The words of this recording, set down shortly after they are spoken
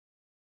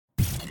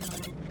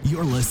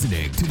You're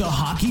listening to the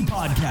Hockey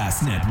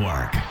Podcast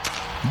Network.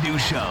 New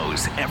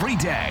shows every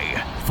day.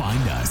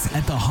 Find us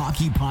at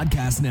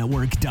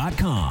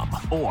thehockeypodcastnetwork.com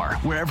or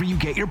wherever you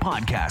get your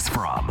podcasts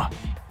from.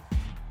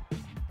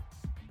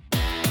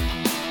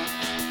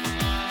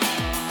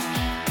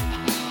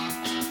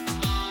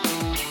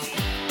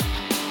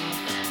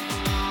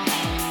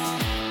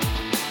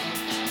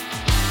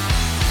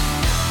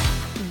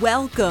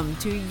 Welcome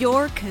to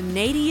your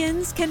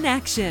Canadiens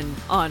Connection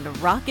on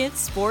Rocket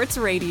Sports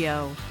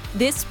Radio.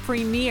 This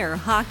premier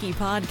hockey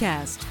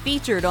podcast,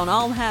 featured on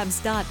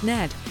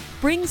allhabs.net,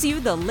 brings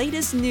you the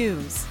latest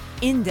news,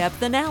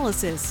 in-depth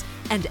analysis,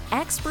 and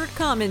expert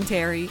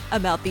commentary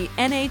about the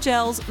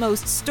NHL's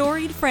most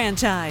storied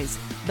franchise,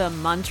 the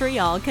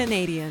Montreal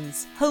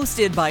Canadiens.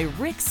 Hosted by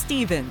Rick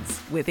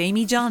Stevens, with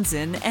Amy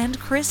Johnson and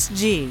Chris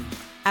G.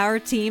 Our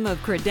team of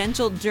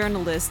credentialed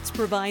journalists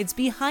provides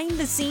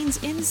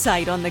behind-the-scenes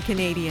insight on the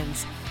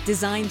Canadiens,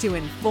 designed to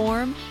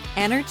inform,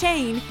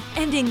 entertain,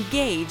 and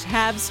engage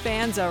Habs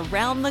fans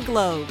around the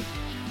globe.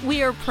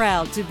 We are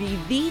proud to be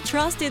the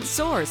trusted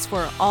source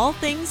for all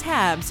things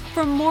Habs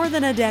for more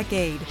than a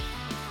decade.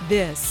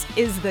 This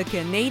is the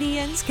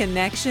Canadiens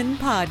Connection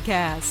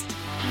Podcast.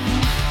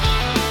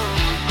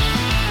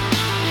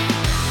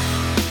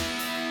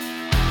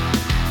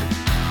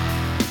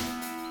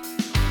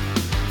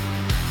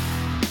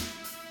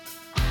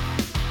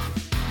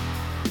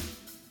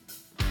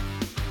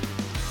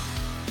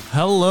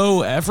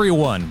 Hello,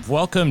 everyone.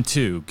 Welcome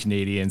to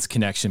Canadiens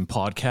Connection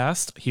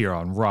Podcast here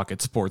on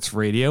Rocket Sports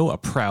Radio, a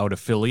proud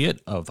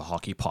affiliate of the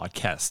Hockey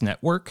Podcast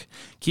Network,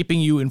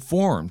 keeping you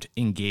informed,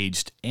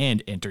 engaged,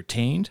 and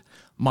entertained.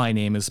 My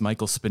name is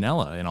Michael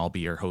Spinella, and I'll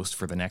be your host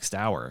for the next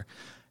hour.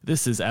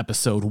 This is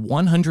episode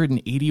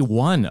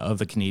 181 of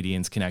the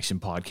Canadiens Connection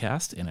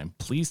Podcast, and I'm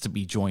pleased to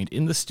be joined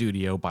in the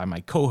studio by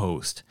my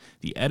co-host,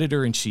 the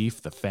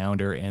editor-in-chief, the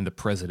founder, and the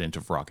president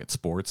of Rocket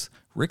Sports,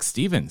 Rick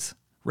Stevens.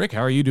 Rick,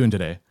 how are you doing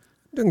today?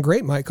 Doing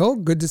great, Michael.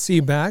 Good to see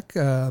you back.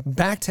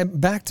 Back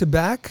to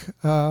back.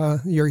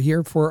 You're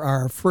here for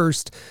our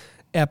first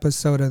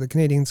episode of the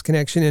Canadiens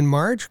Connection in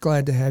March.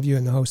 Glad to have you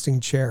in the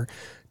hosting chair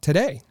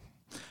today.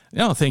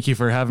 No, thank you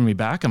for having me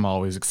back. I'm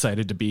always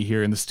excited to be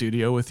here in the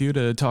studio with you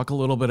to talk a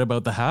little bit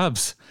about the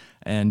Habs.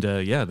 And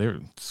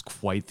it's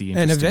quite the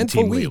interesting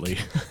team lately.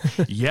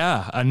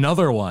 Yeah,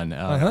 another one.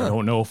 I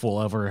don't know if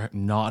we'll ever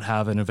not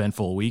have an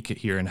eventful week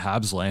here in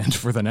Habs land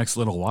for the next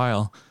little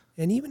while.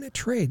 And even a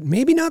trade.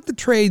 Maybe not the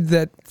trade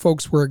that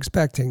folks were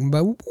expecting,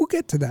 but we'll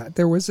get to that.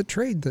 There was a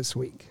trade this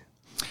week.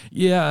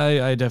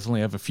 Yeah, I definitely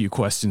have a few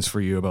questions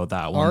for you about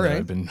that one that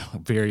I've been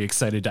very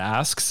excited to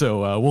ask,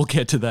 so we'll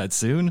get to that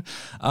soon.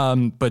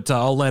 But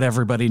I'll let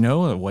everybody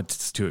know what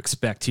to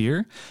expect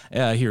here.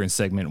 Here in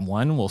segment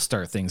one, we'll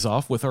start things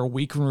off with our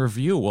week in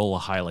review. We'll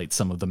highlight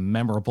some of the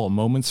memorable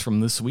moments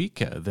from this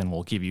week. Then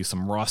we'll give you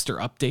some roster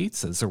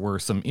updates, as there were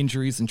some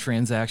injuries and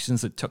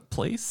transactions that took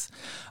place.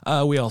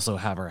 We also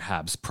have our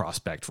Habs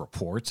prospect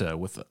report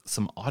with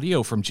some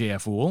audio from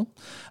JF Wool,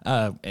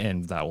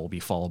 and that will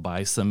be followed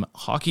by some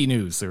hockey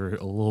news. There were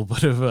a little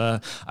bit of, a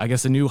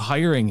new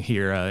hiring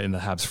here in the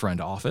Habs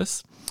front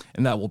office.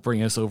 And that will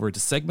bring us over to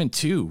segment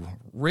two.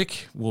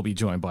 Rick will be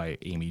joined by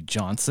Amy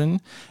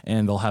Johnson,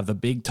 and they'll have the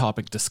big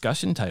topic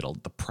discussion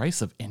titled The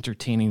Price of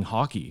Entertaining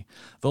Hockey.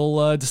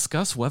 They'll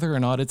discuss whether or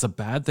not it's a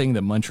bad thing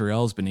that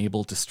Montreal has been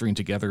able to string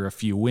together a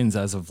few wins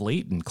as of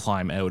late and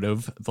climb out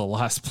of the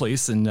last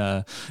place in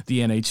the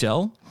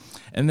NHL.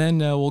 And then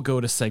we'll go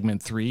to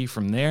segment three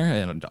from there,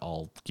 and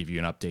I'll give you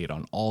an update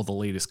on all the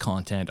latest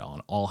content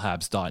on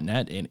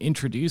allhabs.net and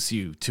introduce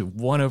you to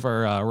one of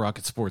our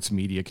Rocket Sports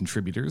media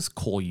contributors,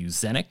 Cole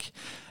Uzenic.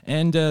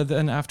 And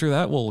then after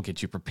that, we'll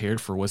get you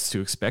prepared for what's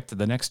to expect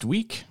the next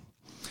week.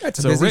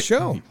 That's a busy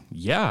show.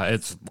 Yeah,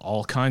 it's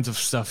all kinds of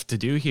stuff to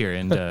do here.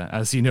 And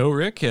as you know,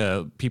 Rick,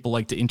 people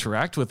like to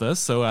interact with us.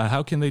 So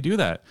how can they do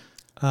that?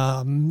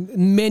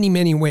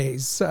 Many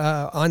ways.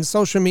 On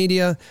social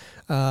media,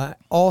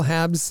 All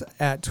Habs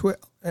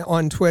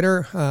on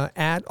Twitter,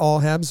 at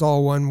All Habs,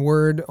 all one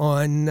word,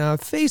 on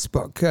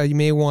Facebook. You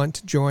may want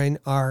to join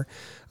our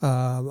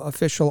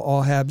official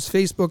All Habs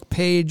Facebook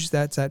page.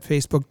 That's at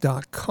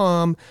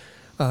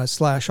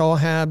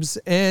facebook.com/allhabs.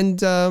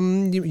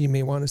 And you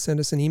may want to send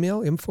us an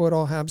email,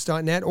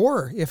 info@allhabs.net,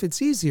 or if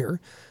it's easier,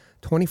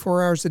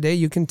 24 hours a day,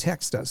 you can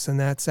text us, and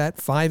that's at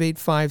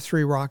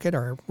 5853-ROCKET,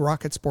 our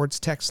Rocket Sports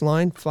text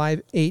line,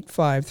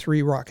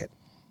 5853-ROCKET.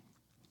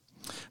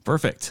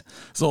 Perfect.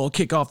 So we'll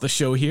kick off the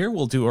show here.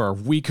 We'll do our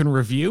week in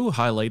review,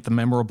 highlight the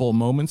memorable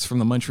moments from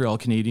the Montreal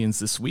Canadiens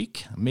this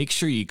week. Make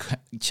sure you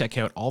check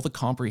out all the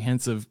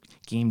comprehensive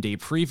game day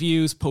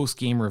previews,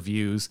 post-game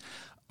reviews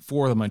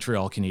for the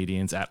Montreal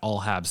Canadiens at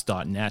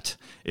allhabs.net.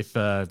 If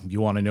you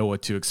want to know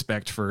what to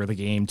expect for the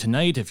game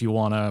tonight, if you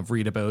want to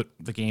read about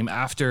the game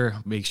after,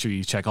 make sure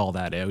you check all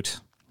that out.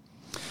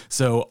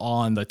 So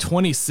on the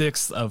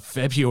 26th of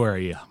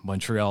February,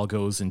 Montreal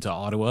goes into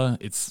Ottawa.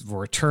 It's the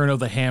return of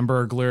the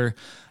Hamburglar.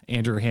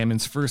 Andrew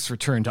Hammond's first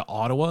return to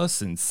Ottawa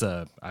since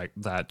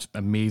that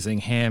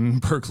amazing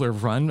Hamburglar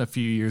run a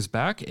few years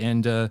back,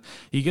 and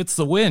he gets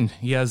the win.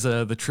 He has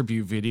the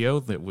tribute video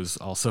that was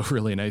also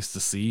really nice to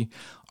see.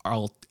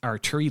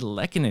 Arturi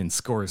Lehkonen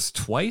scores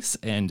twice,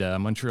 and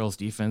Montreal's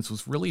defense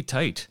was really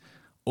tight.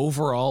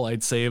 Overall,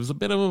 I'd say it was a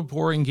bit of a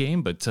boring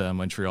game, but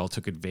Montreal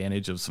took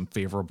advantage of some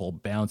favorable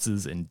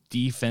bounces and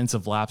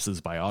defensive lapses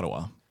by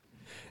Ottawa.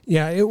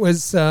 Yeah, it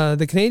was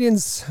the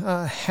Canadians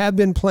have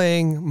been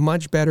playing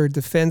much better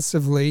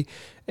defensively.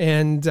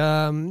 And,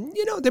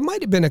 there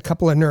might have been a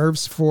couple of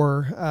nerves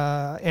for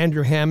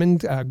Andrew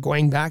Hammond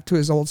going back to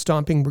his old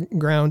stomping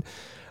ground.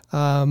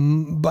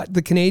 But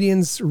the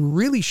Canadians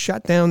really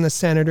shut down the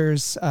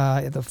Senators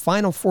at the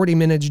final 40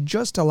 minutes,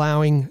 just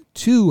allowing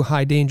 2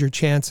 high-danger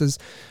chances.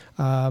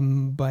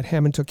 But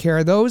Hammond took care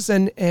of those,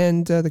 and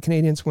the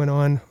Canadians went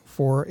on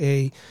for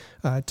a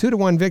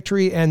 2-1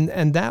 victory,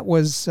 and that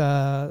was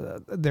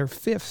their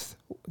fifth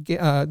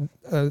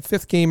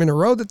game in a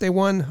row that they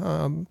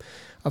won.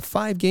 A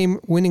 5-game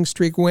winning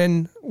streak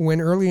when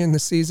early in the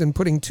season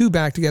putting 2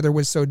 back together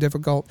was so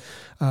difficult.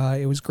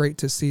 It was great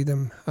to see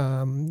them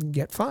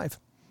get 5.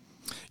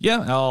 Yeah,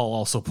 I'll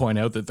also point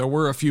out that there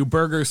were a few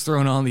burgers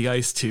thrown on the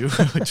ice too,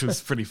 which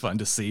was pretty fun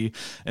to see.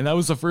 And that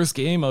was the first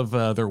game of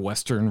their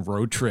Western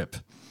road trip.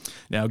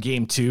 Now,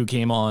 game 2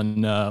 came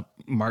on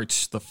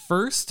March the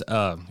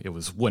 1st. It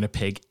was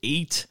Winnipeg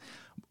 8,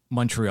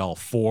 Montreal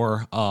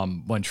 4.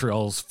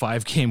 Montreal's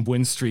 5-game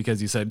win streak,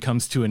 as you said,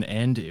 comes to an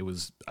end. It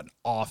was an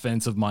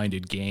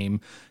offensive-minded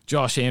game.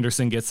 Josh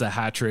Anderson gets a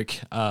hat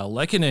trick.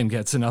 Lehkonen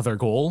gets another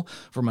goal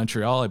for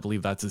Montreal. I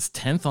believe that's his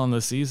 10th on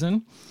the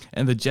season.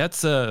 And the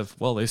Jets,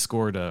 they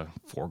scored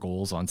 4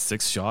 goals on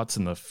 6 shots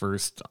in the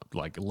first,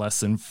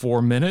 less than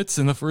 4 minutes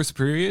in the first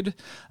period.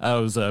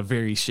 It was a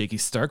very shaky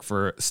start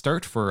for Sam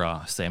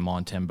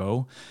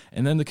Montembeault.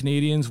 And then the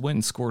Canadians went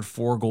and scored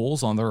 4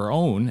 goals on their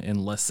own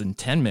in less than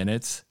 10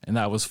 minutes. And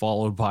that was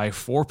followed by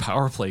 4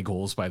 power play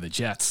goals by the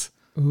Jets.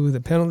 Ooh,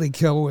 the penalty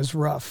kill was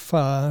rough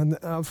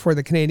for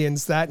the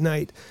Canadians that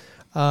night.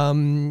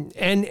 And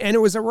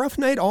it was a rough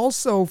night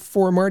also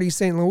for Marty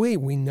St. Louis.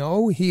 We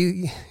know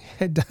he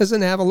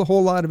doesn't have a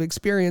whole lot of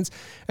experience,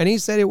 and he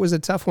said it was a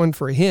tough one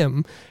for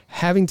him,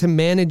 having to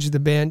manage the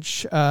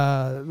bench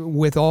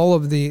with all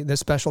of the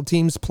special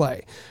teams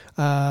play.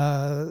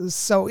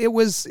 So it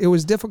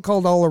was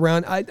difficult all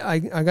around. I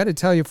got to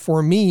tell you,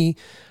 for me,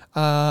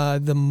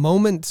 the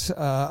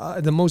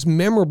most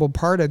memorable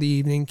part of the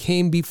evening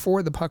came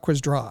before the puck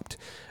was dropped,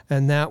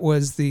 and that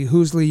was the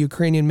Husli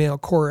Ukrainian Male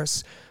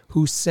Chorus,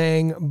 who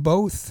sang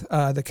both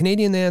the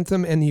Canadian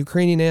anthem and the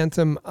Ukrainian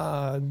anthem.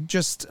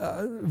 Just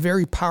a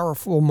very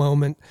powerful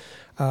moment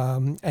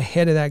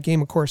ahead of that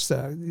game. Of course,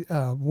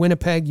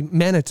 Winnipeg,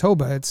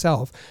 Manitoba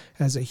itself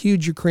has a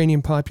huge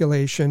Ukrainian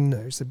population.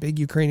 There's a big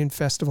Ukrainian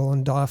festival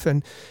in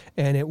Dauphin,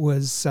 and it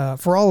was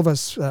for all of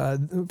us,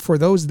 for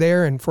those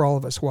there and for all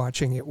of us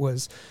watching,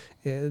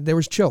 there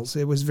was chills.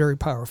 It was very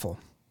powerful.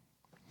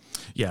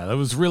 Yeah, that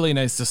was really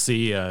nice to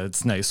see.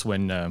 It's nice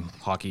when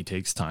hockey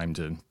takes time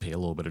to pay a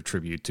little bit of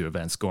tribute to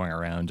events going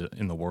around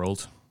in the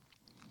world.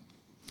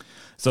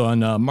 So on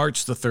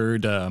March the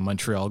 3rd,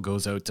 Montreal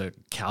goes out to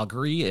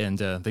Calgary, and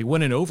they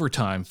win in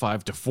overtime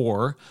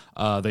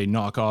 5-4. They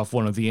knock off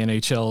one of the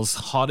NHL's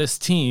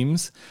hottest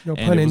teams. No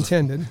pun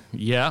intended.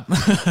 Yeah,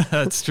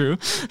 that's true.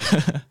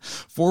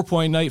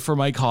 4-point night for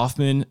Mike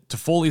Hoffman.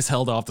 Toffoli's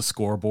held off the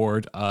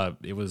scoreboard.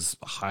 It was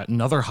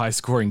another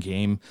high-scoring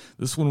game.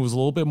 This one was a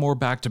little bit more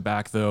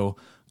back-to-back, though.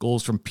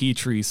 Goals from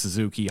Petrie,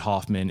 Suzuki,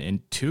 Hoffman,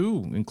 and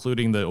 2,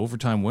 including the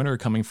overtime winner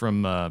coming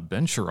from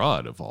Ben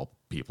Sherratt, of all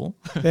people.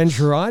 Ben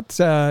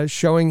Sherratt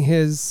showing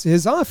his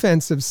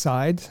offensive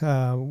side,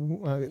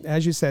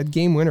 as you said,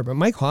 game winner. But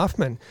Mike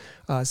Hoffman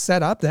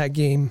set up that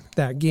game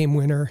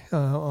winner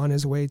on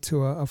his way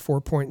to a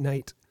 4-point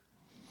night.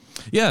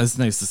 Yeah, it's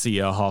nice to see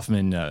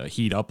Hoffman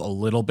heat up a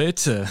little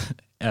bit.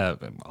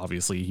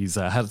 Obviously, he's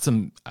had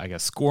some,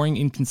 scoring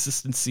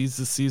inconsistencies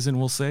this season,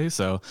 we'll say.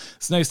 So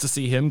it's nice to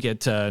see him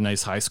get a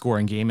nice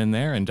high-scoring game in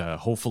there, and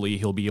hopefully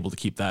he'll be able to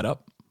keep that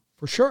up.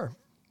 For sure.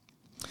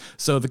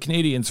 So the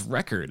Canadians'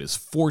 record is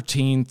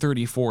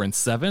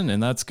 14-34-7,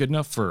 and that's good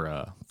enough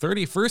for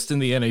 31st in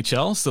the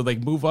NHL. So they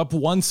move up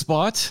 1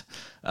 spot.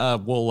 I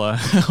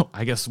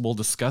guess we'll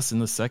discuss in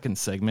the second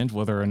segment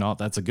whether or not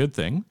that's a good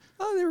thing.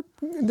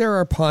 There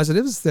are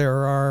positives.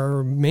 There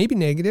are maybe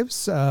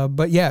negatives.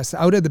 But yes,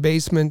 out of the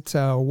basement,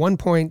 1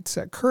 point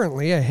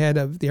currently ahead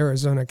of the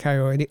Arizona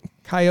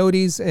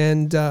Coyotes,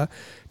 and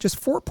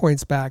just 4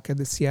 points back of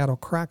the Seattle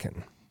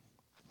Kraken.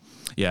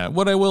 Yeah,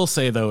 what I will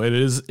say, though, it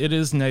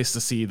is nice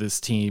to see this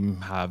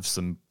team have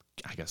some,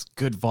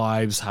 good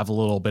vibes, have a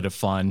little bit of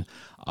fun.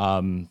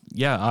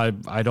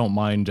 I don't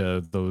mind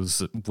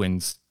those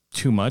wins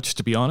too much,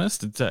 to be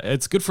honest.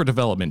 It's good for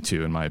development,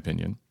 too, in my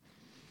opinion.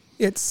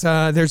 It's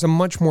there's a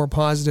much more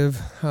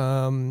positive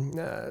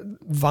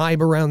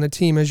vibe around the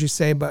team, as you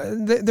say,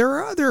 but there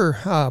are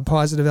other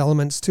positive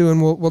elements too,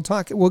 and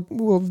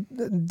we'll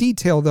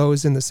detail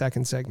those in the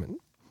second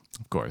segment.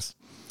 Of course.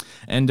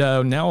 And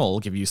now I'll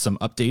give you some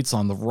updates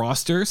on the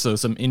roster, so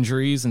some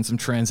injuries and some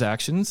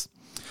transactions.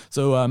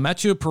 So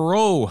Mathieu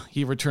Perreault,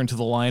 he returned to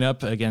the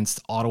lineup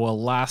against Ottawa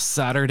last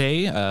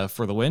Saturday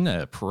for the win.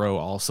 Perreault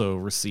also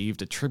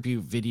received a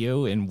tribute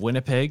video in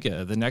Winnipeg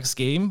the next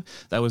game.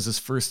 That was his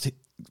first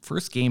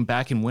game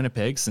back in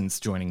Winnipeg since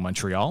joining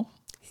Montreal.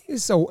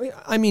 So,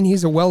 I mean,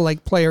 he's a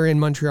well-liked player in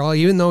Montreal,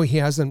 even though he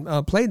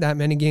hasn't played that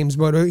many games,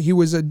 but he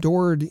was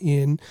adored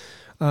in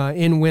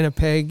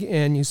Winnipeg,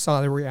 and you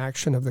saw the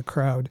reaction of the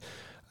crowd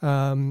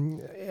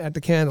at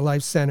the Canada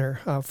Life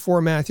Center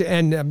for Mathieu,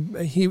 and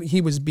he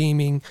was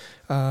beaming.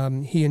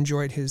 He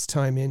enjoyed his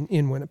time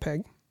in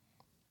Winnipeg.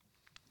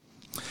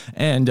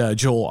 And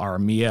Joel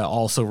Armia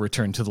also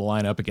returned to the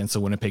lineup against the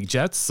Winnipeg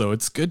Jets, so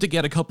it's good to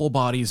get a couple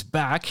bodies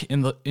back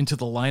into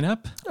the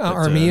lineup.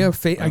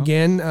 Armia,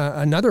 again,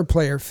 another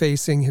player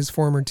facing his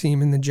former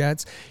team in the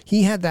Jets.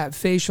 He had that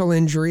facial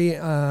injury,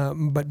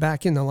 but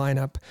back in the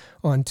lineup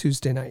on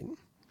Tuesday night.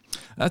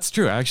 That's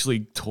true. I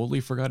actually totally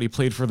forgot he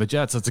played for the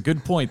Jets. That's a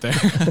good point there.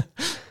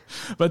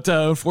 But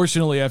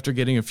unfortunately, after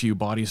getting a few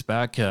bodies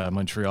back,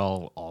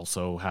 Montreal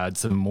also had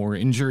some more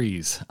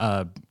injuries.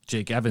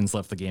 Jake Evans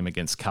left the game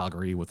against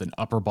Calgary with an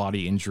upper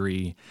body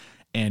injury,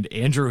 and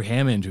Andrew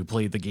Hammond, who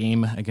played the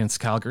game against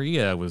Calgary,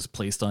 was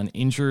placed on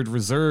injured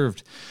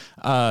reserve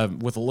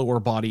with a lower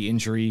body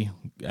injury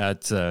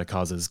that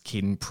causes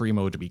Caden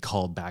Primo to be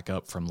called back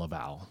up from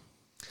Laval.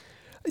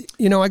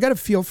 You know, I got a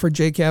feel for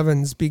Jake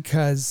Evans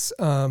because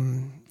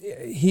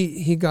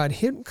he got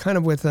hit kind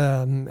of with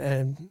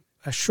a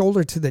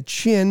shoulder to the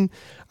chin.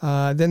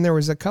 Then there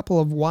was a couple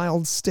of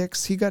wild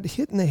sticks. He got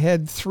hit in the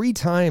head 3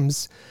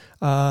 times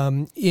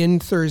in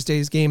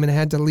Thursday's game and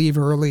had to leave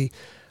early.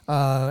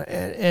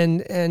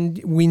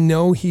 And we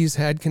know he's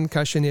had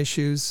concussion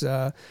issues.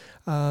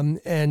 And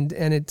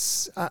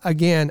it's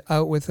again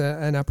out with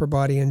an upper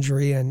body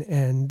injury,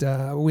 and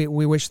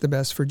we wish the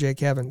best for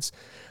Jake Evans.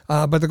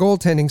 But the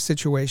goaltending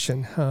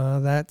situation,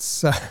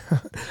 that's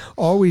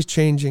always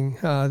changing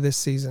this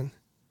season.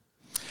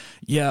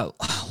 Yeah,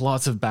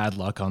 lots of bad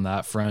luck on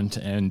that front.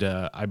 And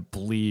I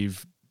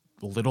believe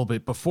a little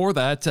bit before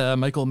that,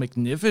 Michael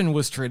McNiven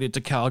was traded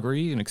to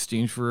Calgary in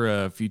exchange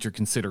for future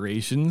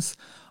considerations.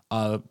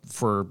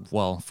 For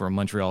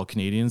Montreal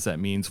Canadiens, that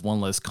means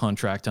one less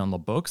contract on the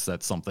books.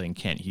 That's something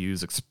Kent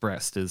Hughes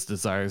expressed his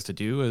desires to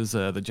do as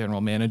the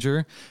general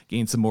manager,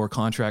 gain some more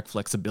contract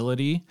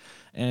flexibility.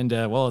 And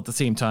at the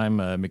same time,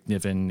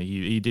 McNiven,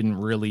 he didn't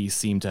really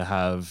seem to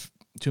have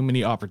too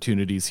many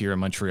opportunities here in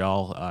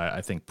Montreal.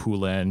 I think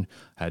Poulin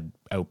had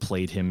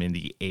outplayed him in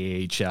the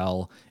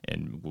AHL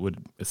and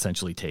would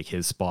essentially take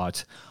his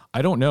spot.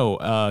 I don't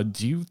know.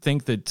 Do you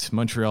think that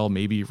Montreal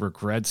maybe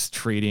regrets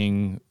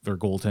trading their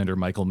goaltender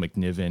Michael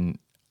McNiven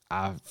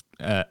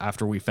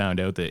after we found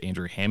out that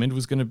Andrew Hammond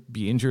was going to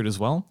be injured as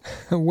well?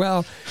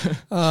 Well,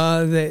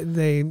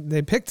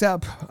 they picked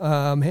up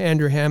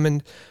Andrew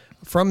Hammond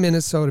from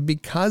Minnesota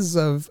because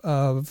of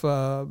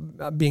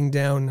being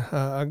down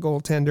a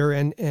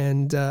goaltender,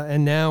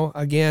 and now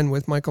again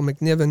with Michael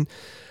McNiven,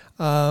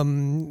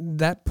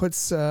 that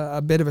puts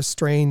a bit of a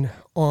strain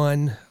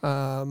on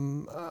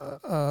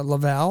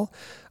Laval.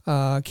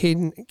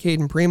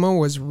 Caden Primo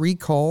was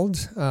recalled,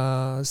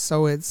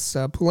 so it's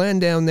Poulin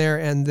down there,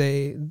 and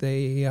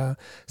they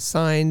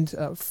signed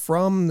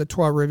from the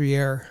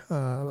Trois-Rivières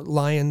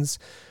Lions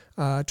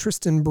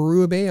Tristan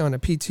Berube on a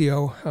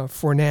PTO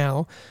for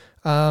now.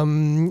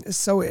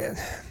 So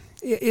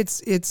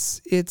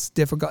it's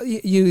difficult.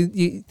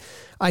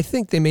 I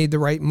think they made the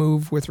right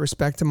move with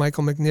respect to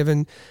Michael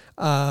McNiven.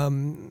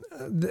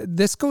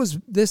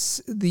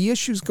 The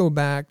issues go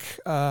back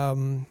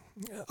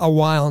a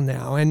while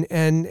now, and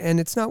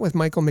it's not with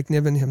Michael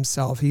McNiven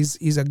himself.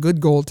 He's a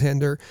good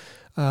goaltender,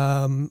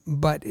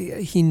 but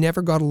he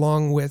never got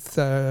along with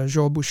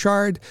Joel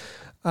Bouchard.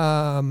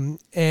 And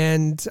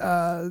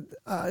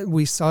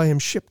we saw him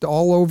shipped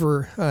all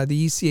over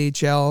the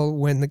ECHL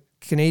when the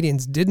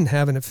Canadiens didn't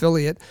have an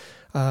affiliate.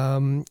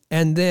 And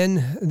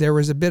then there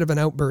was a bit of an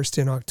outburst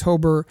in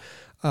October.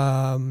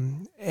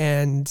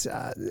 And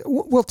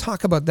we'll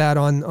talk about that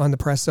on the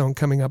Press Zone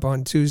coming up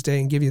on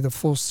Tuesday and give you the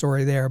full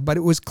story there. But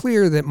it was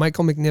clear that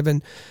Michael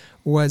McNiven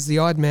was the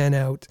odd man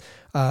out.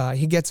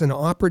 He gets an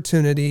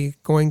opportunity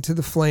going to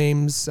the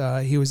Flames.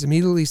 He was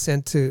immediately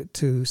sent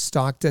to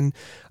Stockton,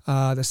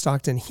 the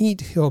Stockton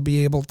Heat. He'll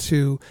be able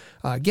to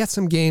get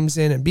some games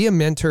in and be a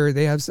mentor.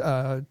 They have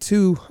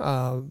 2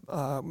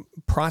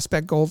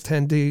 prospect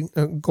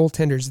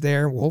goaltenders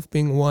there, Wolf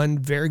being one,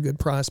 very good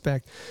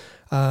prospect.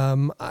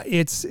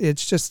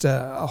 It's just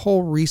a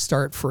whole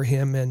restart for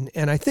him,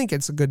 and I think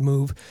it's a good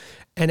move.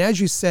 And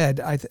as you said,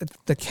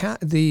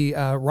 the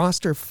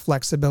roster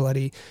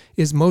flexibility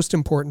is most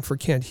important for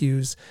Kent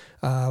Hughes.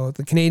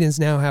 The Canadiens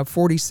now have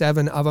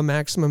 47 of a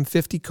maximum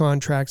 50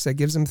 contracts. That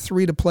gives them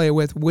 3 to play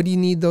with. What do you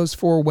need those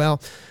for?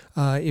 Well,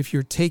 if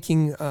you're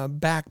taking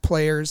back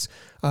players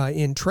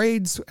in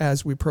trades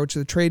as we approach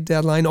the trade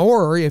deadline,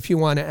 or if you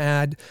want to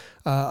add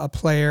a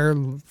player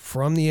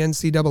from the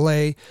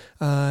NCAA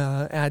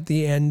at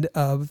the end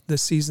of the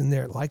season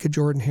there, like a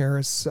Jordan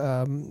Harris.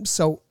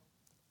 So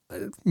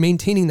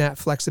maintaining that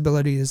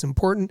flexibility is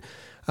important.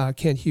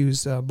 Kent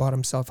Hughes bought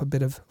himself a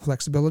bit of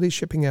flexibility,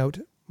 shipping out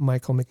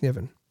Michael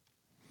McNiven.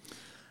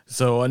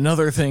 So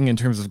another thing in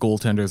terms of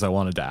goaltenders I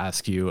wanted to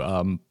ask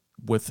you,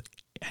 with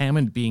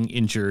Hammond being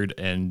injured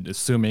and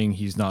assuming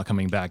he's not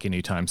coming back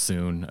anytime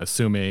soon,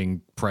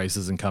 assuming Price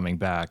isn't coming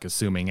back,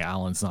 assuming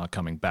Allen's not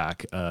coming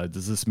back,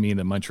 does this mean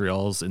that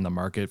Montreal's in the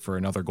market for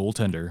another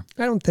goaltender?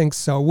 I don't think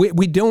so.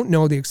 We don't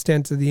know the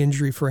extent of the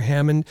injury for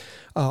Hammond.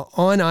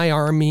 On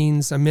IR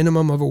means a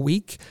minimum of a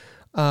week.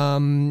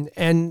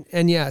 And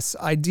yes,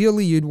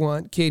 ideally you'd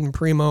want Caden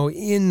Primo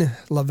in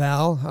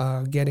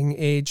Laval getting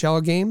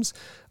AHL games.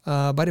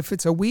 But if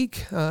it's a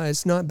week,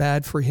 it's not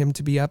bad for him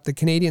to be up. The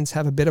Canadiens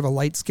have a bit of a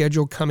light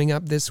schedule coming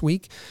up this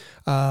week,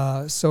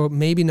 so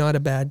maybe not a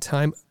bad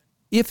time.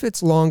 If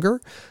it's longer,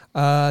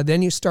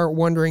 then you start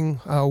wondering,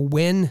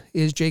 when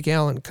is Jake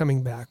Allen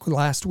coming back?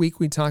 Last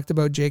week we talked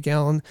about Jake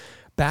Allen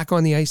back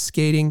on the ice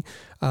skating.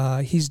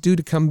 He's due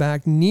to come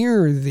back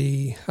near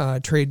the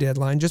trade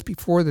deadline, just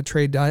before the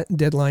trade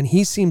deadline.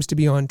 He seems to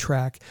be on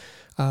track.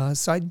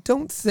 So I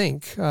don't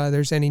think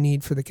there's any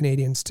need for the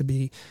Canadiens to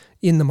be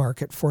in the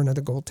market for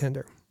another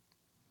goaltender.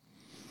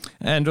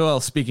 And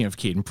well, speaking of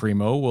Caden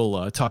Primo,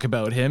 we'll talk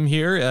about him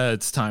here.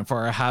 It's time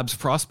for our Habs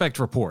Prospect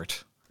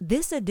Report.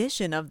 This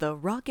edition of the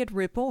Rocket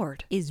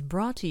Report is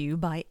brought to you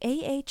by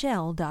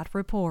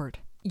AHL.Report,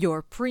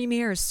 your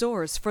premier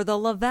source for the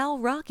Laval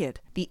Rocket,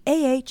 the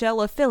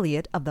AHL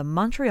affiliate of the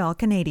Montreal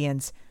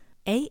Canadiens.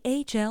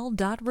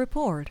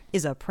 AHL.Report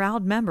is a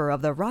proud member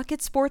of the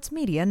Rocket Sports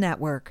Media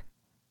Network.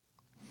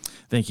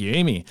 Thank you,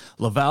 Amy.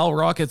 Laval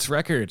Rockets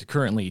record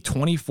currently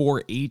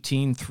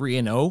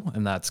 24-18-3-0,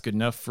 and that's good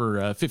enough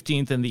for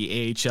 15th in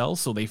the AHL.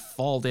 So they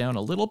fall down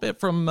a little bit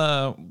from,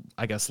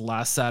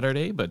 last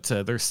Saturday, but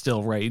they're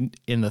still right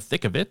in the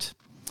thick of it.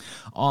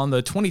 On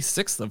the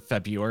 26th of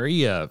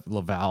February,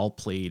 Laval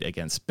played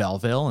against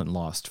Belleville and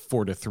lost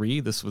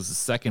 4-3. This was the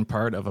second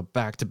part of a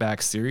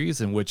back-to-back series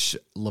in which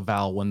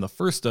Laval won the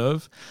first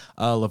of.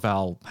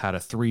 Laval had a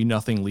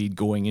 3-0 lead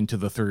going into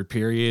the third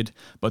period,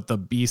 but the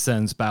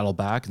B-Sens battle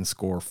back and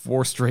score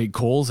 4 straight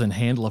goals and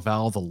hand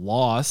Laval the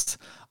loss.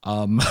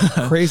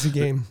 Crazy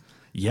game.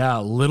 Yeah, a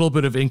little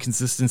bit of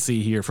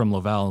inconsistency here from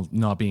Laval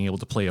not being able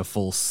to play a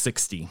full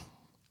 60.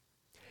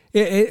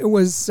 It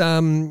was,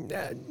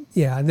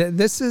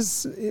 this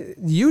is,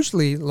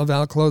 usually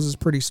Laval closes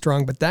pretty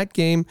strong, but that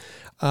game,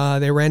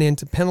 they ran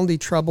into penalty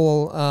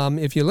trouble.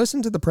 If you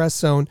listen to the press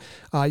zone,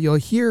 you'll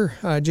hear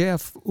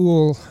J.F.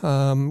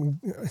 Uhl,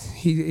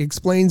 he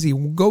explains he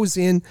goes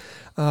in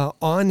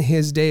on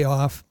his day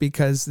off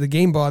because the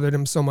game bothered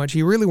him so much.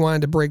 He really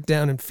wanted to break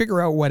down and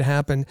figure out what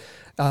happened.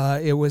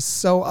 It was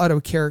so out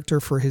of character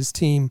for his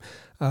team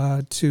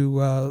to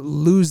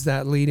lose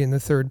that lead in the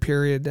third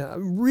period.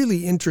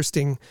 Really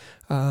interesting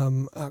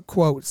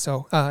quote.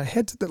 So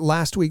head to the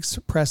last week's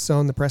press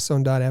zone, the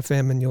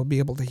presszone.fm, and you'll be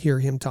able to hear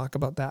him talk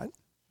about that.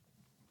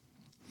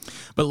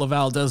 But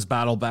Laval does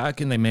battle back,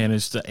 and they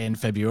managed to end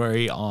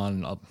February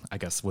on,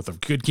 with a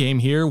good game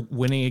here,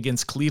 winning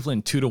against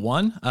Cleveland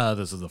 2-1.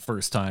 This is the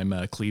first time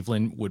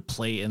Cleveland would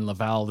play in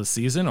Laval this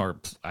season, or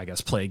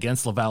play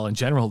against Laval in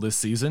general this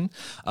season.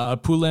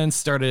 Poulin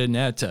started in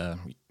net.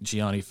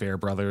 Gianni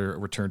Fairbrother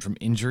returned from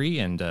injury,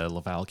 and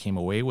Laval came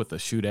away with a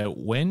shootout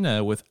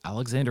win with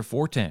Alexander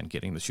Fortin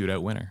getting the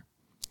shootout winner.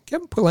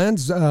 Kevin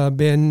Poulin's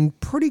been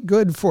pretty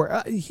good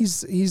for.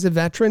 He's a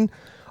veteran.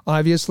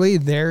 Obviously,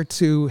 there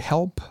to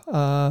help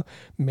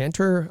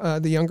mentor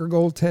the younger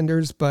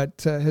goaltenders,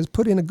 but has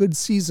put in a good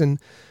season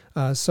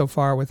so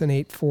far with an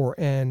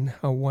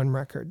 8-4-1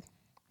 record.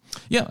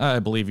 Yeah, I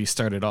believe he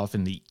started off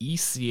in the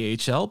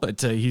ECHL,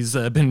 but he's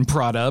been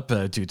brought up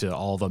due to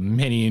all the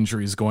many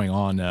injuries going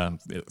on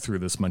through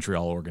this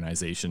Montreal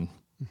organization.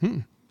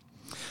 Mm-hmm.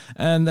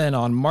 And then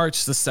on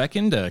March the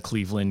 2nd,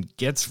 Cleveland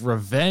gets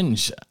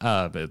revenge.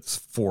 It's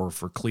 4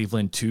 for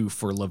Cleveland, 2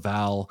 for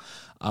Laval.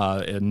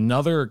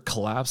 Another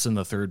collapse in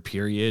the third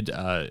period.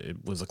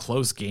 It was a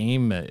close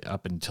game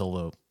up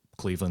until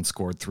Cleveland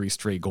scored 3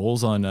 straight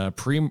goals on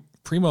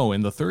Primo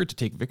in the third to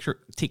take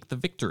the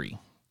victory.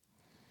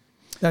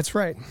 That's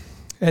right.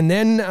 And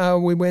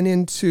then we went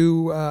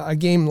into a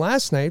game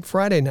last night,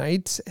 Friday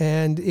night,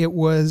 and it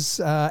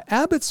was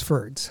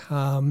Abbotsford.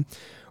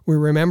 We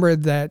remember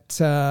that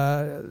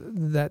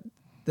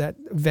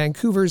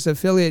Vancouver's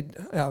affiliate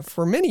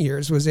for many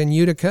years was in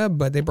Utica,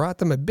 but they brought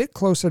them a bit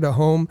closer to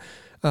home.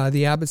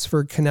 The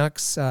Abbotsford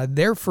Canucks,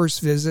 their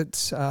first visit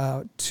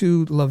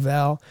to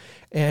Laval,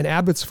 and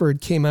Abbotsford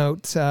came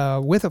out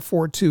with a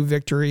 4-2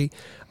 victory.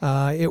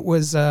 It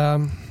was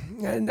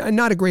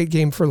not a great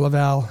game for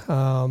Laval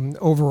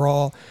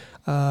overall.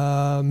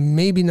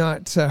 Maybe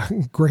not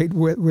great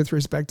with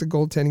respect to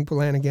goaltending.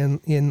 Poulan again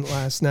in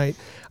last night,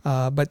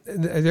 but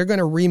they're going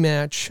to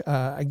rematch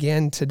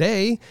again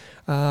today.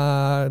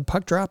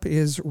 Puck drop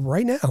is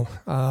right now,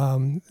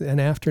 an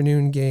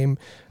afternoon game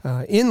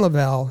in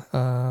Laval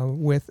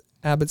with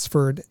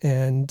Abbotsford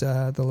and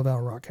the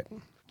Laval Rocket.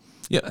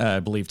 Yeah, I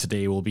believe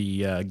today will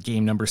be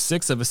game number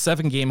 6 of a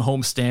 7-game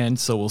homestand,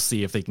 so we'll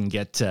see if they can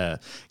get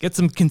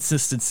some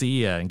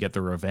consistency and get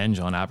the revenge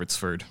on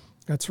Abbotsford.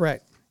 That's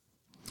right.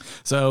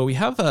 So we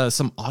have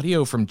some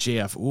audio from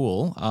JF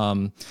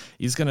Uhl.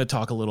 He's going to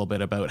talk a little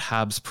bit about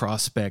Habs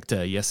prospect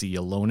Jesse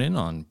Ylonen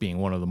on being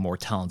one of the more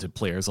talented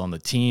players on the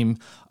team.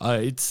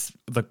 It's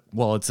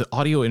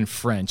audio in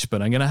French,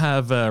 but I'm going to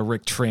have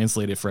Rick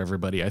translate it for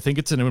everybody. I think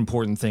it's an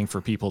important thing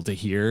for people to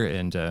hear,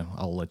 and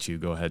I'll let you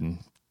go ahead and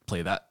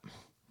play that.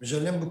 Je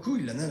l'aime beaucoup,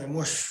 Ylonen.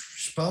 Moi,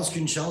 je pense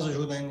qu'une chance de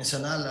jouer dans la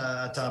nationale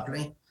à temps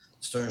plein.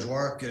 C'est un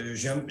joueur que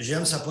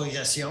j'aime sa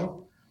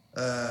progression.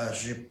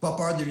 J'ai pas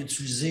peur de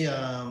l'utiliser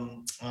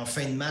en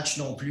fin de match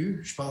non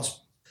plus. Je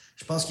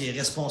pense qu'il est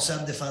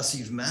responsable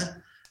défensivement.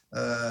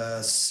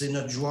 C'est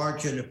notre joueur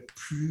qui a le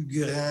plus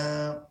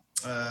grand,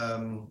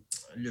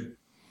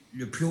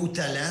 le plus haut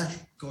talent,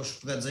 comme je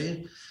pourrais dire,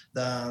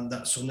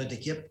 sur notre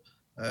équipe.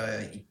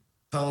 Il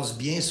pense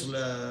bien sur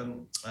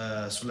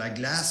la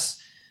glace.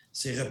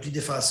 Ses replis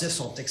défensifs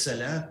sont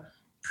excellents,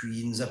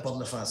 puis il nous apporte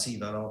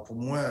l'offensive. Alors pour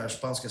moi, je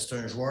pense que c'est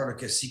un joueur là,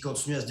 que s'il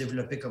continue à se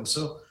développer comme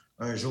ça,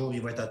 un jour, il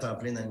va être à temps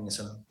plein dans la Ligue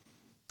nationale.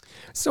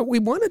 So we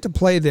wanted to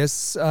play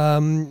this,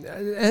 and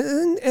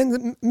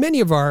many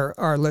of our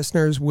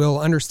listeners will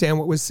understand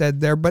what was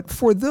said there. But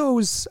for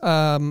those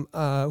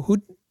who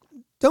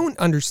don't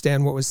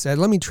understand what was said,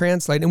 let me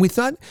translate. And we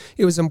thought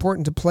it was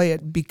important to play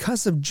it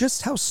because of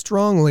just how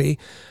strongly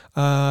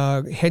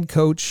head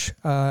coach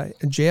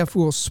JF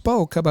Uhl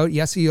spoke about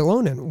Jesse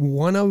Ylonen,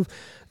 one of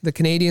the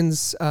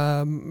Canadiens'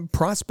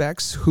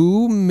 prospects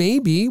who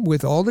maybe,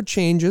 with all the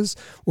changes,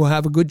 will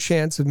have a good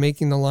chance of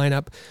making the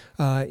lineup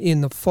in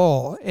the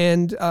fall.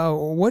 And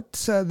what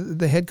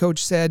the head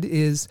coach said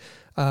is,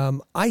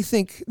 I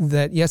think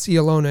that Jesse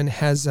Ylonen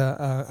has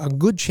a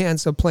good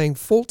chance of playing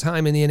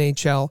full-time in the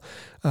NHL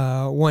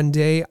one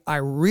day. I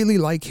really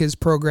like his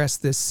progress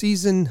this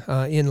season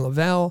in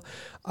Laval.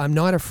 I'm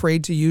not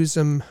afraid to use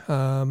him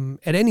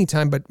at any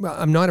time, but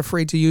I'm not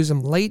afraid to use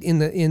him late in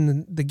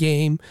the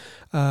game.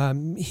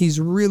 He's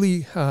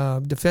really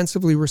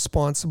defensively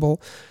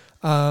responsible.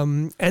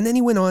 And then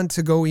he went on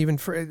to go even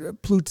for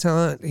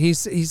Poulan. He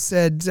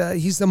said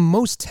he's the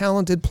most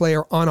talented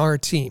player on our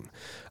team.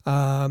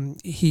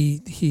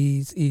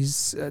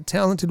 He's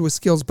talented with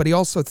skills, but he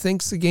also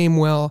thinks the game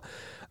well.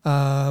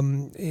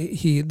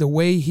 The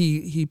way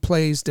he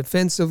plays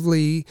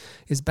defensively,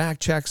 his back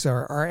checks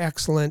are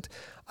excellent.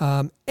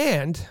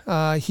 And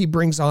he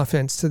brings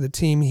offense to the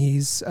team.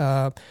 He's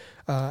at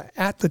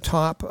the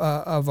top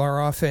of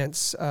our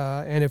offense.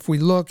 And if we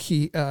look,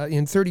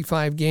 in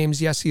 35 games,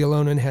 Jesse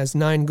Ylonen has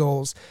 9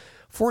 goals,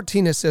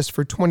 14 assists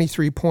for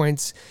 23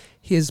 points.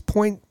 His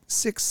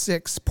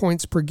 .66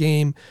 points per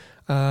game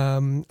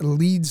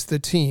leads the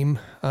team.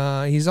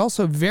 He's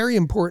also very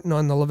important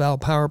on the Laval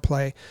power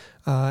play.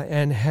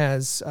 And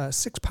has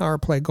 6 power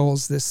play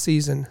goals this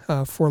season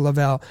for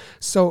Laval.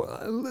 So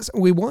listen,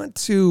 we want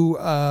to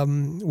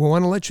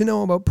let you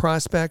know about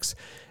prospects,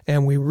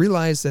 and we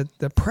realize that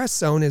the press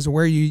zone is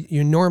where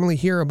you normally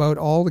hear about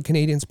all the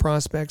Canadiens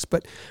prospects,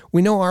 but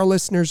we know our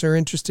listeners are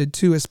interested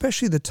too,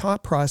 especially the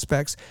top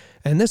prospects.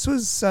 And this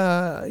was,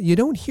 you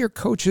don't hear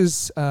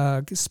coaches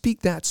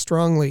speak that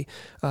strongly.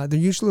 They're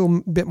usually a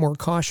little bit more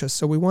cautious.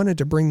 So we wanted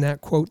to bring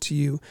that quote to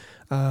you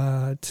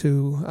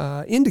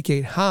to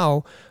indicate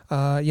how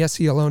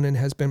Jesse Ylonen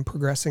has been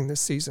progressing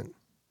this season.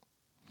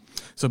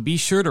 So be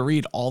sure to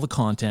read all the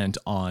content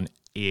on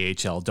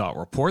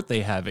AHL.report.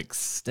 They have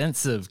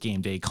extensive game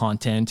day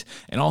content,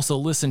 and also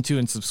listen to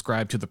and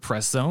subscribe to the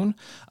Press Zone.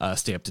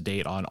 Stay up to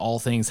date on all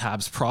things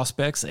Habs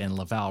prospects and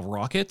Laval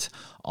Rocket.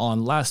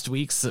 On last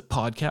week's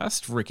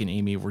podcast, Rick and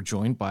Amy were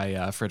joined by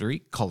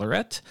Frédérique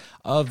Collerette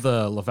of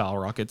the Laval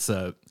Rockets.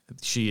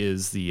 She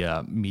is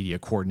the media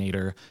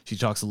coordinator. She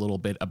talks a little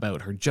bit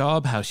about her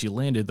job, how she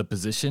landed the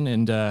position,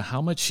 and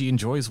how much she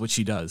enjoys what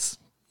she does.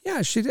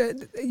 Yeah, she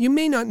did. You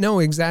may not know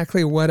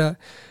exactly what a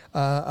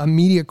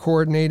media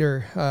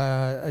coordinator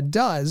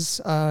does,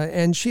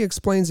 and she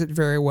explains it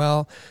very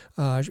well.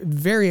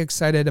 Very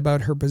excited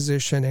about her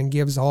position and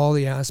gives all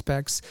the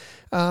aspects.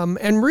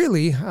 And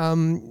really,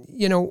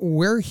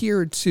 we're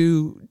here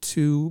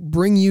to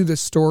bring you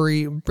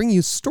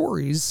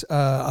stories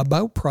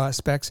about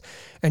prospects,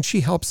 and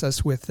she helps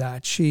us with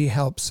that. She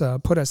helps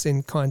put us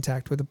in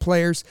contact with the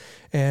players,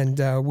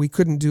 and we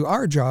couldn't do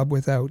our job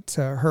without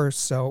her.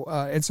 So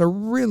it's a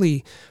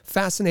really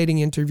fascinating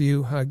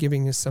interview,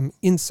 giving us some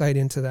insight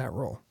into that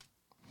role.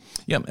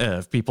 Yeah,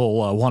 if people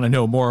want to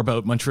know more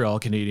about Montreal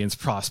Canadiens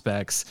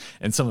prospects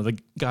and some of the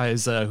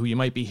guys who you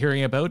might be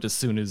hearing about as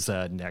soon as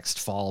next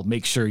fall,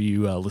 make sure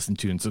you listen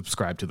to and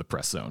subscribe to the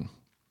Press Zone.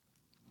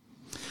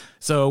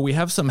 So we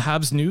have some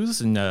Habs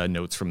news and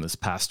notes from this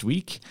past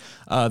week.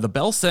 The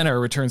Bell Center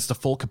returns to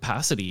full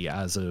capacity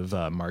as of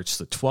March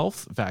the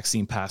 12th.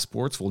 Vaccine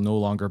passports will no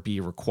longer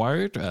be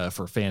required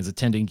for fans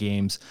attending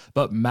games,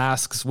 but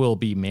masks will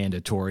be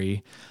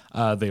mandatory.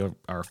 They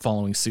are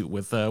following suit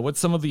with what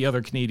some of the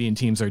other Canadian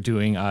teams are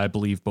doing. I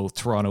believe both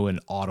Toronto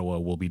and Ottawa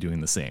will be doing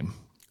the same.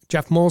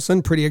 Jeff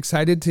Molson, pretty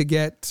excited to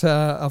get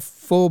a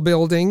full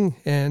building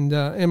and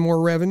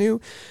more revenue.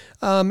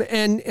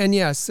 And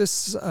yes,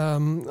 this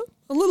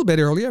a little bit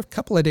earlier, a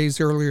couple of days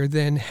earlier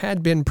than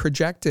had been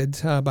projected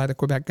by the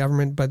Quebec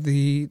government, but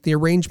the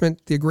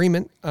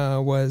agreement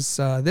was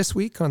this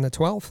week on the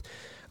 12th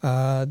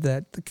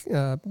that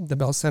the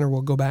Bell Center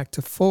will go back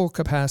to full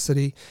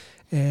capacity,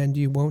 and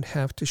you won't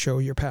have to show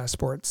your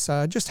passports.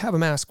 Just have a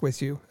mask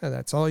with you.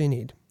 That's all you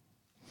need.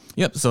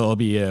 Yep, so it'll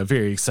be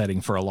very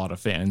exciting for a lot of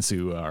fans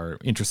who are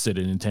interested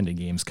in attending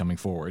games coming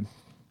forward.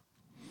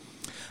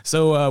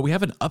 So we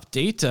have an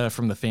update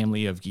from the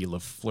family of Guy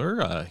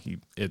Lafleur.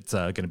 It's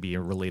going to be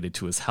related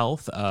to his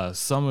health.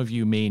 Some of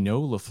you may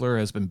know Lafleur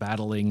has been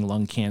battling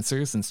lung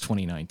cancer since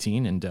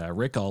 2019. And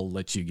Rick, I'll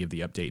let you give the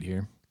update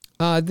here.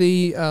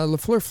 The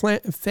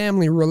Lafleur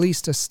family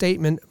released a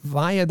statement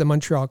via the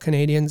Montreal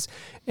Canadiens,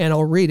 and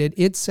I'll read it.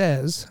 It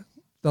says,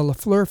 the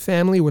Lafleur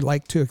family would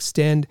like to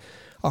extend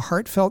a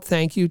heartfelt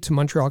thank you to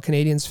Montreal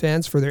Canadiens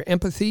fans for their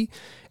empathy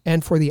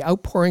and for the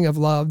outpouring of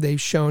love they've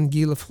shown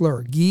Guy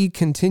Lafleur. Guy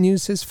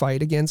continues his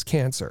fight against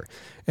cancer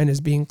and is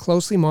being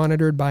closely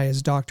monitored by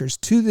his doctors.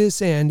 To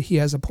this end, he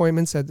has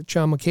appointments at the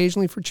CHUM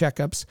occasionally for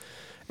checkups.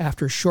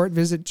 After a short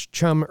visit to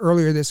CHUM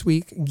earlier this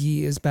week,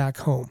 Guy is back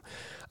home.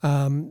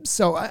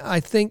 So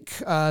I think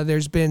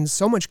there's been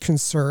so much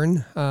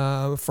concern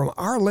from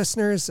our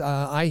listeners.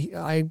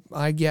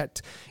 I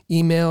get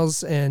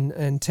emails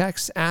and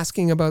texts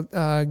asking about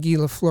Guy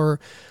Lafleur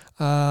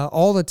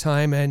all the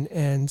time,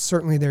 and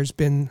certainly there's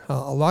been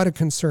a lot of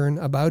concern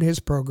about his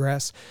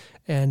progress,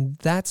 and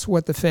that's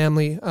what the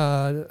family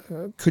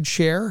could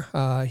share.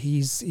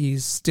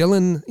 He's still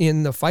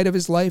in the fight of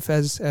his life,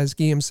 as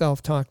Guy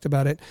himself talked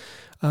about it.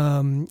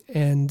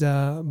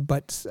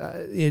 But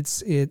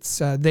it's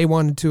they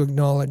wanted to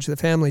acknowledge, the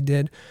family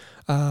did,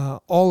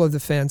 all of the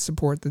fan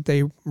support that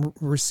they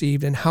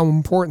received and how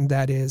important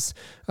that is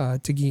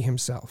to Guy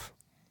himself.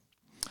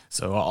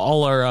 So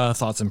all our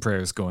thoughts and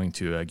prayers going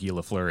to Guy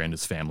Lafleur and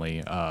his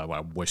family,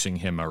 wishing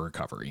him a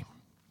recovery.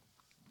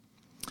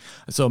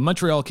 So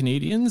Montreal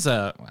Canadiens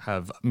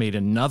have made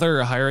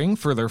another hiring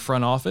for their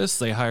front office.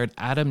 They hired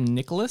Adam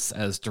Nicholas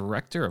as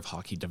Director of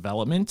Hockey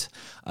Development.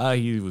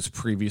 He was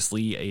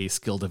previously a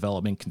skill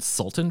development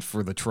consultant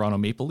for the Toronto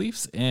Maple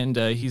Leafs, and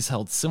he's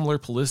held similar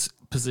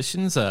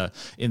positions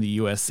in the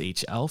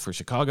USHL for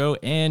Chicago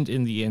and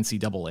in the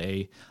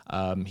NCAA.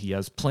 He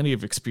has plenty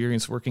of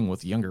experience working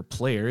with younger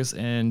players,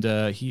 and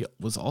he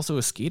was also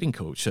a skating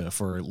coach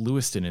for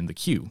Lewiston in the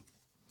Q.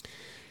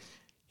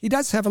 He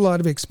does have a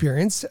lot of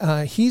experience.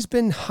 He's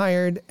been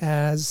hired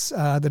as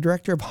the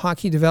Director of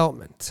Hockey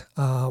Development.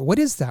 What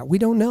is that? We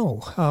don't know.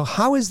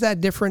 How is that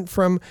different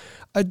from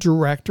a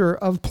Director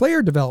of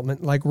Player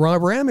Development like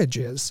Rob Ramage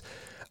is?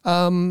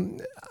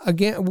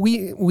 Again,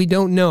 we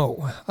don't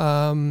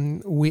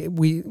know.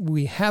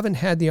 We haven't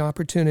had the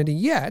opportunity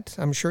yet.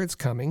 I'm sure it's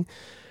coming.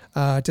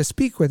 To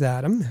speak with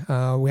Adam.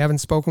 We haven't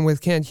spoken with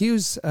Kent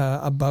Hughes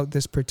about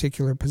this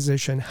particular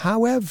position.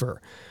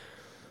 However,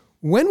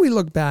 when we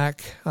look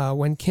back,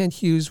 when Kent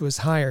Hughes was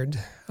hired,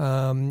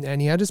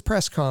 and he had his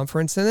press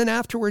conference, and then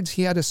afterwards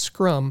he had a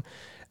scrum,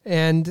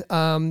 and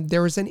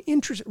there was an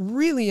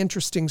really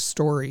interesting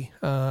story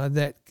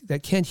that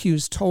Kent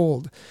Hughes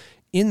told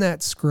in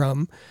that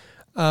scrum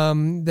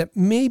that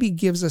maybe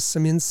gives us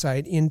some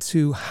insight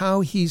into how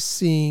he's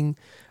seeing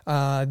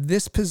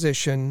this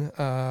position,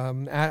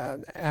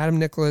 Adam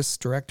Nicholas,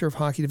 Director of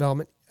Hockey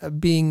Development,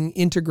 being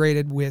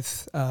integrated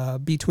with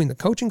between the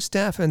coaching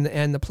staff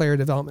and the player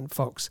development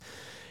folks.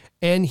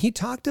 And he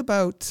talked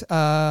about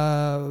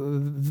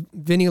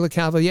Vinny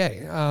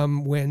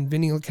Lecavalier. When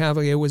Vinny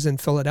Lecavalier was in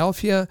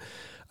Philadelphia,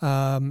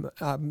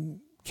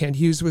 Kent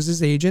Hughes was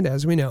his agent,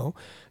 as we know.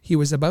 He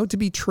was about to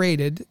be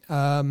traded,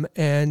 and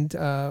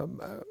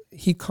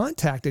he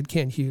contacted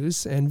Kent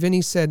Hughes, and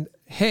Vinny said,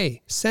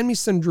 "Hey, send me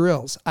some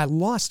drills. I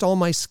lost all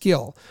my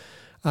skill.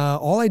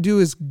 All I do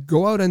is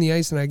go out on the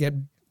ice and I get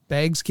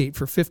bag skate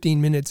for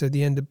 15 minutes at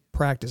the end of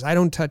practice. I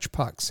don't touch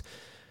pucks."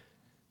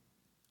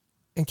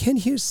 And Kent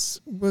Hughes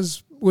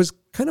was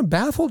kind of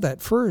baffled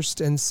at first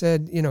and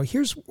said,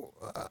 here's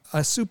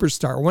a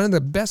superstar, one of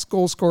the best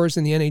goal scorers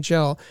in the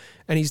NHL,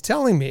 and he's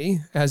telling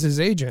me, as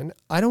his agent,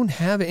 I don't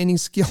have any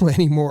skill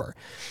anymore.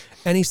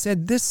 And he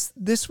said this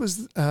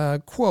was,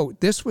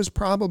 quote, "This was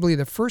probably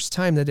the first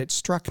time that it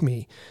struck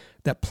me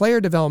that player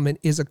development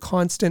is a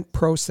constant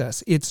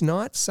process. It's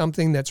not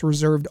something that's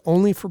reserved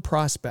only for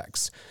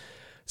prospects."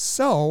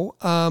 So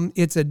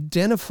it's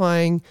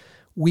identifying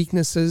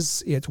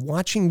weaknesses, it's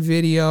watching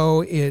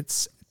video,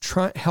 it's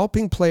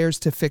helping players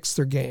to fix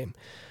their game.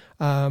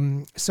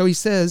 So he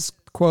says,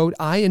 quote,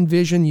 "I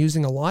envision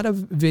using a lot of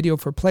video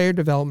for player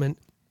development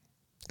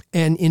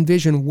and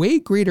envision way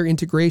greater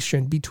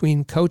integration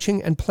between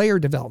coaching and player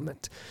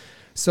development.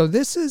 So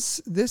this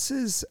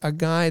is a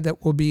guy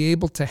that will be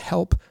able to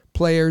help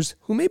players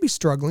who may be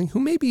struggling, who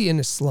may be in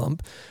a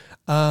slump,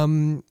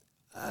 on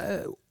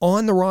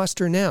the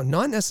roster now,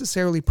 not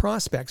necessarily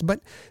prospects, but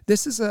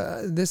this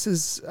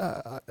is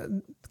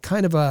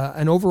kind of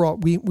an overall.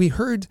 We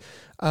heard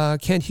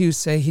Kent Hughes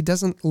say he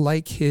doesn't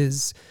like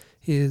his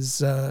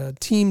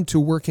team to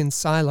work in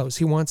silos.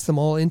 He wants them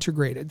all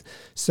integrated.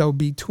 So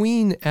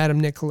between Adam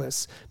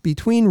Nicholas,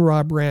 between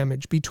Rob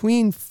Ramage,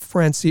 between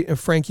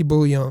Frankie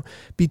Bouillon,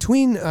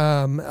 between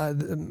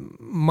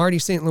Marty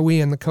St.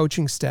 Louis and the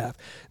coaching staff,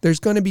 there's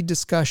going to be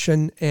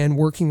discussion and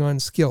working on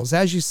skills.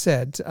 As you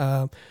said,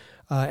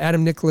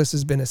 Adam Nicholas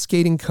has been a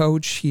skating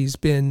coach. He's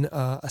been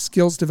a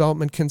skills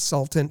development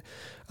consultant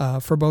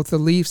for both the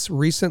Leafs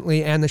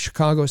recently and the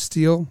Chicago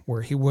Steel,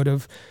 where he would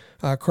have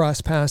cross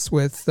paths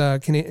with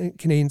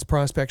Canadiens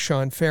prospect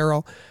Sean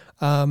Farrell.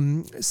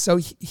 So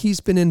he's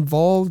been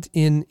involved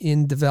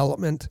in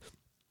development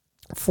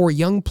for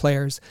young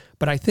players,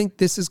 but I think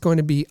this is going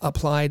to be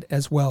applied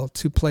as well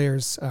to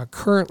players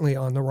currently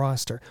on the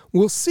roster.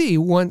 We'll see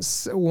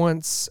once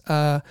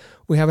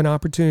we have an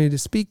opportunity to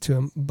speak to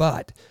him,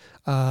 but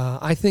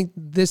I think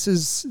this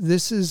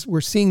is we're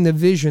seeing the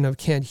vision of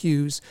Kent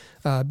Hughes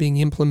being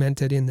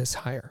implemented in this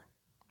hire.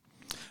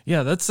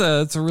 Yeah, that's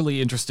a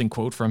really interesting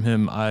quote from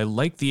him. I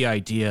like the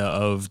idea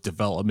of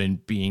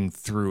development being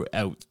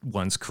throughout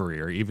one's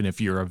career, even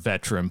if you're a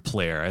veteran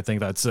player. I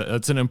think that's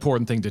an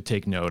important thing to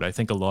take note. I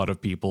think a lot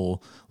of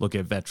people look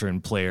at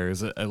veteran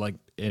players,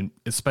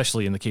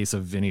 especially in the case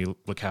of Vinny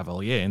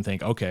Lecavalier, and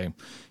think, okay,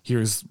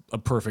 here's a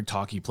perfect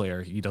hockey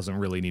player. He doesn't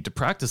really need to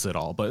practice at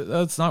all, but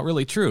that's not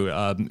really true.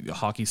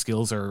 Hockey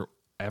skills are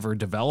ever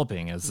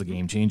developing as the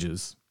game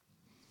changes.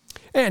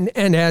 And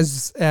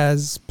as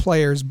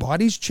players'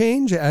 bodies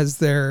change, as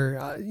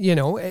they're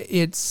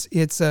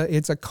it's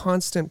a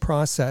constant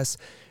process,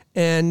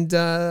 and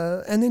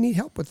they need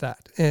help with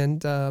that.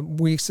 And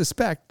we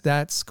suspect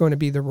that's going to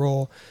be the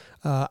role.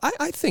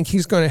 I think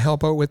he's going to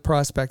help out with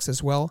prospects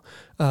as well,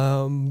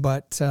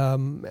 but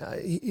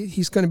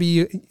he's going to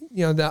be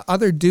the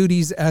other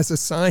duties as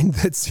assigned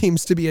that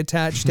seems to be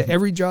attached to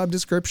every job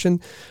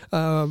description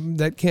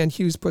that Kent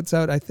Hughes puts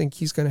out. I think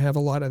he's going to have a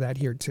lot of that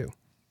here too.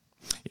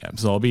 Yeah,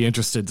 so I'll be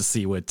interested to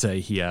see what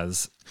he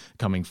has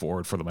coming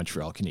forward for the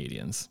Montreal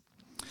Canadiens.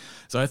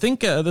 So I think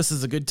this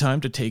is a good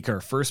time to take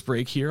our first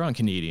break here on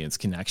Canadiens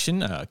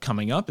Connection.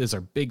 Coming up is our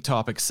big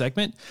topic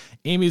segment.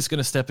 Amy's going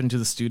to step into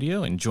the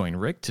studio and join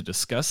Rick to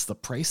discuss the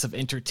price of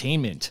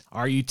entertainment.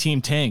 Are you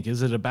Team Tank?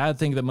 Is it a bad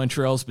thing that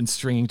Montreal's been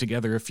stringing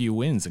together a few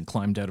wins and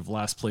climbed out of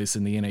last place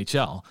in the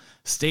NHL?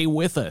 Stay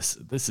with us.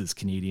 This is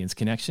Canadiens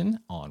Connection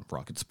on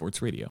Rocket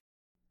Sports Radio.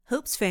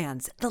 Hoops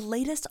fans, the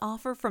latest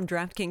offer from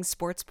DraftKings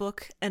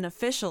Sportsbook, an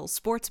official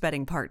sports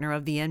betting partner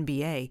of the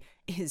NBA,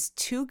 is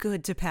too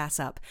good to pass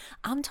up.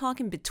 I'm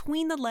talking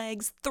between the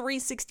legs,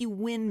 360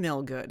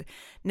 windmill good.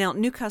 Now,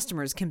 new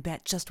customers can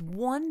bet just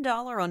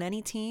 $1 on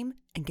any team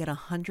and get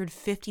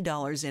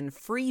 $150 in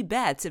free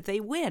bets if they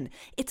win.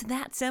 It's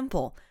that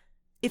simple.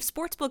 If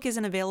Sportsbook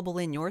isn't available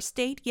in your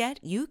state yet,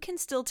 you can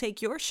still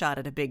take your shot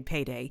at a big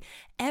payday.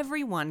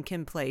 Everyone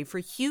can play for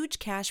huge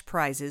cash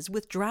prizes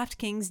with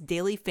DraftKings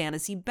daily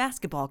fantasy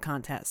basketball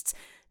contests.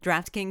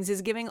 DraftKings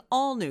is giving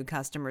all new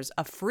customers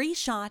a free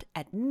shot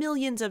at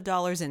millions of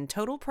dollars in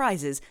total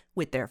prizes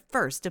with their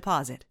first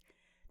deposit.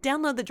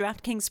 Download the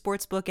DraftKings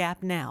Sportsbook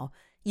app now.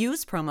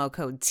 Use promo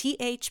code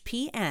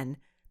THPN.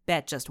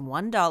 Bet just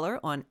 $1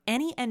 on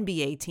any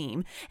NBA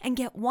team and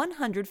get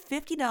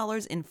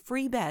 $150 in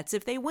free bets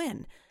if they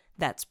win.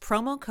 That's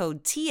promo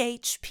code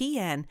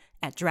THPN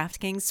at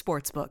DraftKings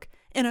Sportsbook,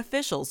 an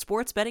official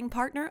sports betting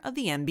partner of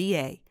the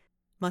NBA.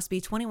 Must be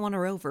 21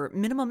 or over.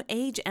 Minimum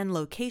age and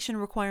location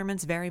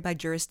requirements vary by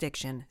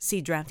jurisdiction.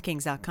 See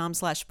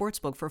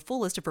DraftKings.com/sportsbook for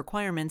full list of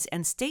requirements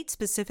and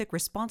state-specific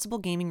responsible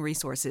gaming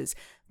resources.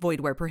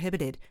 Void where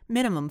prohibited.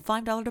 Minimum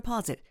 $5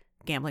 deposit.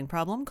 Gambling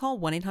problem? Call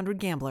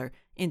 1-800-GAMBLER.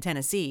 In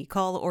Tennessee,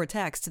 call or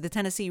text the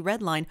Tennessee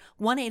Red Line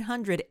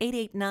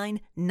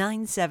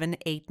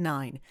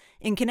 1-800-889-9789.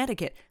 In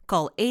Connecticut,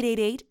 call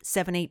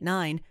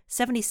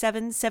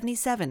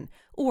 888-789-7777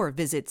 or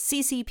visit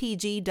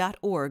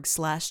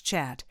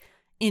ccpg.org/chat.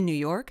 In New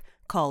York,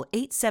 call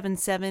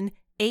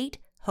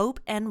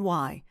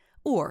 877-8-HOPE-NY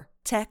or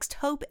text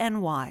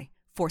HOPE-NY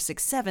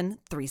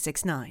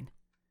 467-369.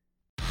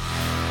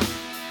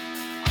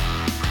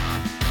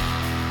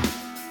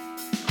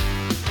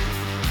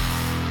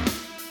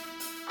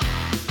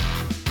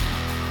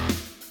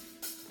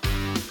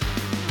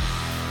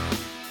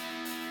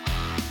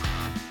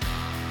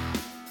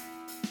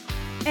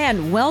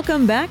 And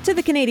welcome back to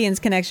the Canadiens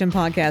Connection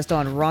podcast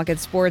on Rocket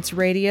Sports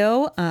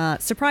Radio.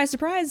 Surprise,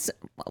 surprise.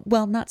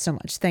 Well, not so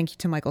much. Thank you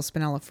to Michael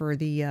Spinella for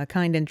the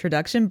kind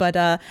introduction.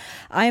 But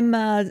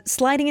I'm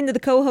sliding into the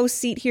co-host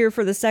seat here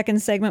for the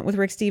second segment with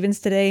Rick Stevens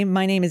today.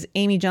 My name is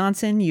Amy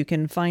Johnson. You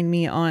can find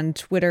me on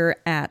Twitter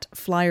at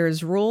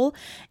FlyersRule.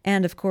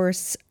 And of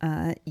course,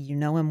 you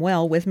know him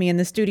well. With me in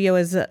the studio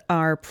is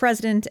our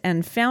president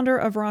and founder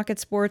of Rocket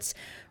Sports,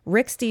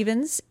 Rick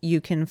Stevens.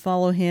 You can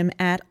follow him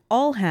at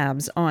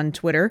AllHabs on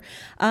Twitter.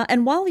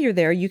 And while you're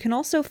there, you can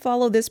also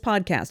follow this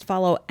podcast.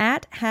 Follow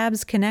at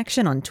Habs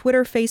Connection on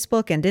Twitter,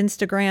 Facebook, and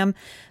Instagram.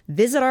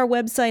 Visit our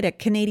website at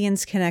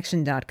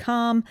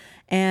CanadiansConnection.com.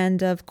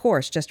 And of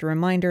course, just a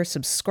reminder,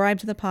 subscribe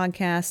to the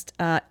podcast,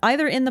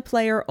 either in the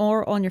player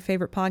or on your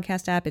favorite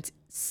podcast app. It's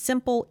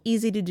simple,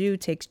 easy to do,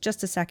 takes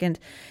just a second,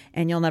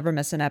 and you'll never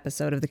miss an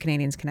episode of the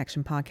Canadians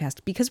Connection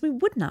podcast because we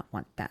would not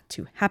want that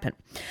to happen.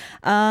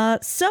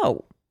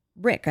 So,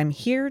 Rick, I'm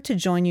here to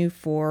join you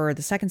for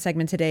the second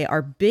segment today.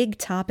 Our big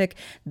topic,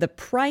 the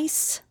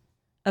price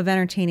of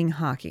entertaining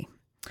hockey.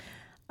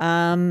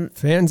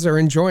 Fans are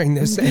enjoying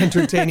this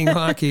entertaining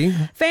hockey.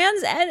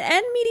 Fans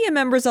and media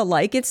members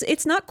alike.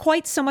 It's not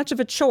quite so much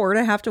of a chore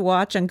to have to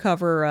watch and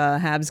cover a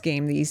Habs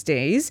game these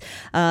days.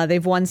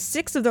 They've won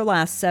 6 of their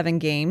last 7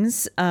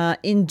 games.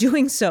 In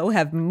doing so,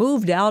 have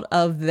moved out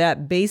of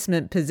that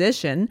basement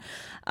position.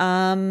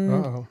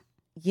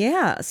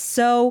 Yeah,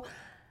 so...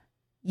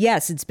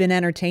 yes, it's been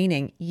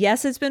entertaining.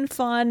 Yes, it's been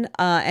fun,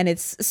 and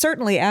it's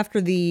certainly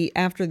after the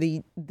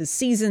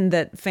season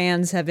that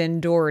fans have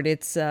endured.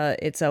 It's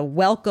a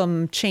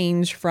welcome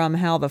change from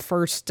how the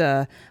first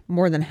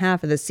more than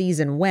half of the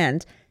season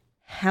went.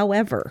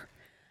 However,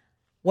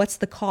 what's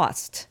the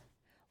cost?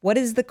 What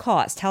is the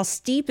cost? How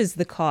steep is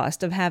the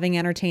cost of having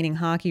entertaining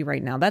hockey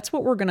right now? That's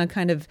what we're going to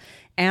kind of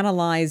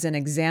analyze and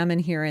examine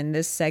here in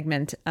this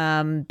segment,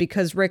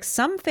 because Rick,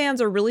 some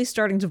fans are really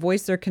starting to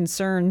voice their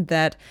concern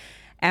that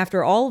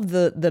after all of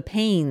the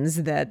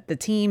pains that the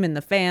team and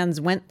the fans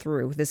went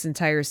through this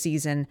entire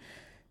season,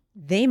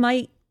 they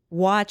might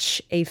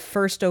watch a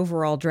first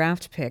overall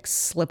draft pick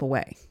slip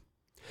away.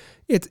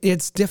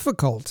 It's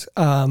difficult.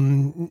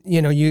 It's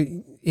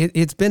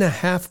been a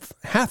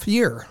half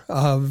year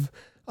of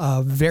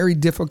very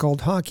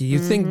difficult hockey. You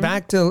think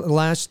back to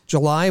last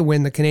July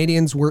when the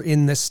Canadians were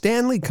in the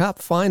Stanley Cup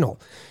final.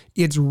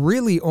 It's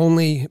really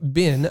only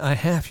been a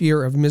half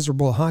year of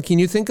miserable hockey.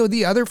 And you think of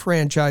the other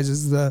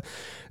franchises, the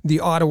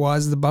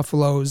Ottawas, the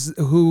Buffaloes,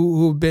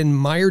 who've been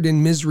mired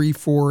in misery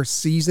for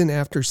season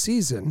after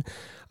season.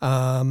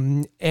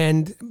 But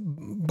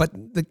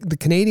the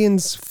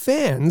Canadians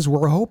fans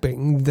were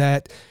hoping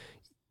that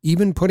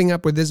even putting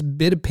up with this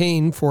bit of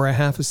pain for a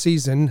half a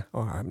season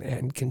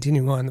and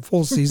continuing on the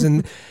full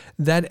season,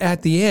 that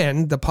at the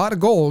end, the pot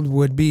of gold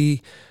would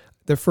be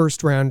the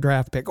first round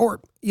draft pick. Or,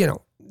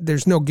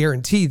 there's no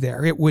guarantee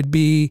there. It would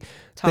be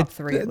top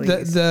 3 at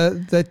least.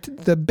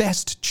 The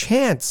best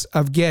chance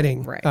of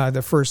getting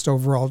the first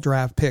overall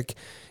draft pick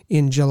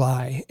in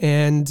July.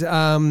 And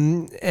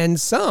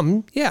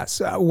some, yes,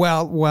 the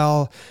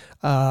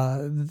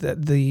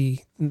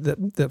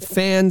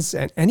fans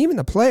and even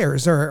the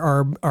players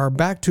are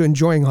back to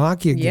enjoying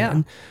hockey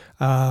again.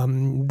 Yeah.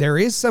 There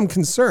is some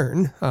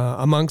concern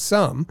among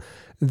some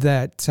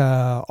that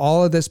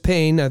all of this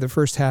pain of the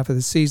first half of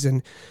the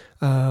season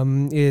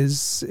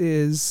is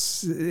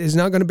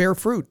not going to bear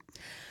fruit.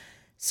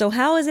 So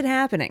how is it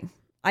happening?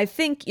 I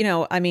think,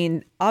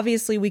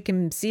 obviously we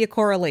can see a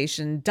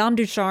correlation. Dom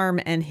Ducharme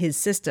and his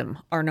system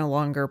are no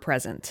longer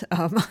present.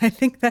 I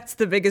think that's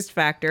the biggest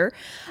factor.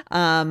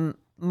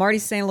 Marty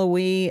St.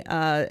 Louis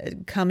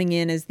coming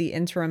in as the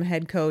interim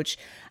head coach.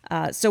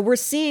 So we're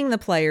seeing the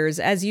players,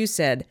 as you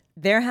said,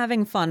 they're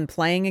having fun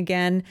playing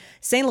again.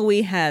 St.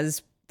 Louis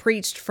has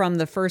preached from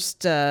the first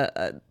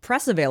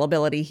press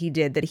availability he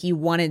did that he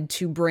wanted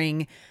to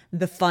bring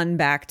the fun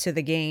back to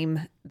the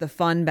game, the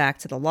fun back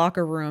to the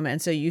locker room.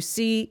 And so you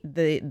see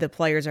the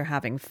players are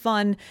having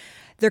fun.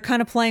 They're kind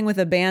of playing with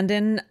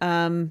abandon.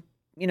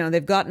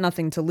 They've got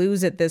nothing to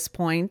lose at this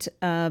point.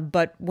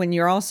 But when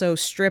you're also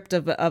stripped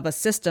of a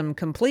system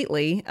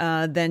completely,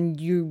 then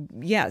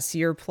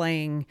you're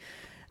playing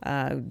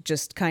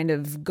just kind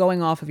of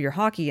going off of your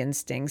hockey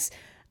instincts.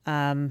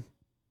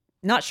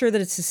 Not sure that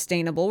it's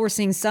sustainable. We're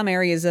seeing some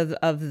areas of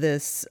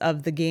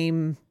the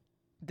game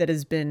that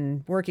has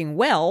been working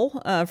well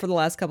for the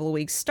last couple of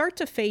weeks start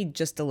to fade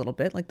just a little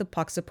bit. Like the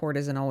puck support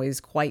isn't always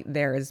quite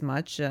there as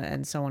much,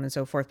 and so on and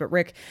so forth. But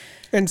Rick,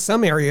 and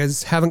some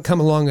areas haven't come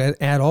along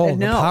at all.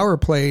 No. The power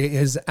play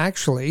is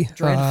actually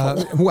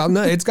dreadful.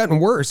 No, it's gotten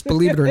worse.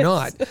 Believe it or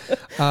not.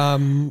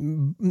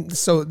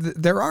 So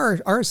there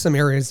are some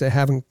areas that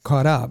haven't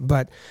caught up,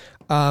 but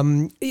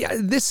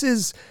this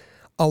is.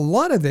 A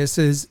lot of this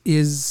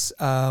is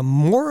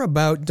more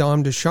about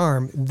Dom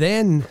Ducharme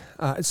than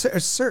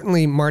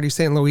certainly Marty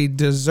St. Louis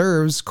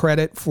deserves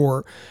credit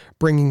for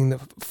bringing the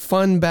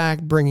fun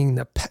back, bringing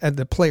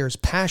the players'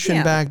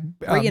 passion back,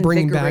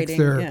 bringing back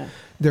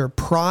their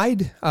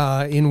pride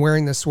in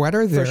wearing the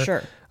sweater,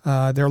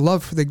 their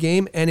love for the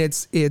game, and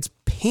it's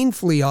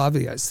painfully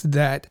obvious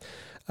that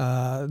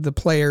the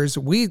players.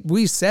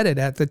 We said it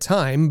at the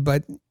time,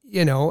 but.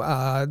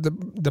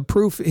 The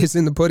proof is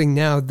in the pudding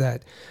now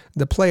that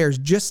the players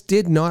just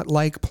did not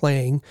like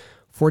playing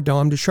for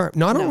Dom Ducharme.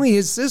 Not only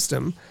his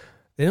system,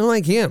 They didn't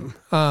like him.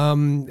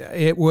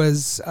 It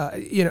was,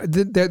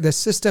 the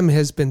system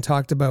has been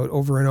talked about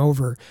over and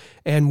over.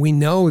 And we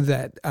know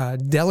that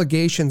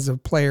delegations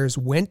of players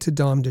went to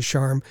Dom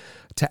Ducharme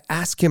to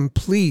ask him,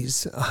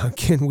 please,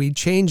 can we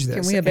change this?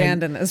 Can we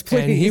abandon this, please?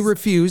 And he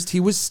refused. He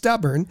was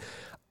stubborn.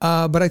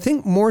 But I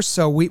think more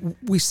so,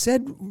 we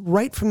said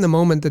right from the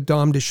moment that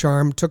Dom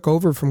Ducharme took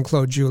over from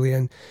Claude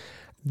Julien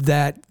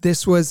that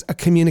this was a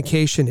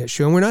communication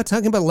issue. And we're not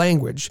talking about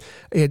language.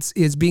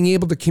 It's being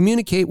able to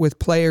communicate with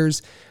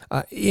players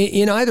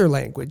in either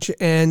language.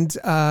 And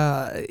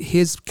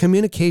his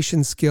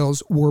communication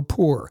skills were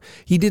poor.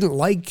 He didn't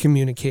like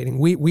communicating.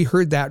 We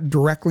heard that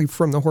directly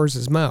from the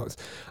horse's mouth.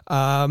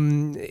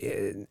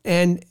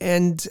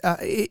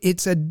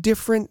 It's a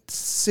different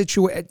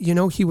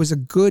situation. He was a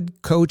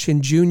good coach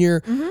in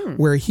junior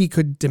where he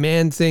could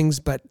demand things,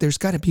 but there's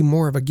got to be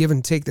more of a give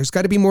and take. There's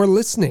got to be more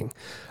listening,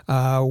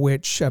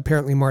 which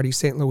apparently Marty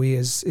St. Louis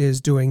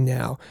is doing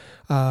now.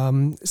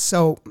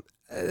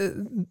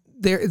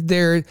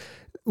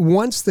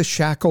 Once the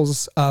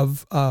shackles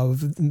of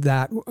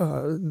that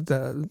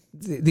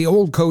the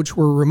old coach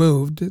were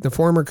removed, the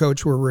former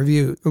coach were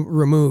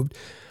removed.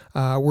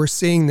 We're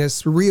seeing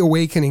this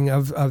reawakening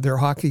of their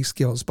hockey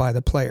skills by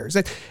the players.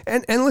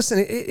 And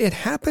listen, it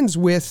happens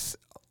with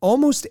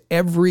almost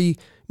every.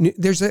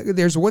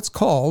 There's what's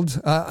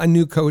called a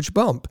new coach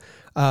bump.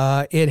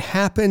 It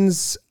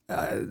happens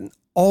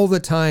all the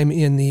time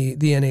in the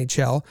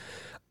NHL.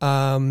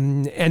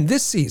 And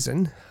this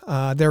season,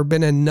 there have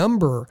been a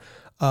number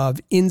of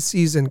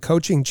in-season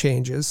coaching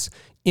changes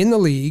in the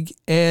league,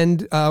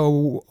 and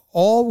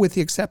all with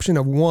the exception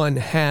of one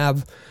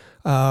have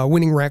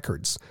winning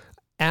records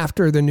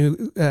after the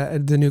new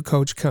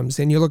coach comes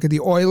in. You look at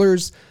the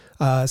Oilers,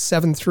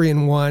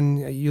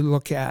 7-3-1. You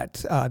look at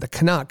the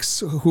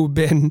Canucks, who've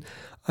been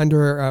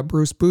under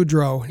Bruce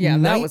Boudreau. Yeah,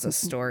 that was a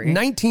story.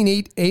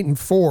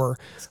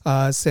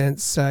 19-8-4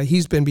 since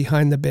he's been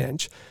behind the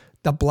bench.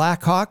 The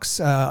Blackhawks,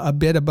 a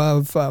bit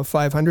above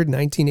 500,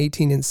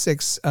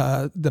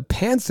 19-18-6. The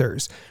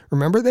Panthers,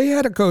 remember they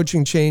had a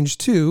coaching change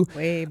too.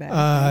 Way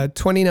back.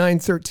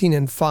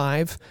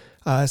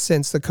 29-13-5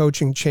 since the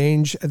coaching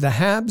change. The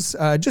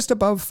Habs, just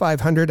above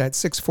 500 at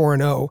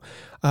 6-4-0.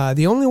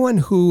 The only one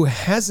who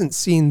hasn't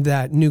seen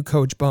that new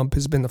coach bump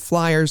has been the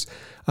Flyers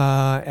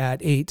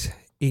at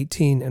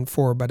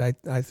 8-18-4. But I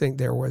think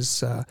there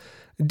was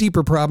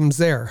deeper problems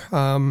there.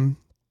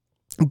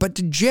 But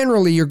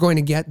generally, you're going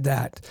to get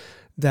that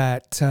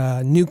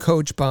new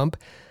coach bump.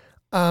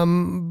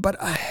 But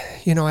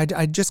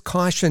I just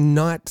caution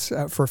not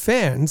for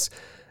fans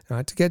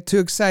not to get too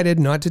excited,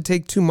 not to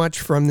take too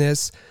much from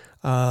this.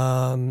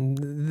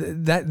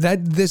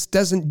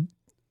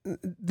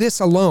 This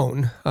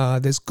alone,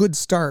 this good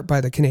start by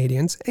the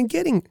Canadians and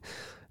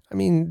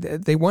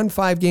they won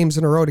 5 games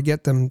in a row to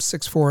get them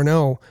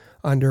 6-4-0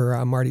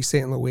 under Marty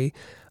St. Louis.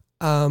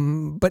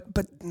 But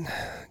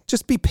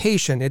just be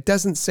patient. It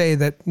doesn't say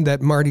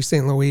that Marty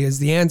St. Louis is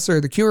the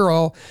answer, the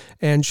cure-all,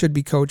 and should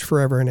be coached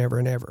forever and ever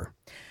and ever.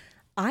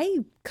 I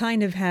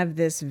kind of have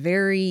this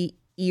very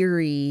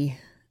eerie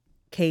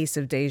case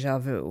of deja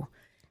vu,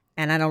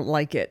 and I don't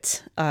like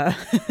it.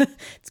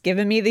 It's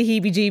giving me the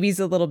heebie-jeebies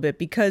a little bit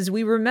because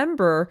we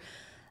remember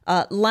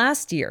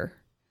last year,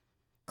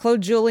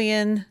 Claude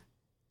Julien,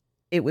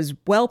 it was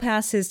well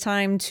past his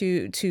time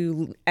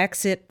to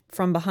exit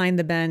from behind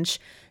the bench.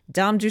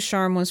 Dom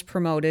Ducharme was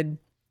promoted,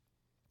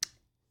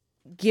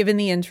 given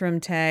the interim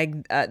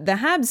tag. The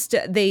Habs,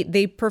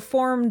 they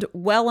performed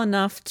well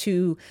enough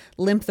to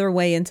limp their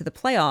way into the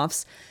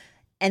playoffs,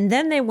 and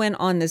then they went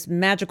on this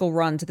magical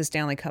run to the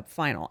Stanley Cup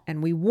final.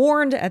 And we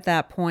warned at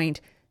that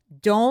point,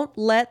 don't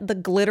let the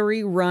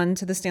glittery run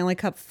to the Stanley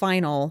Cup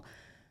final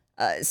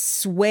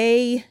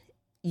sway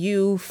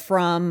you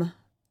from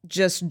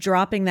just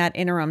dropping that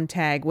interim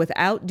tag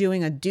without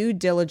doing a due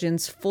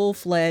diligence,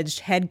 full-fledged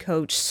head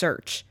coach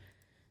search.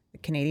 The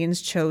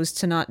Canadians chose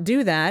to not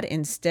do that.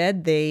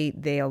 Instead, they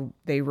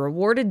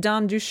rewarded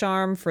Dom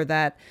Ducharme for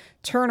that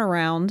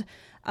turnaround,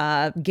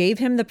 gave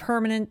him the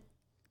permanent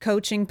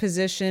coaching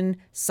position,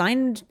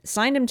 signed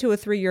him to a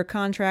 3-year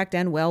contract,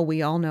 and well,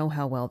 we all know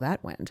how well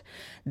that went.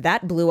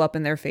 That blew up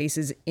in their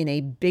faces in a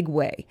big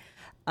way.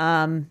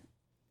 Am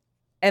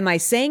I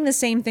saying the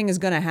same thing is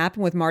going to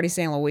happen with Marty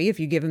St. Louis if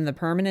you give him the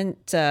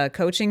permanent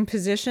coaching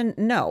position?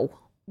 No.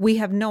 We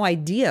have no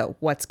idea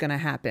what's going to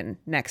happen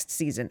next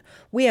season.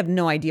 We have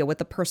no idea what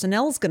the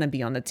personnel is going to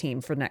be on the team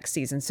for next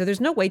season. So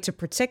there's no way to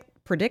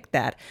predict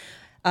that.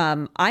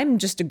 I'm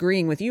just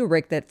agreeing with you,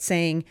 Rick, that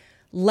saying,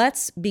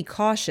 let's be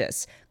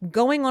cautious.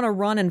 Going on a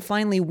run and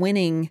finally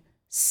winning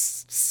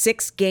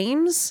 6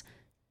 games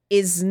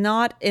is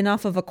not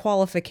enough of a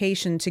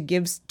qualification to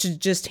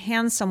just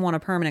hand someone a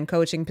permanent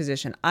coaching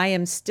position. I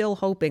am still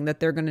hoping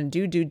that they're going to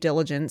do due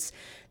diligence.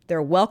 They're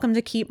welcome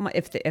to keep,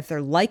 if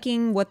they're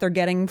liking what they're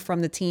getting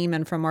from the team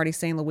and from Marty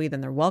St. Louis,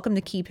 then they're welcome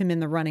to keep him in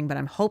the running. But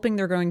I'm hoping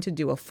they're going to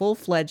do a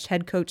full-fledged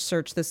head coach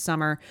search this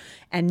summer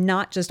and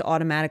not just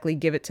automatically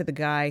give it to the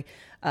guy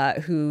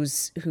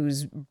who's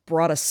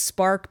brought a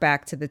spark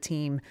back to the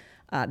team.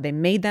 They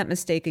made that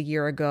mistake a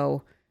year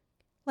ago.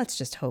 let's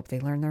just hope they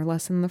learn their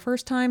lesson the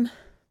first time.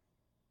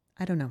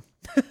 I don't know.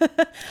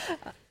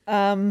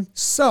 That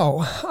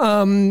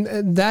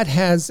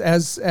has,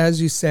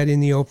 as you said in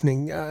the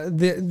opening,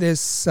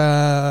 this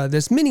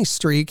mini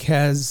streak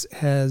has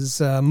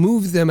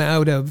moved them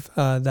out of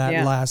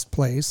that last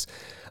place,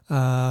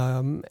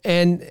 again,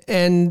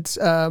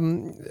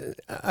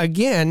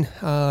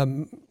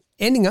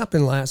 ending up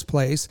in last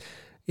place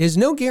is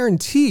no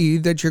guarantee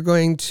that you're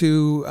going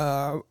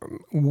to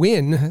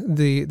win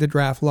the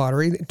draft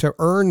lottery to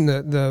earn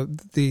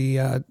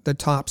the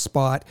top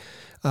spot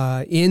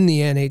in the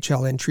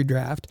NHL entry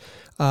draft,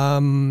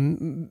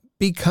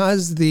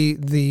 because the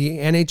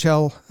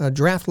NHL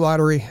draft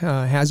lottery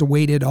has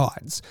weighted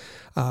odds.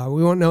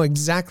 We won't know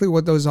exactly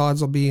what those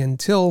odds will be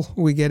until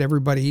we get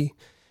everybody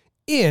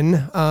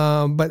in,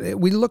 but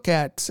we look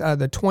at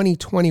the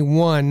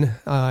 2021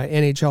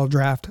 NHL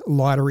draft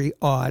lottery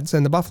odds,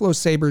 and the Buffalo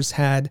Sabres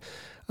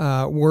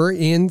were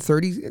in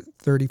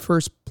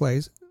 31st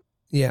place.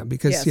 Yeah,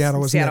 because Seattle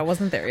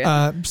wasn't there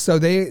yet.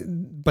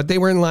 But they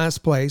were in last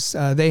place.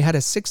 They had a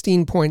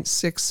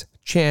 16.6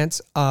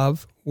 chance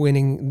of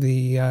winning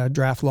the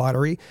draft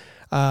lottery.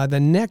 The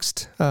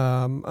next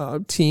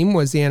team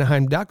was the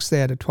Anaheim Ducks. They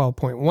had a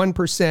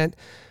 12.1%.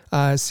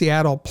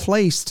 Seattle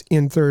placed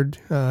in third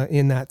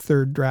in that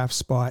third draft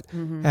spot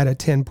at a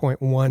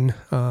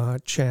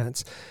 10.1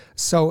 chance.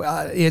 So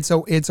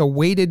it's a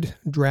weighted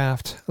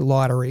draft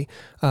lottery,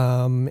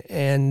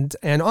 and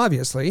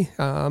obviously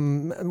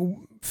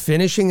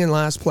finishing in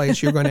last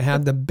place, you're going to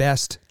have the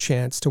best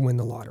chance to win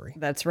the lottery.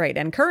 That's right.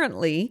 And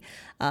currently,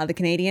 the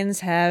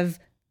Canadiens have,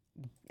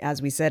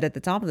 as we said at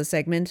the top of the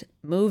segment,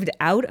 moved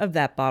out of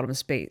that bottom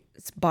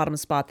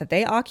spot that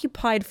they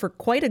occupied for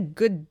quite a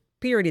good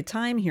period of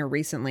time here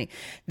recently.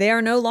 They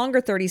are no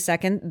longer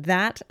 32nd.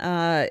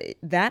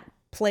 That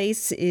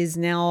place is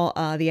now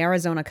the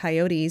Arizona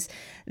Coyotes.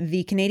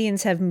 The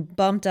Canadiens have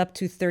bumped up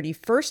to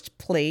 31st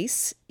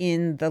place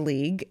in the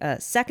league,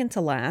 second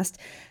to last.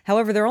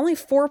 However, they're only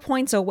 4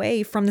 points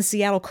away from the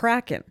Seattle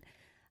Kraken.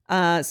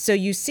 So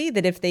you see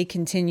that if they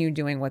continue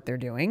doing what they're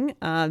doing,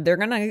 they're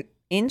going to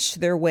inch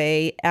their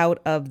way out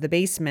of the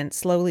basement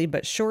slowly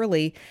but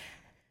surely.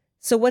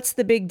 So what's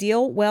the big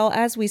deal? Well,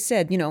 as we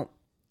said,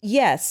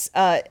 yes,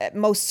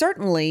 most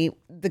certainly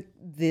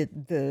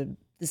the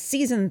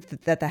season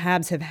that the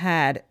Habs have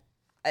had,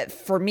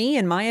 for me,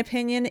 in my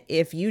opinion,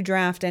 if you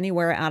draft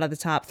anywhere out of the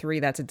top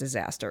three, that's a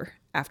disaster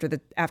after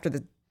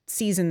the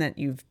season that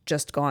you've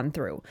just gone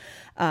through.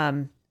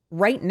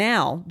 Right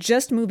now,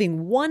 just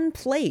moving one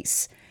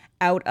place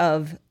out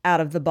of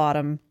the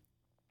bottom,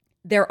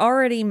 they're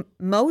already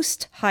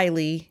most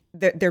highly,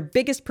 their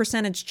biggest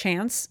percentage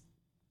chance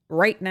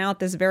right now at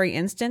this very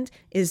instant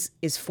is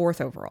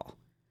fourth overall.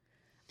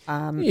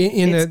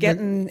 In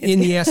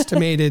the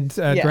estimated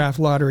draft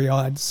lottery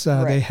odds,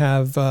 right. They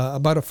have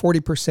about a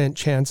 40%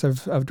 chance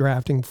of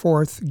drafting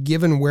fourth,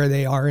 given where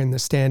they are in the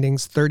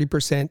standings.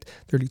 30%,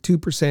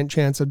 32%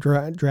 chance of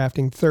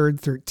drafting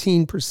third,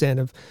 13%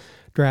 of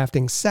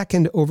drafting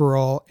second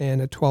overall,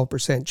 and a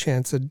 12%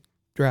 chance of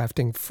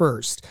drafting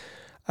first.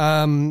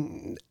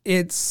 We're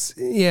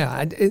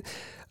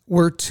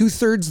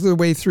 2/3 of the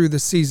way through the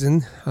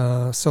season,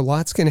 so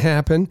lots can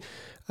happen.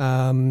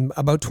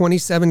 About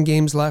 27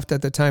 games left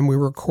at the time we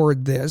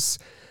record this.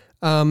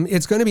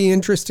 It's going to be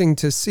interesting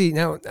to see.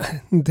 Now,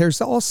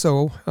 there's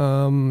also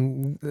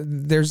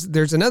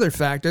there's another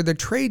factor. The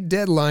trade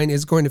deadline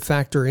is going to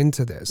factor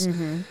into this,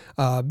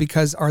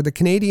 because are the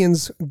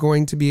Canadiens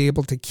going to be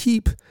able to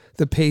keep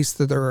the pace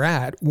that they're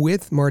at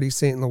with Marty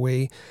St.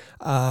 Louis,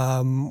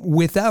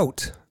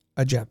 without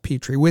a Jeff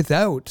Petrie,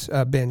 without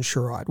Ben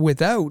Sherratt,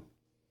 without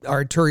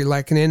Artturi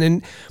Lehkonen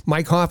and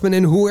Mike Hoffman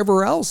and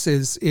whoever else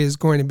is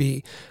going to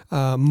be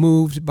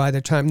moved by the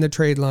time the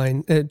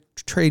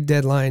trade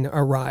deadline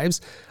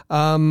arrives,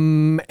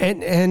 and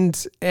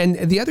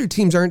the other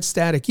teams aren't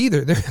static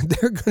either.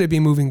 They're going to be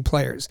moving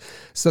players,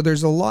 so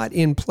there's a lot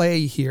in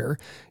play here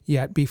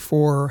yet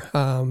before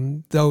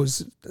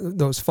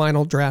those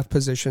final draft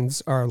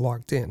positions are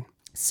locked in.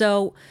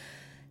 So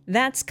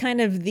that's kind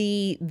of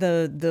the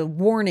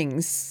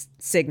warnings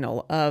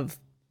signal of.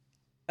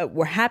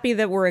 We're happy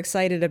that we're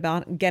excited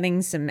about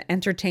getting some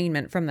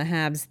entertainment from the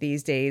Habs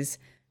these days.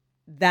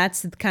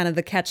 That's kind of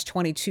the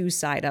catch-22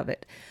 side of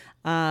it.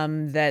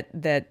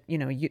 The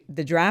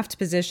draft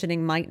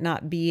positioning might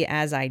not be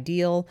as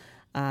ideal.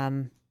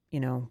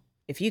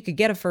 If you could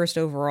get a first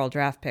overall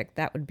draft pick,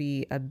 that would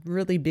be a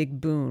really big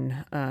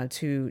boon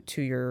to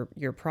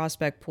your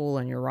prospect pool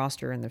and your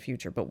roster in the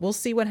future. But we'll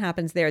see what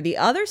happens there. The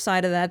other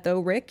side of that,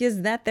 though, Rick,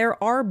 is that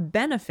there are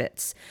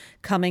benefits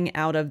coming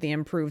out of the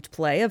improved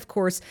play. Of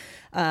course,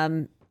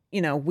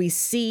 we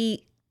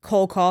see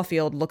Cole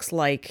Caulfield looks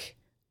like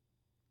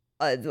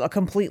a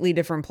completely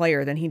different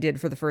player than he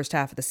did for the first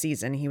half of the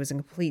season. He was a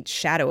complete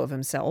shadow of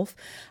himself.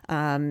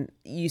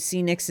 You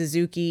see Nick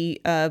Suzuki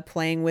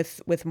playing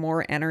with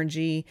more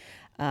energy.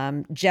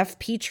 Jeff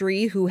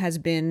Petrie, who has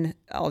been,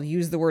 I'll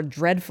use the word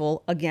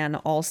dreadful again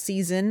all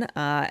season,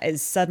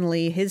 is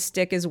suddenly his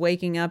stick is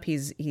waking up.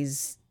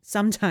 He's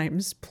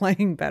sometimes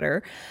playing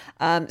better.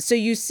 So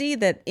you see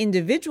that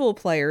individual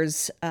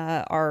players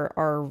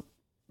are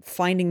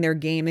finding their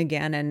game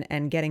again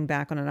and getting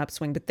back on an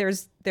upswing. But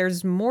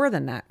there's more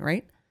than that,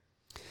 right?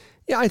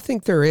 Yeah, I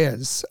think there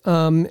is.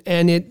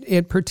 And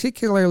it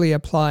particularly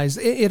applies.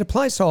 It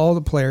applies to all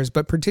the players,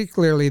 but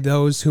particularly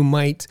those who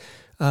might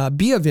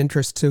be of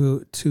interest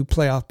to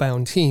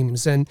playoff-bound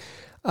teams. And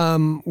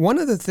one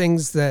of the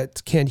things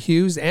that Kent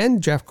Hughes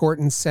and Jeff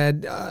Gorton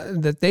said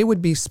that they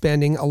would be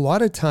spending a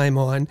lot of time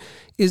on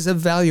is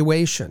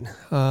evaluation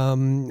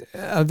of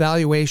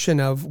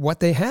what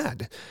they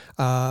had.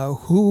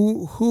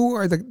 Who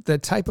are the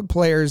type of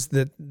players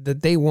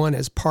that they want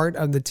as part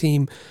of the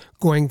team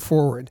going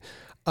forward.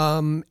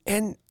 And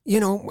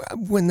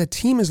when the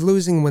team is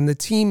losing, when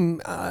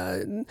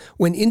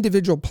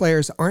individual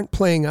players aren't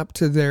playing up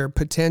to their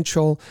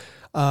potential,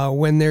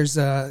 when there's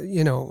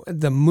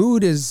the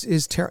mood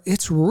is terrible.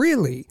 It's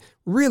really,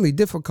 really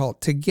difficult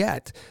to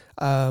get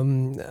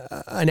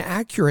an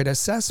accurate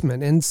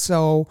assessment. And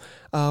so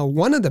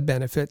one of the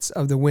benefits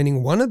of the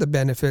winning, one of the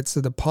benefits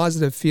of the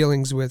positive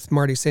feelings with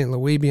Marty St.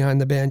 Louis behind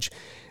the bench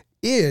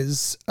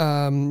is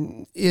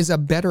a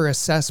better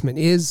assessment,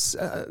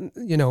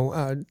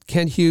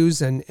 Kent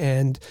Hughes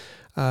and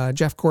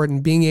Jeff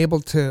Gorton being able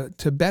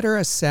to better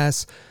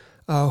assess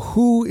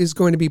who is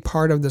going to be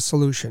part of the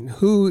solution,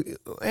 who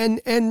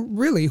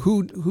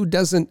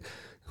doesn't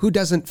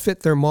fit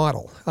their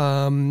model.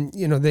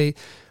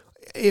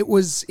 It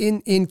was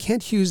in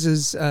Kent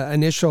Hughes's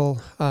initial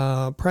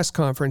press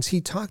conference.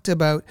 He talked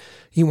about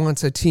he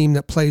wants a team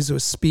that plays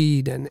with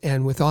speed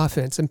and with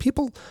offense, and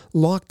people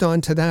locked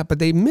onto that, but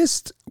they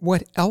missed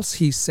what else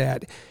he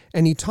said.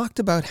 And he talked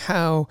about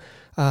how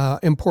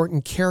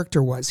important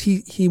character was.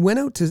 He went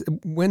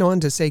on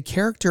to say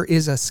character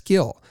is a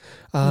skill.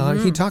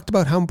 He talked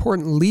about how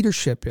important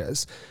leadership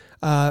is.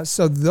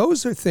 So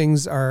those are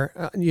things that are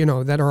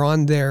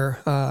on their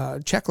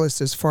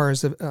checklist as far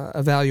as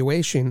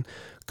evaluation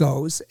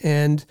goes.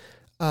 And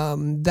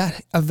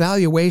that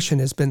evaluation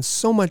has been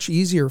so much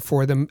easier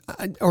for them,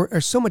 or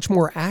so much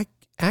more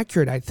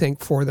accurate, I think,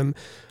 for them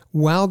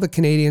while the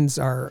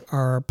Canadiens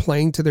are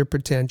playing to their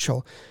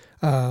potential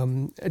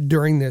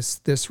during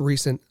this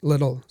recent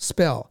little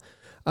spell.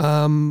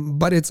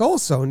 But it's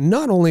also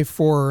not only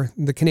for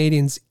the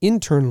Canadiens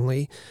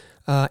internally,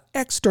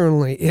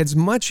 externally, it's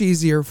much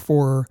easier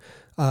for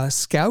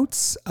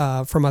scouts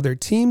from other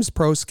teams,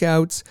 pro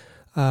scouts,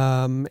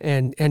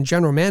 and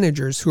general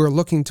managers who are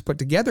looking to put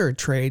together a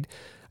trade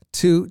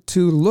to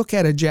look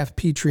at a Jeff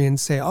Petry and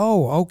say,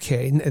 oh,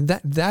 okay,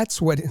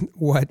 that's what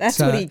that's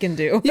what he can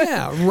do.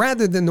 Yeah,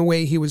 rather than the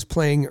way he was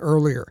playing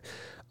earlier.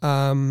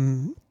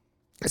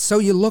 So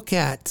you look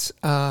at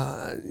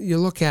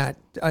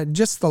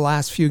just the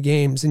last few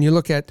games, and you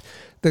look at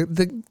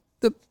the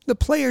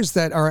players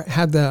that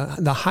have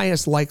the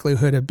highest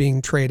likelihood of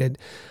being traded,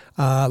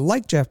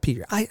 like Jeff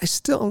Petry. I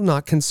still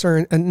not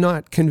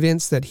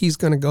convinced that he's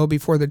going to go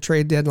before the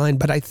trade deadline,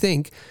 but I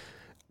think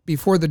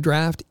before the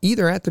draft,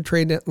 either at the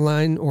trade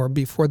deadline or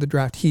before the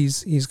draft,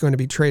 he's going to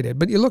be traded.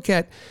 But you look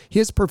at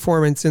his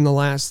performance in the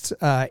last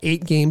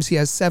 8 games. He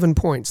has 7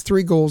 points,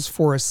 3 goals,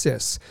 4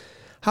 assists.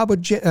 How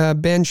about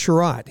Ben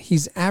Chiarot?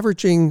 He's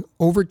averaging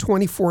over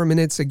 24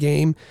 minutes a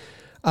game.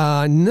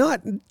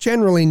 Not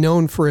generally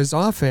known for his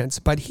offense,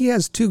 but he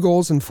has 2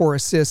 goals and 4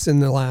 assists in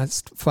the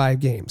last 5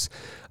 games.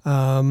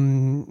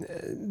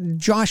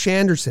 Josh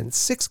Anderson,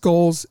 6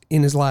 goals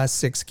in his last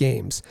 6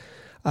 games.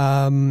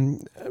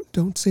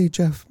 Don't say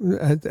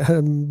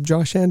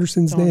Josh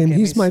Anderson's name.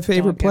 He's my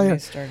favorite player.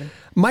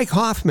 Mike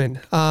Hoffman,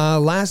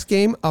 last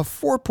game, a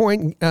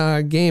 4-point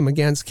game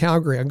against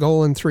Calgary, a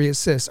goal and 3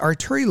 assists.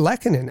 Arturi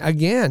Lehkonen,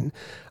 again,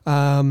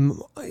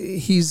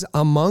 he's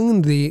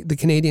among the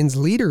Canadiens'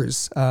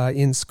 leaders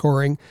in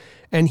scoring,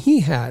 and he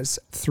has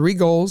 3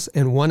 goals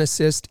and 1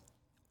 assist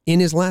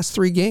in his last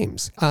 3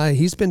 games.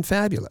 He's been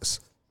fabulous.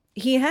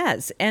 He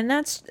has, and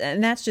that's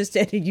just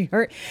it.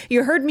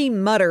 You heard me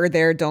mutter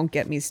there. Don't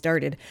get me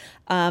started.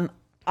 I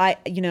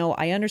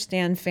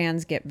understand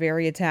fans get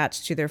very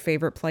attached to their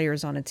favorite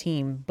players on a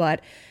team,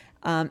 but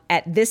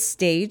at this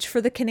stage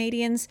for the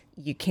Canadiens,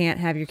 you can't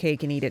have your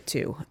cake and eat it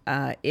too.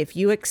 If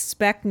you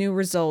expect new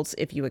results,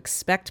 if you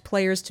expect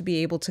players to be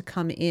able to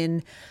come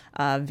in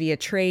via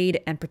trade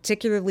and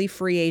particularly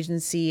free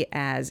agency,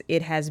 as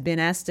it has been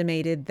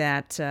estimated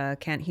that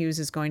Kent Hughes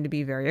is going to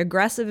be very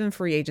aggressive in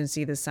free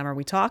agency this summer.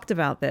 We talked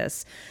about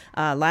this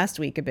last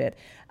week a bit.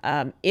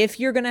 If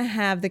you're going to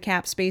have the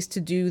cap space to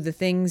do the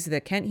things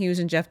that Kent Hughes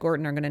and Jeff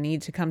Gorton are going to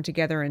need to come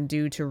together and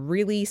do to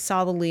really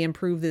solidly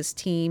improve this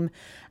team,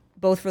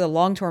 both for the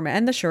long term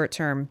and the short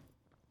term,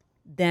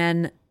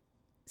 then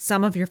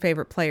some of your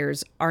favorite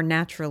players are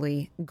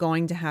naturally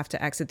going to have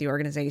to exit the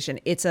organization.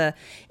 It's a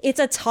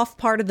tough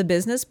part of the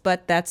business,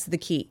 but that's the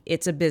key.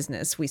 It's a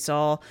business. We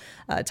saw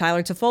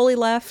Tyler Toffoli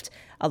left.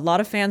 A lot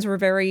of fans were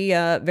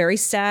very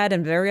sad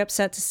and very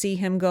upset to see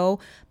him go.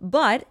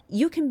 But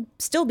you can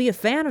still be a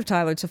fan of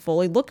Tyler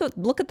Toffoli.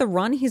 Look at the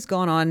run he's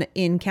gone on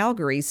in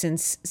Calgary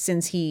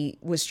since he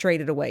was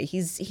traded away.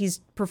 He's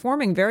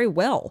performing very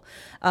well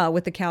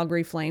with the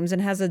Calgary Flames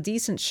and has a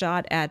decent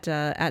shot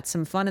at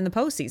some fun in the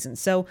postseason.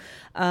 So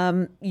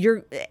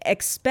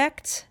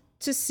expect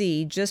to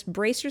see, just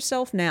brace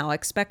yourself now,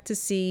 expect to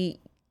see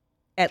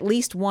at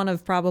least one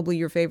of probably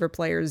your favorite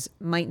players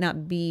might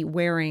not be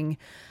wearing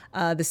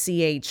the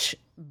CH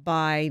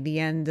by the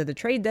end of the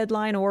trade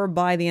deadline or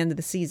by the end of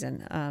the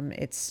season.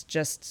 It's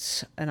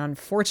just an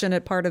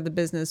unfortunate part of the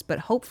business, but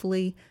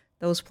hopefully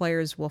those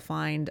players will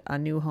find a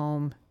new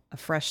home, a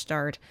fresh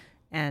start,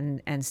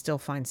 and still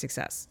find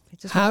success.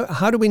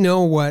 How do we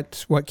know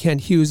what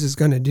Kent Hughes is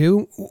going to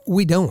do?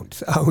 We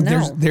don't.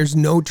 No. There's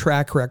no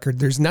track record.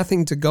 There's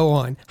nothing to go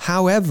on.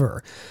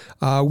 However,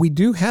 we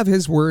do have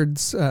his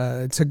words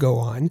to go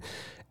on,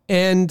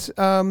 and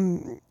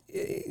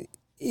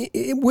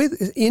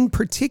in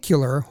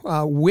particular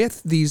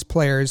with these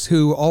players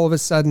who all of a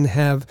sudden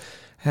have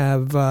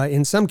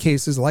in some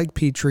cases like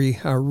Petrie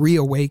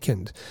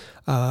reawakened,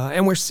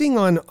 and we're seeing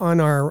on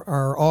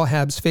our All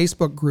Habs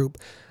Facebook group.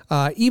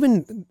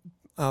 Even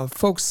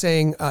folks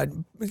saying,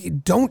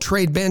 don't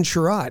trade Ben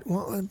Chiarot.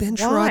 Well, Ben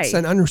Sherratt's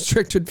an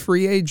unrestricted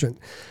free agent.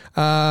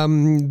 Brett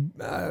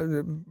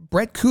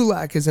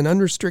Kulak is an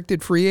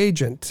unrestricted free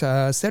agent.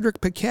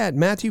 Cedric Paquette,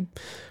 Matthew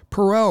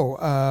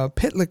Perreault,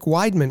 Pitlick,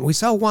 Weidman. We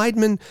saw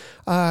Weidman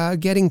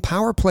getting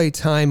power play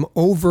time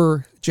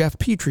over Jeff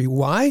Petrie.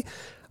 Why?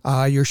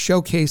 You're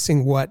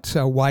showcasing what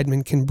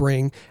Weidman can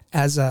bring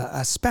as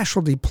a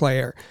specialty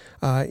player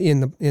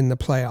in the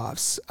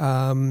playoffs.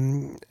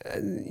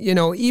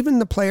 Even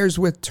the players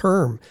with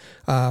term,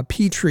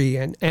 Petrie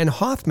and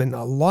Hoffman.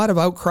 A lot of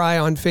outcry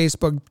on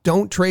Facebook.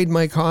 Don't trade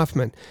Mike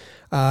Hoffman.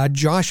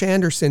 Josh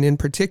Anderson in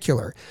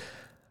particular.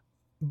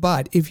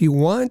 But if you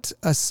want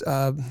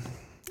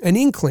an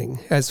inkling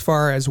as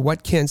far as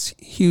what Kent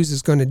Hughes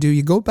is going to do,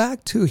 you go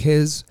back to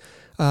his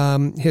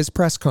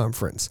press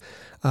conference.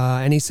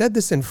 And he said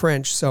this in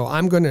French, so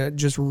I'm going to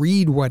just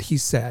read what he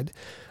said.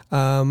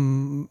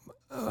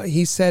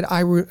 He said,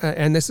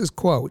 and this is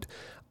quote,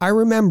 "I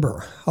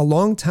remember a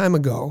long time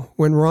ago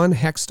when Ron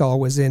Hextall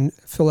was in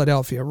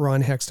Philadelphia,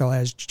 Ron Hextall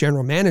as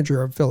general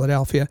manager of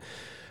Philadelphia,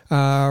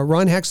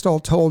 Ron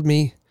Hextall told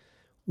me,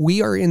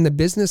 we are in the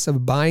business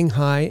of buying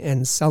high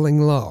and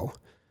selling low."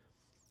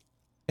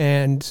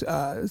 And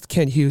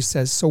Kent Hughes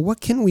says, so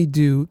what can we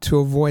do to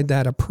avoid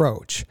that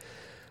approach?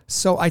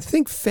 So I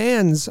think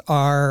fans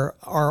are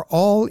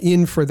all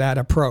in for that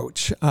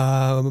approach,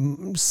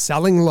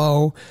 selling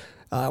low,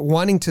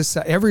 wanting to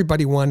sell.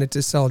 Everybody wanted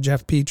to sell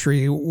Jeff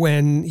Petrie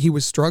when he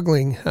was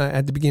struggling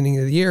at the beginning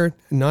of the year.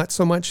 Not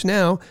so much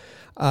now.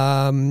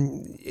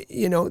 Fans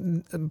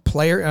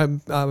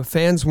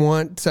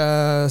want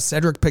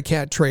Cedric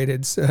Paquette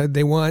traded.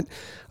 They want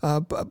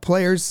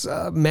players,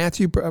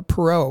 Matthew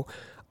Perreault.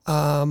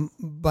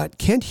 But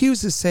Kent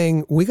Hughes is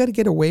saying we got to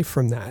get away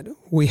from that.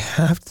 We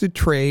have to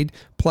trade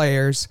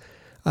players.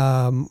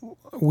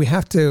 We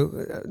have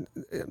to,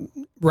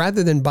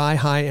 rather than buy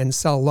high and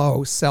sell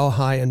low, sell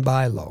high and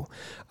buy low.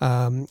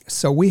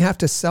 So we have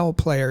to sell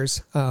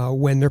players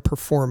when they're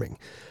performing.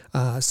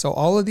 So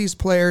all of these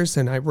players,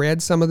 and I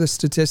read some of the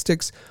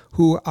statistics,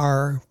 who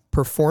are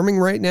performing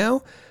right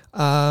now,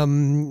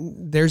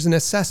 there's an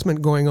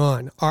assessment going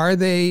on. Are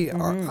they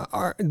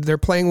are they're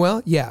playing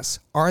well? Yes.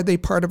 Are they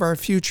part of our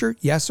future?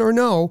 Yes or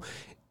no?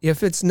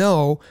 If it's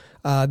no,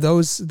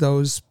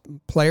 those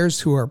players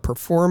who are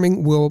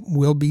performing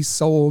will be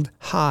sold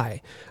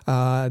high.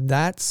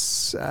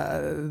 That's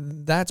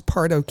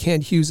part of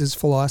Kent Hughes'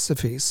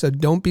 philosophy. So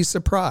don't be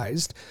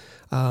surprised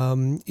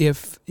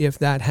if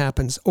that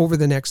happens over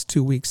the next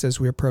 2 weeks as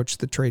we approach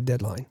the trade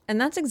deadline. And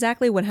that's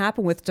exactly what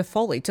happened with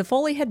Toffoli.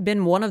 Toffoli had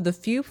been one of the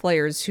few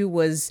players who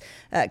was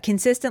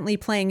consistently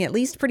playing at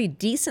least pretty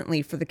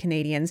decently for the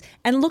Canadiens.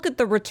 And look at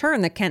the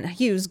return that Kent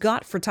Hughes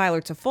got for Tyler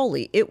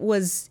Toffoli. It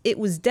was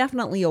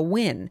definitely a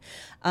win.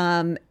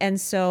 And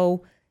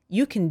so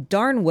you can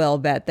darn well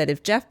bet that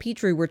if Jeff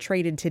Petrie were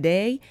traded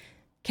today,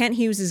 Kent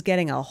Hughes is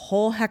getting a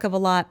whole heck of a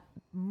lot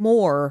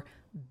more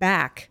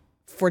back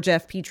for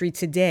Jeff Petrie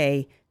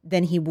today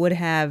than he would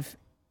have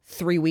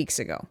 3 weeks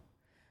ago.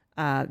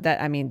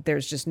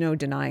 There's just no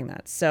denying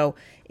that. So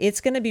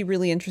it's going to be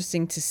really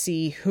interesting to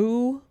see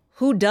who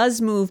does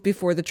move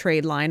before the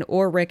trade line,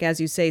 or Rick, as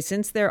you say,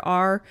 since there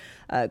are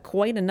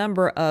quite a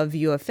number of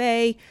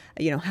UFA,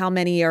 how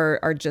many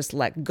are just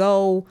let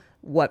go,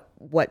 what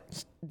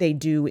they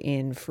do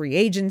in free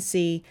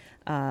agency.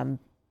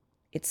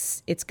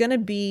 It's going to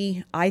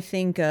be, I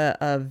think,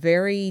 a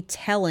very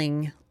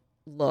telling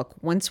look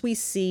once we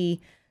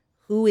see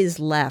who is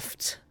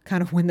left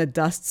kind of when the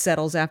dust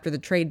settles after the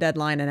trade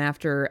deadline and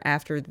after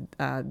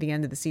the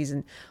end of the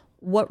season,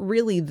 what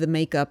really the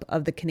makeup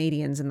of the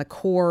Canadiens and the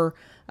core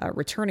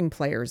returning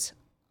players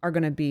are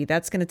going to be.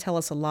 That's going to tell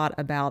us a lot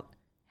about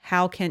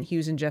how Kent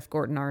Hughes and Jeff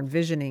Gorton are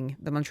envisioning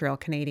the Montreal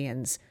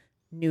Canadiens'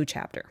 new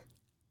chapter.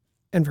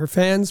 And for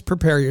fans,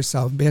 prepare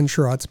yourself. Ben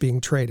Chiarot's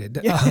being traded.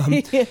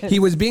 He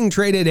was being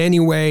traded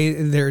anyway.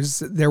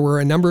 There were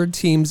a number of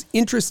teams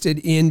interested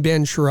in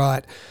Ben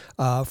Chiarot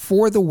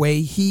for the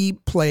way he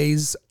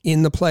plays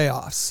in the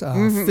playoffs.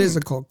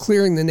 Physical,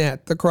 clearing the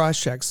net, the cross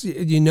checks.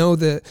 You know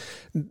the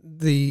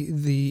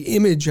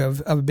image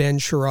of Ben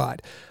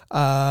Chiarot.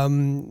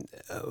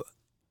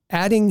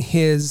 Adding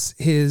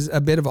his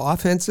a bit of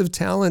offensive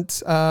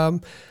talent.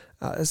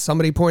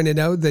 Somebody pointed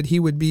out that he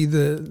would be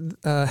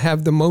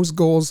have the most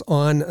goals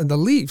on the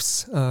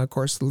Leafs. Of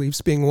course, the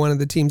Leafs being one of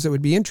the teams that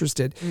would be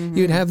interested.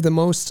 He would have the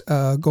most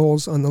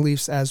goals on the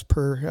Leafs as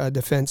per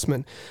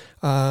defenseman.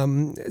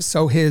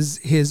 So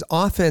his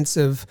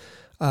offensive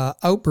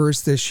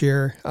outburst this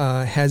year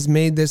has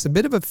made this a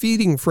bit of a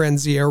feeding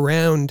frenzy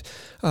around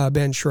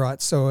Ben Chiarot.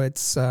 So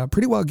it's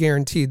pretty well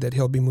guaranteed that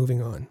he'll be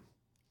moving on.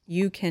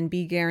 You can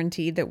be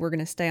guaranteed that we're going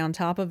to stay on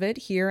top of it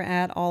here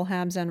at All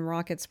Habs and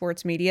Rocket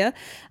Sports Media.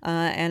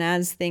 And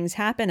as things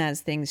happen,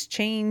 as things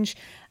change,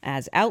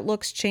 as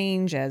outlooks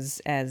change,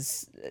 as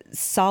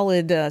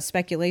solid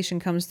speculation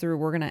comes through,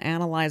 we're going to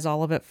analyze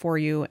all of it for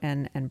you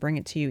and bring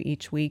it to you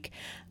each week.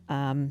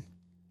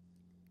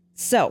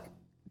 So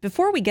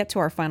before we get to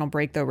our final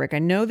break, though, Rick, I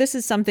know this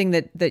is something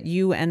that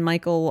you and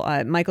Michael,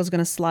 Michael's going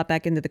to slot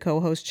back into the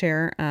co-host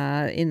chair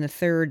in the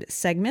third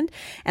segment.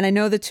 And I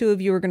know the two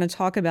of you are going to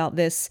talk about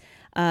this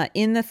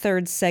in the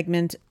third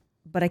segment,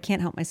 but I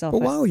can't help myself.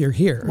 But while you're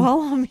here.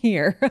 While I'm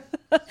here.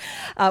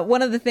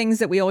 One of the things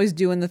that we always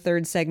do in the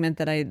third segment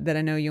that I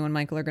know you and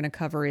Michael are going to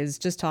cover is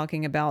just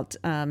talking about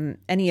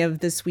any of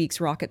this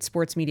week's Rocket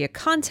Sports Media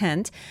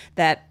content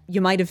that you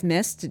might have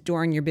missed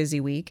during your busy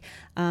week.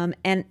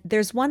 And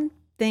there's one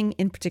thing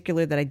in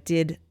particular that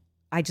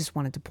I just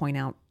wanted to point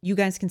out. You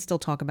guys can still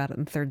talk about it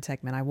in the third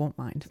segment. I won't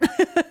mind.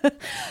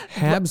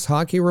 Habs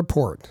Hockey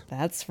Report.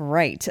 That's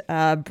right.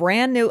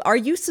 Brand new.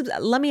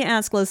 Let me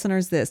ask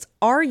listeners this.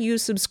 Are you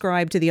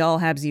subscribed to the All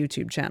Habs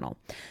YouTube channel?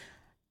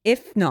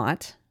 If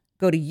not,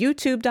 go to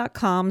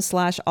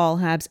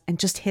youtube.com/allhabs and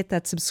just hit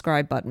that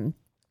subscribe button.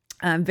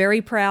 I'm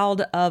very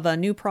proud of a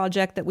new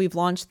project that we've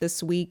launched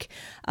this week.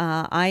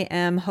 I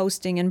am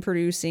hosting and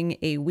producing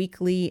a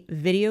weekly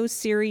video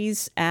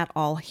series here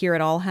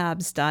at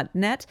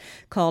allhabs.net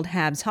called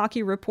Habs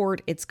Hockey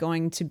Report. It's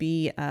going to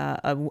be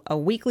a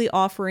weekly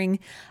offering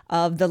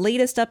of the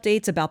latest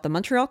updates about the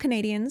Montreal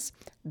Canadiens,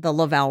 the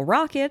Laval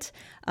Rocket.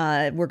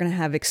 We're going to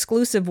have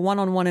exclusive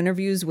one-on-one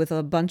interviews with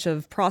a bunch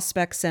of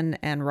prospects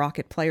and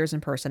Rocket players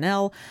and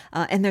personnel.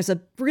 And there's a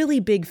really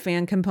big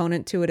fan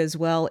component to it as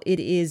well. It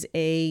is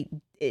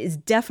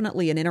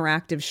definitely an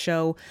interactive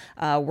show.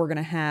 We're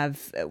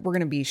going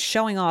to be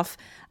showing off,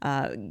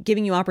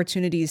 giving you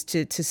opportunities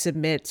to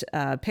submit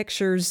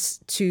pictures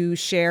to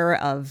share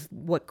of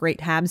what great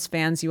Habs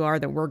fans you are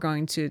that we're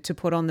going to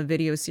put on the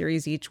video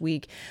series each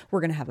week.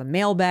 We're going to have a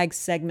mailbag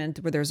segment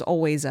where there's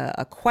always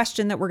a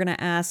question that we're going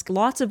to ask.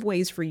 Lots of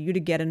ways for you to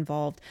get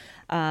involved.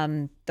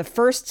 The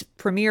first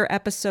premiere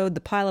episode,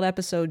 the pilot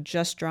episode,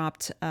 just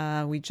dropped.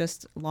 We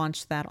just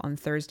launched that on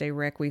Thursday,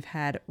 Rick. We've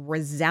had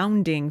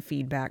resounding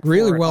feedback.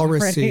 Really well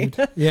received.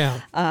 Yeah.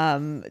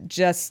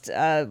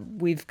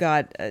 We've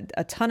got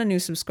a ton of new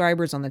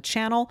subscribers on the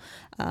channel.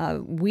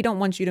 We don't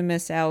want you to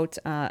miss out.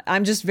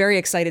 I'm just very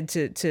excited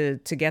to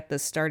get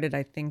this started.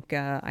 I think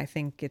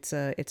it's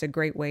a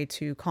great way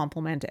to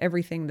complement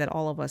everything that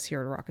all of us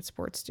here at Rocket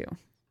Sports do.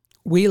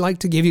 We like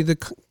to give you the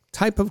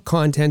type of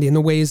content in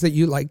the ways that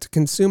you like to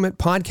consume it.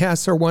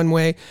 Podcasts are one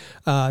way.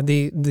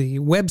 The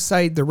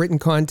website, the written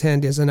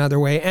content is another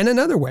way. And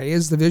another way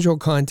is the visual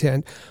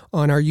content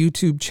on our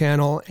YouTube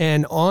channel.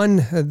 And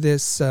on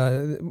this,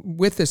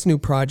 with this new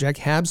project,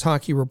 Habs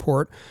Hockey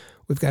Report,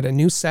 we've got a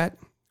new set,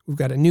 we've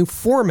got a new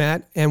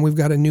format, and we've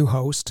got a new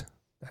host.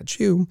 That's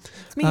you.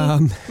 It's me.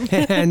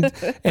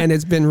 And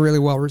it's been really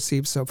well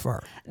received so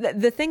far.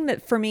 The thing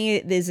that for me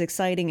is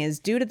exciting is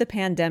due to the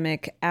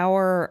pandemic,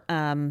 our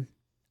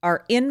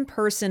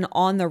in-person,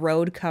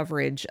 on-the-road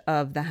coverage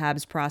of the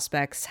Habs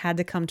prospects had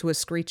to come to a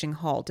screeching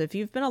halt. If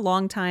you've been a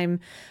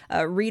long-time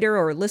reader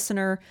or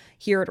listener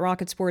here at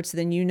Rocket Sports,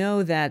 then you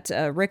know that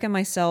Rick and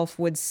myself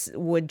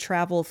would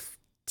travel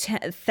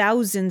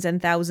thousands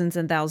and thousands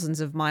and thousands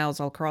of miles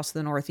all across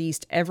the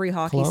Northeast every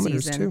hockey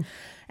season. Too.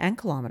 And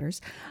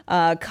kilometers,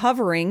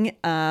 covering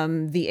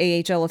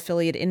the AHL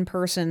affiliate in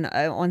person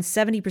on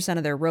 70%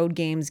 of their road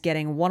games,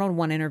 getting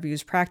one-on-one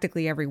interviews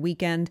practically every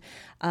weekend.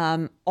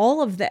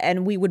 All of that,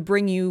 and we would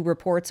bring you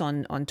reports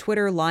on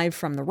Twitter live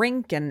from the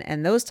rink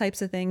and those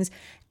types of things.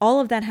 All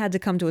of that had to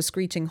come to a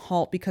screeching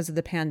halt because of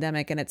the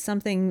pandemic, and it's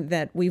something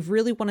that we've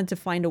really wanted to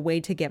find a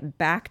way to get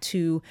back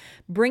to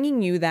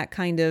bringing you that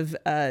kind of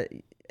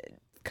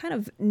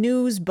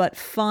news but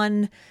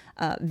fun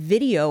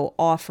video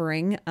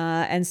offering,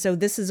 and so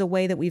this is a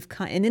way that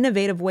an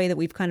innovative way that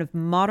we've kind of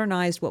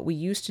modernized what we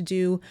used to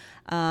do,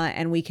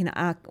 and we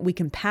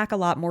can pack a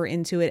lot more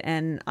into it.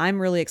 And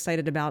I'm really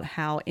excited about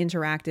how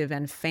interactive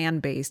and fan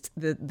based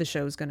the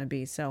show is going to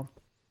be. So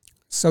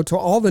So to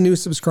all the new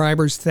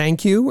subscribers,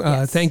 thank you.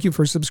 Yes. Thank you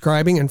for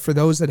subscribing. And for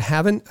those that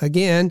haven't,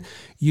 again,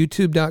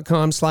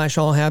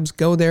 youtube.com/allhabs.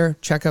 Go there,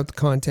 check out the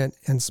content,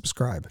 and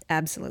subscribe.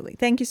 Absolutely.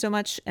 Thank you so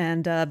much.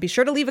 And be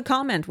sure to leave a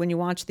comment when you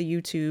watch the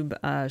YouTube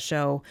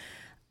show.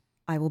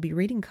 I will be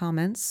reading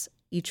comments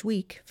each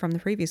week from the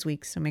previous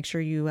week, so make sure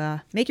you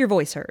make your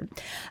voice heard.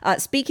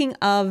 Speaking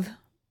of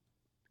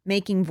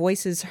making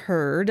voices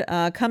heard,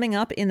 coming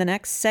up in the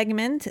next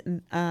segment,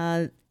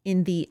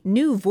 in the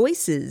New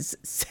Voices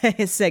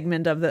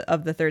segment of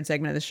the third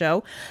segment of the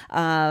show,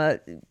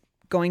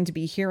 going to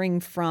be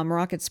hearing from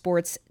Rocket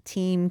Sports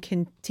team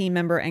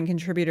member and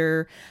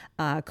contributor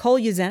Cole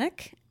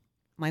Yuzenik.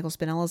 Michael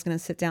Spinella is going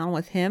to sit down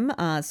with him.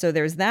 So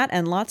there's that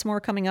and lots more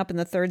coming up in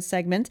the third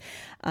segment.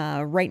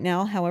 Right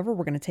now, however,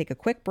 we're going to take a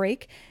quick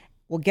break.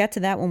 We'll get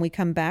to that when we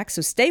come back,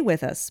 so stay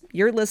with us.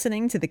 You're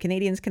listening to the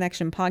Canadians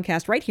Connection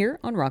podcast right here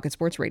on Rocket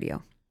Sports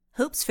Radio.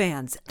 Hoops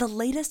fans, the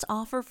latest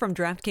offer from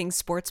DraftKings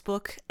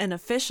Sportsbook, an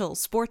official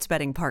sports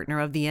betting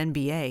partner of the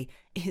NBA,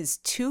 is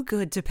too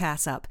good to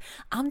pass up.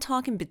 I'm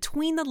talking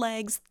between the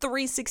legs,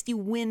 360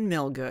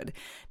 windmill good.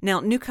 Now,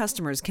 new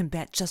customers can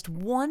bet just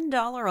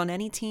 $1 on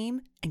any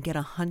team and get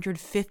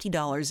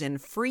 $150 in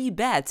free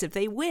bets if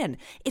they win.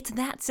 It's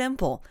that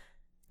simple.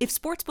 If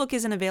Sportsbook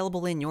isn't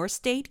available in your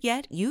state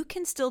yet, you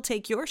can still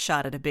take your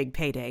shot at a big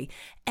payday.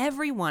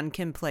 Everyone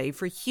can play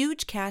for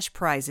huge cash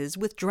prizes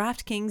with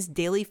DraftKings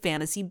daily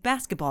fantasy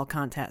basketball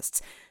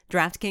contests.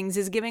 DraftKings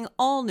is giving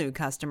all new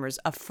customers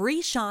a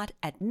free shot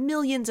at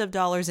millions of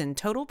dollars in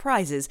total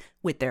prizes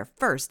with their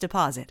first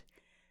deposit.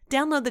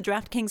 Download the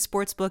DraftKings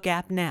Sportsbook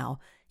app now.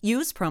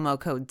 Use promo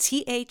code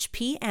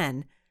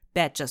THPN.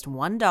 Bet just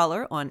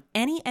 $1 on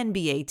any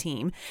NBA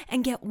team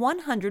and get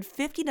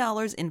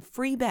 $150 in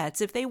free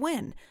bets if they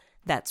win.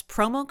 That's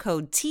promo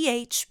code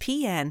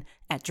THPN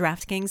at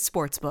DraftKings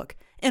Sportsbook,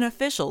 an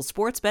official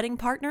sports betting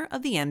partner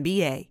of the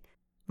NBA.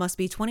 Must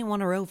be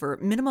 21 or over.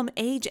 Minimum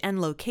age and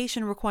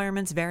location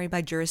requirements vary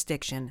by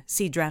jurisdiction.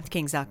 See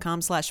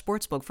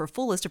DraftKings.com/sportsbook for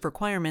full list of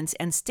requirements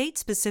and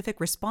state-specific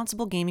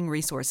responsible gaming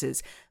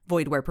resources.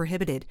 Void where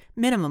prohibited.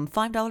 Minimum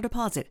 $5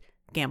 deposit.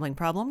 Gambling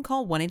problem?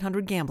 Call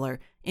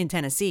 1-800-GAMBLER. In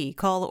Tennessee,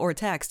 call or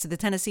text the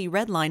Tennessee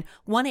Red Line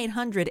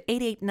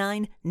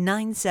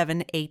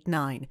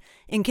 1-800-889-9789.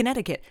 In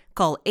Connecticut,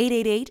 call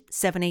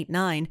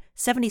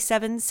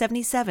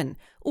 888-789-7777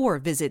 or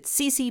visit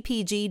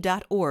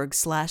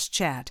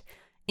ccpg.org/chat.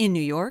 In New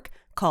York,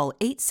 call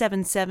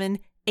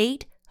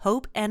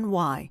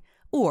 877-8-HOPE-NY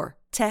or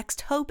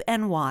text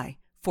HOPE-NY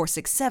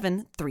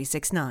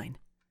 467-369.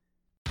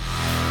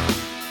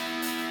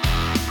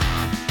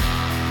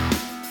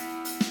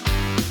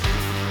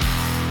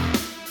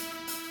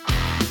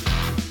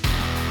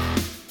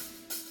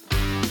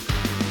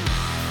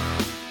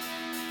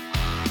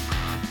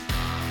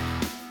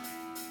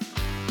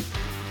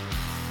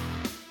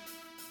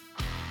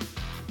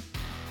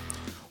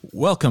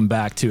 Welcome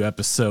back to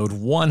episode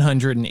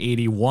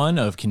 181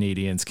 of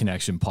Canadians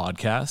Connection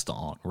podcast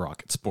on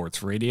Rocket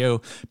Sports Radio.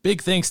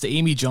 Big thanks to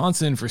Amy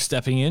Johnson for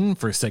stepping in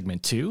for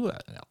segment 2.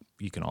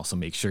 You can also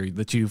make sure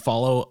that you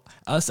follow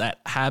us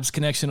at Habs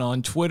Connection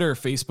on Twitter,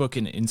 Facebook,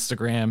 and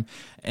Instagram,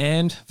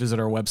 and visit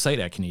our website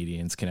at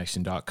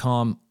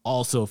canadiansconnection.com.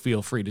 Also,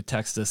 feel free to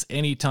text us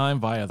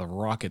anytime via the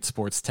Rocket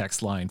Sports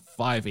text line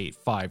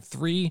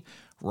 5853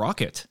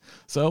 Rocket.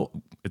 So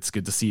it's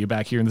good to see you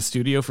back here in the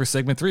studio for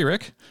segment 3,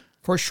 Rick.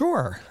 For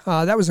sure.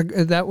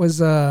 That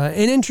was an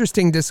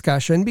interesting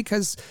discussion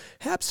because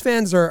Habs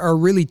fans are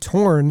really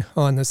torn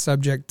on the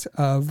subject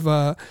of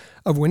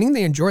winning.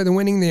 They enjoy the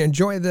winning. They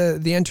enjoy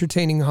the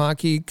entertaining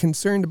hockey.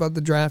 Concerned about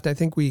the draft. I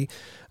think we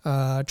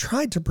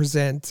tried to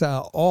present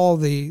all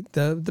the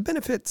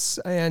benefits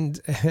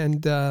and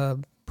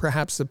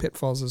perhaps the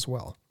pitfalls as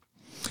well.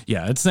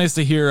 Yeah, it's nice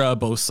to hear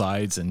both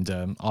sides, and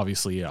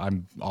obviously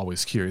I'm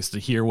always curious to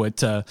hear what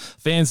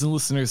fans and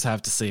listeners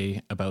have to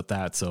say about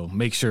that, so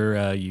make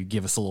sure you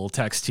give us a little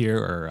text here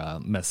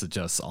or message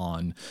us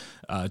on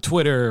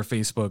Twitter,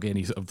 Facebook,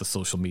 any of the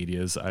social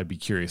medias. I'd be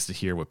curious to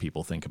hear what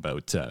people think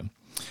about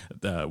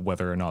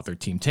whether or not their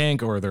team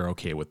tank or they're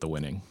okay with the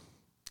winning.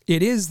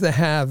 It is the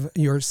Have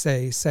Your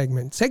Say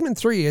segment. Segment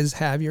 3 is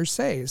Have Your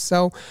Say.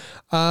 So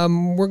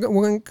we're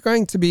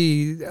going to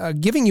be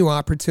giving you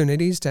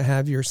opportunities to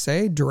have your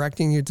say,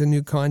 directing you to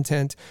new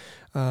content,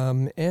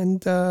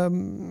 and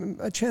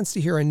a chance to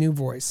hear a new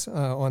voice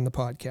on the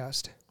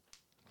podcast.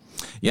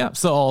 Yeah,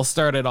 so I'll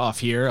start it off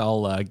here.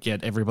 I'll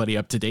get everybody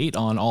up to date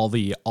on all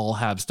the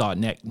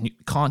allhabs.net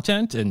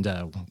content and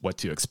what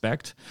to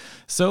expect.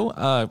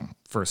 So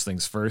first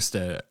things first,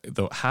 the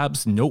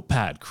Habs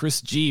Notepad.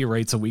 Chris G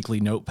writes a weekly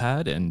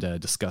notepad and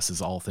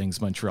discusses all things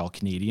Montreal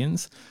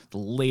Canadiens. The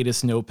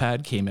latest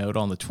notepad came out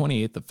on the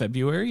 28th of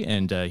February,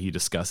 and he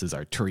discusses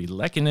Arturi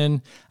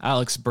Lehkonen,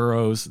 Alex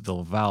Burrows, the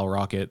Laval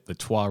Rocket, the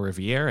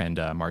Trois-Rivières, and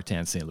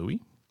Martin St. Louis.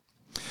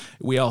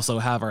 We also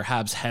have our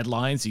Habs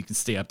headlines. You can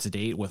stay up to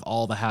date with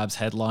all the Habs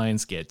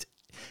headlines, get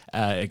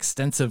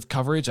Extensive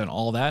coverage on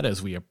all that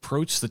as we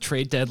approach the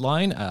trade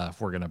deadline.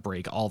 We're going to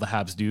break all the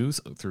Habs news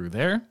through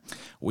there.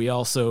 We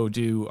also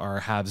do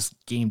our Habs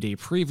game day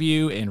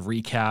preview and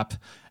recap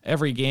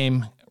every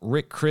game.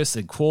 Rick, Chris,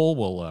 and Cole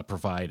will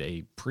provide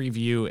a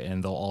preview,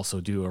 and they'll also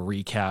do a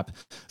recap.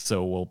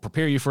 So we'll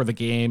prepare you for the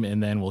game,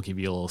 and then we'll give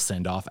you a little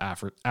send-off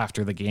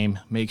after the game.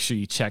 Make sure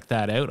you check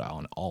that out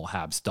on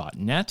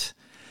allhabs.net.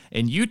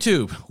 And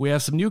YouTube, we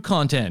have some new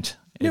content.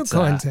 New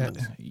content.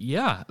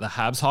 Yeah, the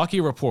Habs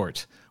Hockey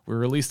Report. We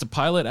released a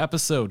pilot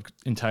episode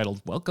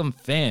entitled Welcome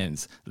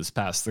Fans this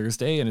past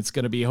Thursday, and it's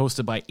going to be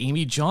hosted by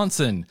Amy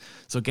Johnson.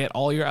 So get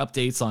all your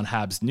updates on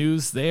Habs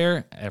news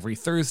there every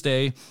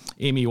Thursday.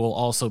 Amy will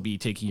also be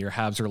taking your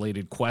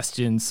Habs-related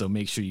questions, so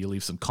make sure you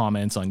leave some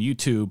comments on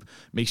YouTube.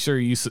 Make sure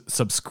you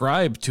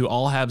subscribe to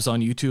All Habs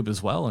on YouTube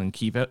as well, and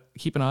keep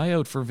an eye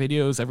out for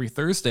videos every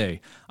Thursday.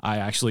 I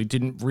actually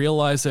didn't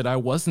realize that I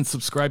wasn't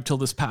subscribed till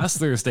this past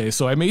Thursday,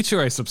 so I made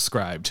sure I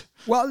subscribed.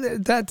 Well,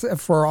 that's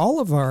for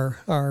all of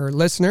our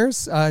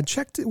listeners.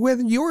 Check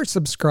whether you're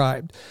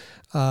subscribed.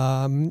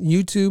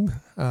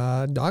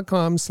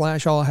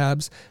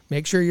 YouTube.com/allhabs.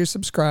 Make sure you're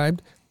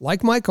subscribed.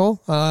 Like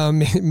Michael,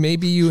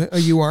 maybe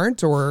you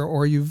aren't,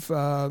 or you've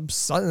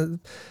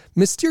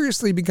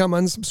mysteriously become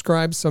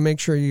unsubscribed. So make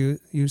sure you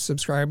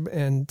subscribe,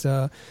 and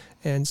so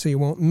you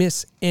won't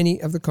miss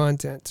any of the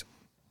content.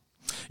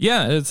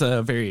 Yeah, it's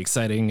a very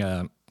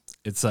exciting.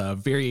 It's a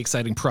very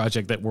exciting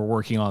project that we're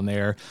working on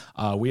there.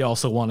 We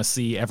also want to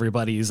see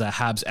everybody's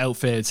Habs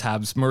outfits,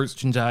 Habs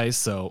merchandise.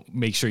 So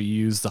make sure you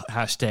use the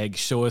hashtag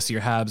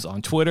 #ShowUsYourHabs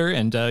on Twitter,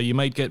 and you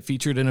might get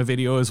featured in a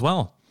video as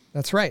well.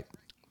 That's right.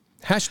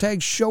 Hashtag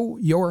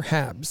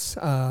 #ShowYourHabs.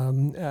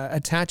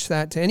 Attach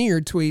that to any of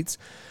your tweets,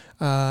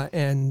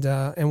 and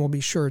we'll be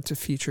sure to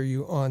feature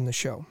you on the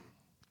show.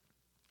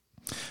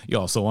 You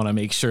also want to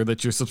make sure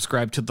that you're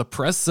subscribed to The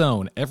Press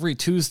Zone. Every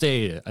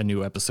Tuesday, a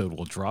new episode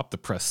will drop. The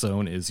Press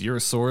Zone is your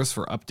source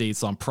for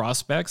updates on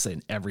prospects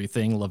and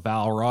everything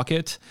Laval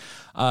Rocket.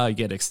 You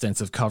get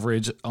extensive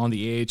coverage on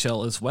the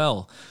AHL as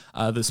well.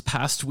 This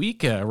past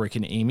week, Rick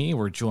and Amy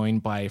were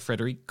joined by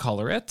Frederic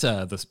Collerette,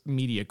 the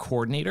media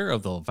coordinator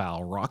of the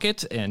Laval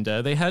Rocket, and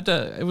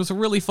it was a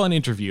really fun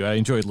interview. I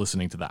enjoyed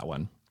listening to that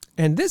one.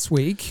 And this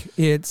week,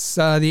 it's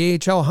the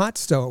AHL Hot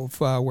Stove,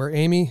 where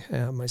Amy,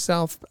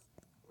 myself,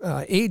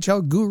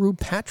 AHL guru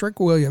Patrick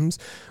Williams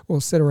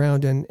will sit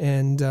around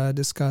and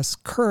discuss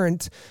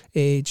current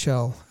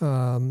AHL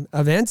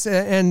events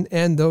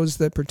and those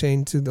that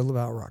pertain to the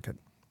Laval Rocket.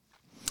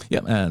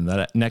 Yep, and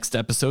that next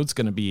episode's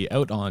going to be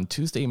out on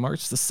Tuesday,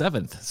 March the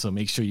 7th, so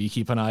make sure you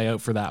keep an eye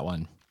out for that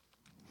one.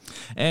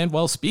 And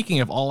while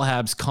speaking of All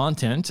Habs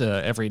content,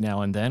 every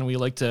now and then we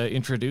like to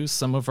introduce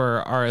some of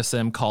our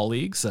RSM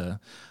colleagues.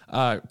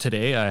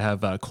 Today I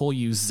have Cole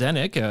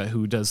Uzenik,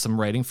 who does some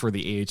writing for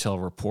the AHL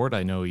Report.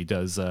 I know he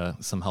does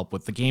some help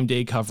with the game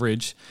day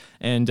coverage,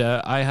 and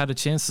I had a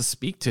chance to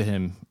speak to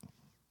him.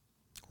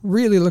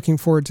 Really looking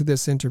forward to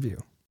this interview.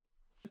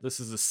 This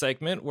is a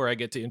segment where I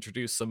get to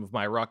introduce some of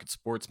my Rocket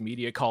Sports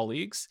media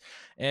colleagues,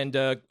 and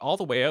all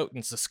the way out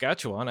in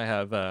Saskatchewan, I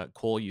have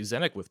Cole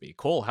Uzenik with me.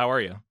 Cole, how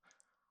are you?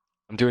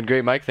 I'm doing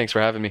great, Mike. Thanks for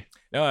having me.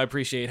 No, I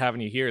appreciate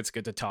having you here. It's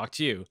good to talk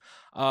to you.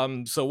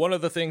 So one of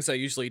the things I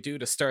usually do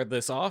to start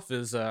this off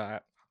is, I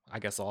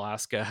guess I'll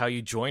ask how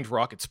you joined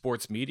Rocket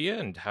Sports Media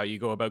and how you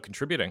go about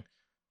contributing.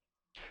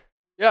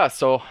 Yeah,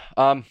 so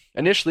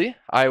initially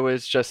I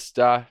was just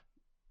I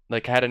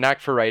had a knack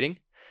for writing.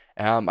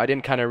 I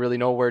didn't kind of really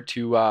know where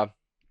to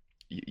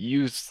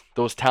use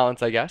those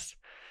talents, I guess.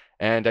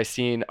 And I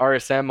seen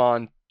RSM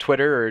on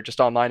Twitter or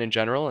just online in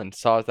general and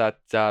saw that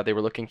they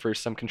were looking for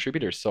some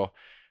contributors. So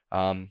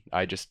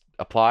I just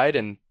applied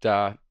and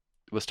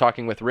was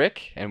talking with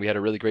Rick, and we had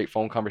a really great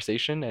phone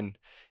conversation, and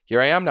here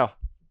I am now.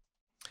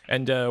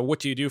 And what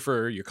do you do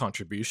for your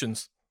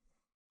contributions?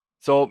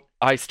 So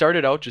I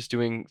started out just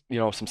doing,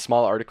 some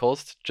small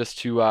articles just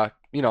to,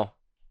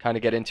 kind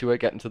of get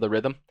into the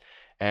rhythm.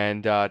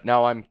 And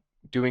now I'm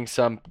doing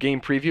some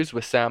game previews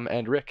with Sam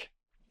and Rick.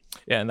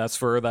 Yeah, and that's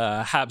for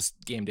the Habs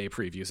game day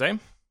previews, eh?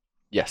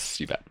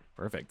 Yes, you bet.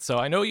 Perfect. So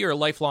I know you're a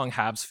lifelong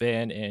Habs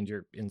fan and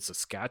you're in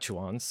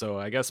Saskatchewan. So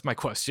I guess my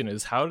question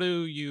is, how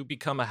do you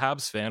become a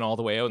Habs fan all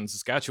the way out in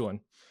Saskatchewan?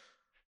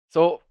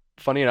 So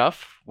funny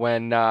enough,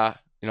 when I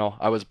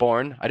was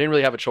born, I didn't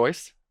really have a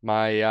choice.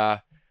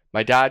 My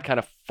dad kind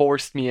of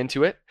forced me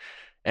into it,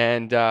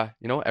 and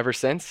ever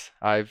since,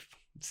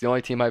 it's the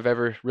only team I've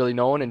ever really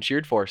known and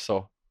cheered for.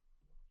 So.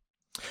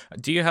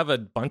 Do you have a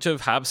bunch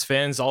of Habs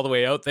fans all the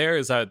way out there?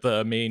 Is that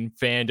the main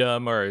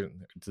fandom, or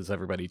does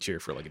everybody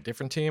cheer for like a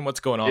different team? What's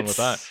going on with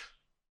that?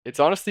 It's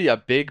honestly a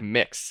big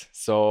mix.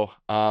 So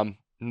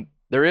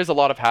there is a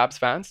lot of Habs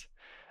fans,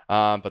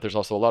 but there's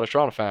also a lot of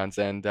Toronto fans,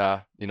 and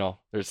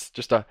there's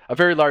just a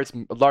very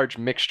large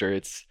mixture.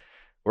 It's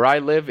where I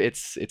live.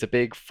 It's a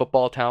big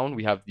football town.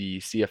 We have the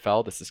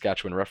CFL, the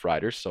Saskatchewan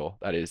Roughriders, so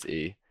that is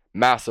a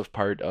massive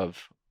part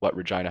of what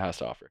Regina has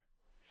to offer.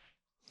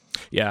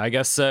 Yeah, I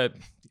guess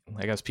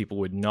people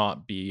would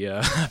not be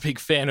a big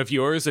fan of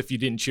yours if you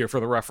didn't cheer for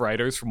the Rough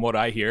Riders, from what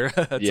I hear.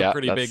 That's a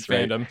pretty big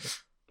fandom.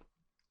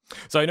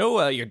 So I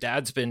know your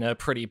dad's been a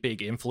pretty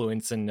big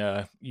influence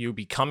in you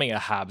becoming a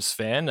Habs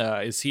fan.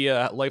 Is he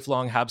a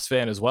lifelong Habs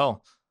fan as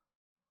well?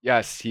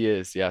 Yes, he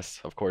is.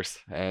 Yes, of course.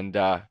 And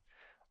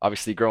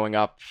obviously growing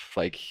up,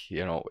 like,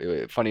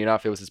 funny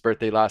enough, it was his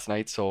birthday last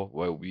night,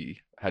 so we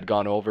had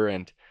gone over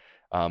and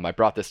I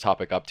brought this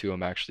topic up to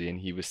him actually, and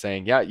he was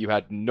saying, yeah, you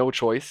had no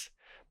choice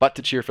but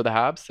to cheer for the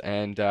Habs,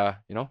 and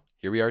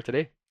here we are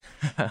today.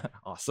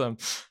 Awesome.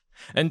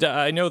 And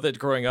I know that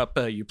growing up,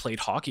 you played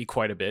hockey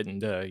quite a bit,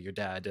 and your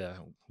dad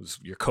was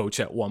your coach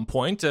at one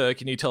point.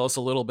 Can you tell us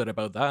a little bit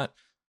about that?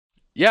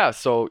 Yeah,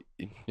 so,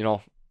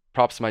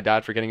 props to my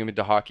dad for getting him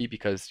into hockey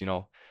because,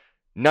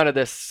 none of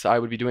this I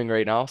would be doing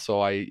right now.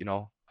 So I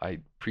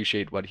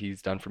appreciate what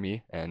he's done for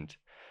me. And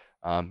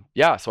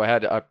so I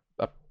had a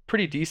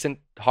pretty decent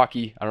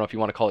hockey, I don't know if you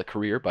want to call it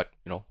career, but,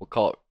 we'll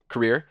call it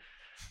career.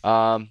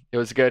 It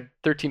was a good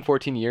 13,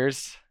 14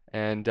 years.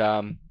 And,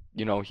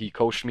 he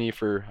coached me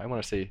for, I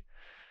want to say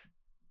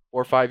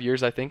 4 or 5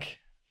 years, I think,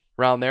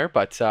 around there.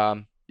 But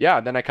then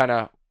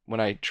when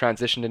I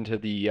transitioned into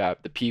the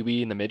Pee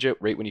Wee and the midget,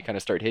 right when you kind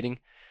of start hitting,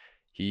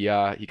 he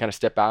kind of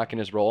stepped back in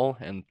his role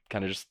and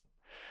kind of just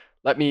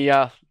let me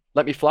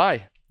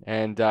fly,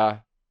 and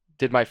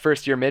did my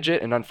first year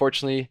midget. And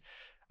unfortunately,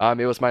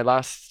 it was my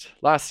last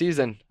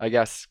season, I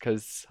guess,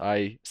 because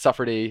I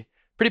suffered a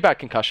pretty bad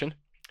concussion.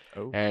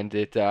 Oh. And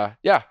it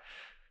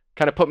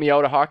kind of put me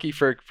out of hockey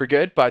for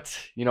good. But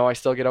I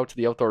still get out to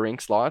the outdoor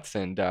rink slots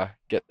and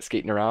get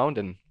skating around,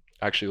 and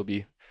actually will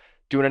be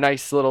doing a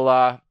nice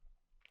little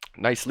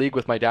nice league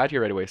with my dad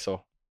here right away.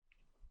 So,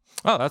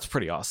 oh, that's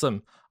pretty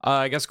awesome.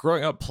 I guess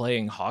growing up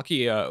playing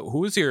hockey, who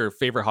was your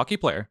favorite hockey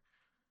player?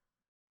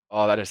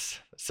 Oh, that is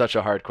such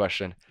a hard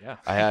question. Yeah.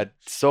 I had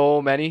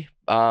so many.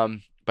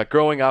 But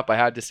growing up, I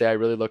had to say I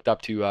really looked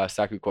up to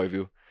Saku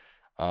Koivu.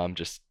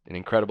 Just an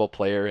incredible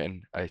player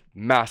and a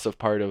massive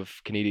part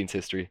of Canadians'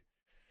 history.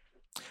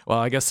 Well,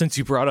 I guess since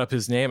you brought up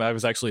his name, I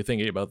was actually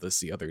thinking about this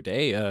the other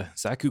day.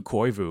 Saku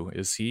Koivu,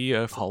 is he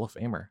a Hall of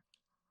Famer?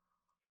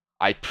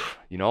 I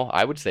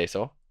would say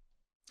so.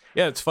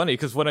 Yeah, it's funny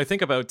because when I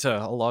think about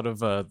a lot of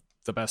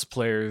the best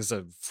players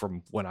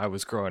from when I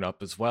was growing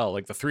up as well,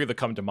 like the three that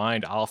come to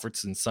mind,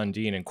 Alfredsson,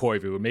 Sundin, and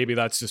Koivu. Maybe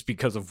that's just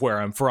because of where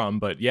I'm from,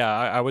 but yeah,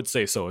 I would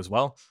say so as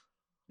well.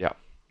 Yeah,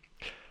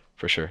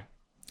 for sure.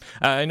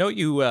 I know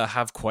you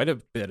have quite a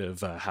bit of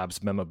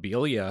Habs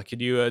memorabilia.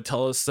 Could you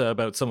tell us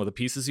about some of the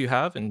pieces you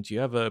have, and do you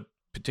have a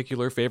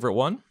particular favorite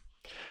one?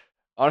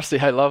 Honestly,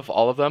 I love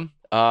all of them.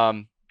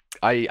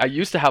 I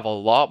used to have a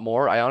lot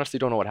more. I honestly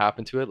don't know what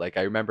happened to it. Like,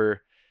 I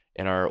remember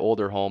in our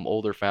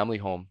older family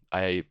home,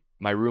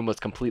 my room was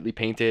completely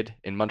painted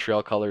in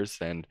Montreal colors,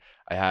 and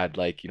I had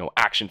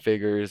action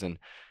figures and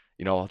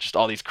just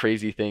all these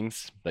crazy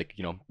things like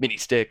mini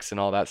sticks and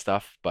all that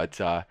stuff. But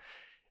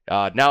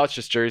now it's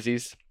just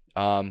jerseys,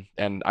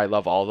 and I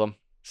love all of them.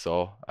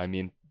 So I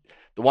mean,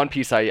 the one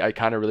piece I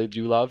kind of really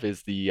do love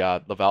is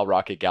the Laval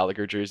Rocket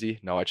Gallagher jersey.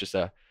 No, it's just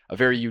a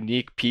very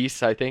unique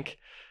piece, I think.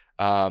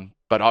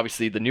 But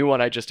obviously the new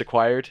one I just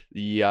acquired,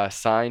 the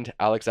signed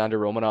Alexander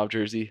Romanov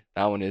jersey,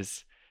 that one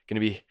is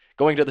going to be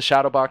going to the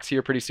shadow box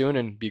here pretty soon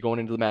and be going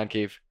into the man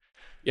cave.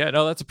 Yeah,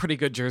 no, that's a pretty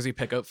good jersey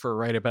pickup for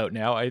right about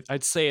now.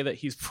 I'd say that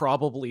he's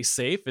probably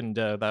safe, and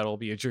that'll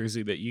be a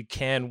jersey that you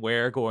can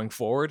wear going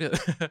forward.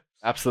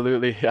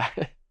 Absolutely, yeah.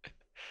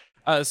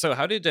 So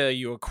how did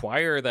you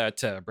acquire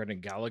that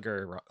Brendan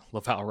Gallagher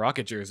Laval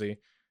Rocket jersey?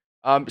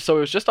 So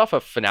it was just off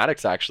of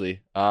Fanatics, actually.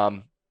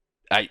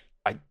 I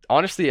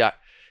honestly,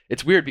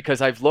 it's weird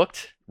because I've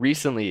looked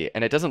recently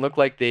and it doesn't look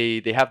like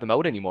they have them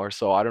out anymore.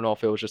 So I don't know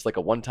if it was just like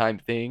a one-time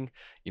thing.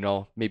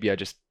 Maybe I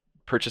just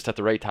purchased at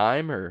the right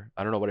time, or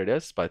I don't know what it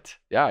is. But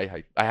yeah,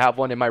 I have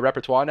one in my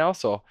repertoire now.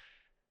 So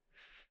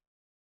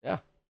yeah.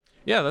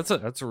 Yeah,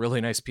 that's a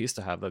really nice piece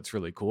to have. That's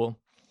really cool.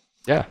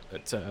 Yeah.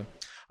 But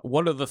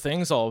one of the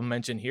things I'll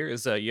mention here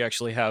is you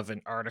actually have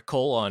an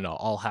article on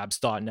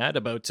allhabs.net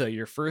about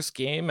your first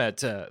game at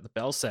the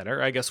Bell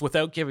Center. I guess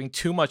without giving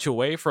too much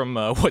away from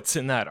what's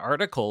in that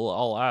article,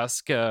 I'll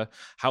ask,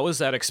 how was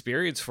that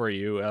experience for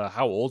you?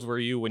 How old were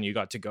you when you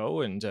got to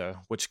go, and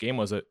which game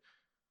was it?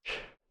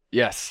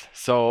 Yes.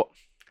 So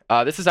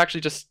this is actually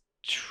just,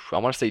 I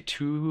want to say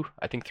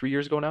 3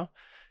 years ago now.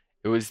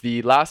 It was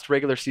the last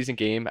regular season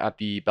game at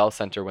the Bell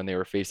Center when they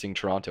were facing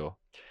Toronto.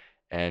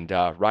 And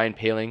Ryan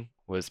Poehling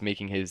was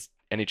making his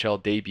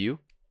NHL debut.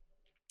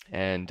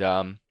 And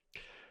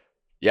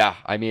yeah,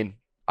 I mean,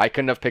 I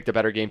couldn't have picked a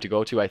better game to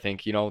go to, I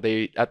think.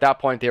 They at that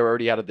point, they were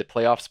already out of the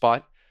playoff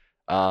spot.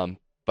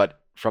 But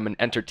from an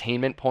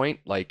entertainment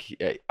point, I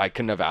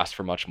couldn't have asked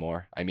for much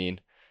more. I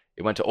mean,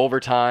 it went to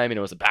overtime, and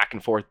it was a back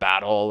and forth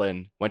battle,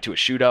 and went to a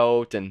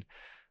shootout, and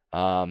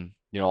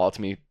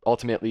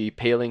ultimately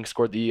Poehling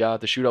scored the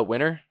shootout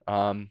winner,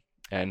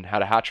 and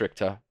had a hat trick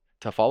to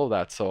follow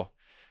that. So,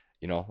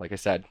 like I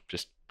said,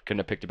 just couldn't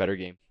have picked a better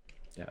game.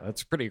 Yeah,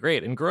 that's pretty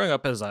great. And growing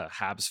up as a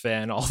Habs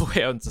fan all the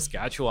way out in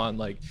Saskatchewan,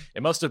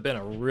 it must have been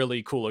a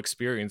really cool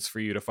experience for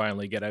you to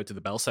finally get out to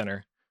the Bell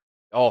Center.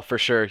 Oh, for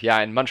sure. Yeah,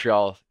 and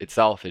Montreal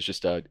itself is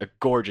just a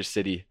gorgeous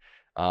city.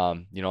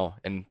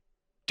 And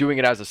doing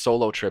it as a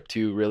solo trip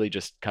too really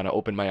just kind of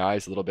opened my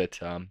eyes a little bit.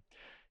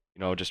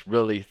 Just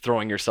really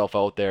throwing yourself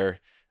out there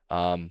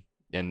in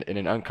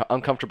an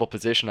uncomfortable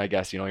position, I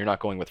guess. You're not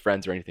going with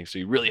friends or anything, so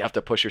you really have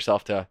to push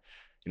yourself to,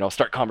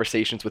 start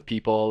conversations with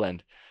people.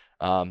 And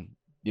it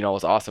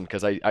was awesome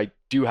because I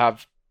do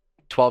have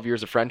 12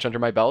 years of French under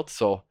my belt,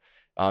 so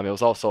it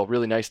was also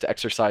really nice to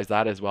exercise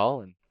that as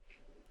well. And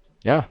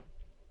yeah,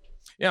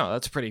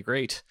 that's pretty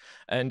great.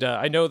 And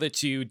I know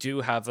that you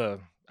do have a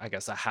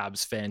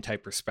Habs fan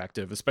type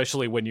perspective,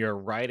 especially when you're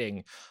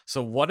writing.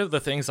 So one of the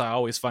things I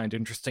always find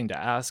interesting to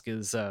ask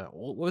is,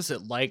 what was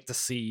it like to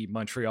see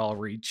Montreal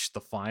reach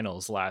the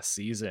finals last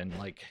season?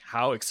 Like,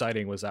 how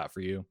exciting was that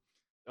for you?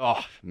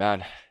 Oh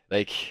man,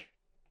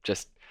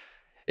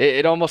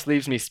 it almost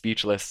leaves me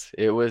speechless.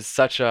 It was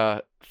such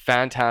a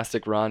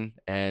fantastic run,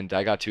 and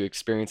I got to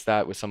experience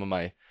that with some of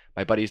my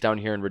buddies down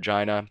here in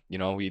Regina.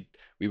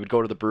 We would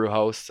go to the brew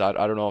house. I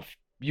don't know if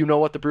you know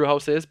what the brew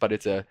house is, but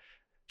it's a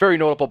very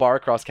notable bar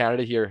across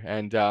Canada here.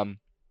 And,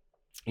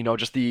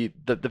 just the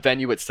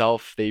venue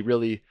itself, they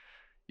really,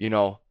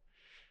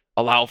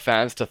 allow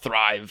fans to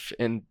thrive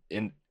in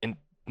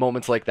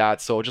moments like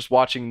that. So just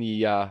watching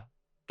the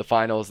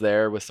finals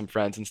there with some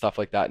friends and stuff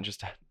like that, and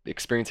just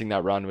experiencing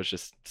that run was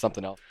just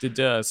something else. Did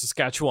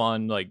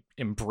Saskatchewan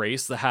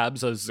embrace the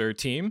Habs as their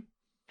team?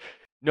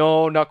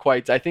 No, not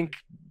quite. I think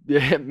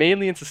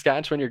mainly in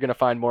Saskatchewan, you're going to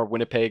find more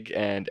Winnipeg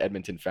and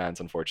Edmonton fans,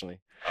 unfortunately.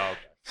 Oh,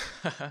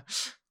 okay.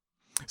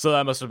 So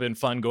that must have been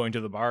fun going to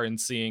the bar and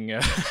seeing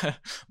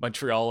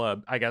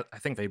Montreal. I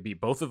think they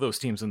beat both of those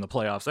teams in the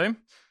playoffs, eh?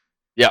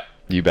 Yeah,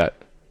 you bet.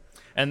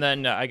 And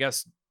then I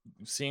guess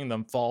seeing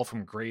them fall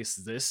from grace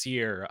this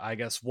year, I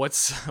guess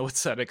what's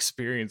that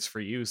experience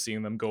for you,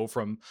 seeing them go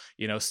from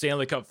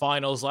Stanley Cup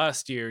Finals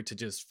last year to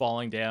just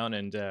falling down,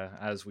 and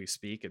as we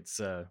speak, it's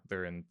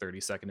they're in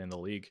 32nd in the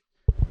league.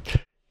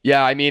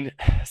 Yeah, I mean,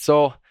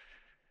 so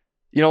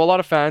a lot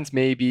of fans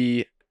may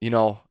be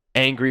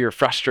angry or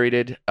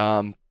frustrated.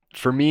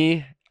 For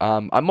me,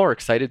 I'm more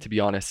excited, to be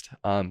honest.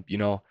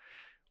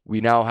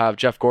 We now have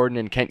Jeff Gordon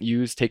and Kent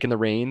Hughes taking the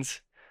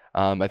reins.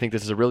 I think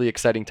this is a really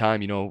exciting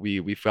time.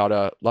 We've got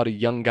a lot of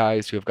young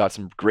guys who have got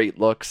some great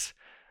looks.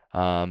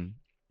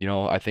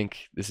 I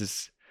think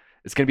it's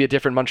going to be a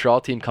different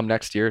Montreal team come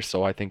next year.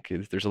 So I think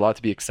there's a lot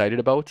to be excited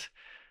about.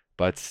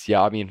 But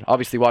yeah, I mean,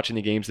 obviously watching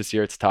the games this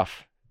year, it's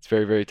tough. It's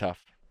very, very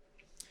tough.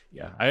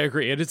 Yeah, I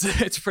agree.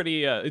 It's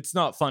pretty. It's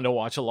not fun to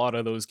watch a lot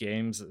of those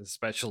games,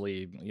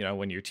 especially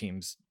when your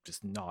team's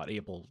just not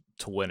able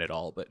to win it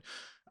all. But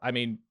I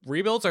mean,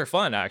 rebuilds are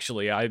fun.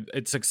 Actually,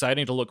 it's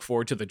exciting to look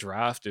forward to the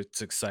draft.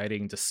 It's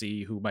exciting to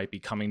see who might be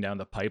coming down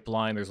the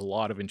pipeline. There's a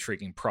lot of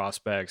intriguing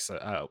prospects.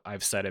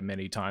 I've said it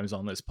many times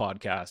on this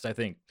podcast. I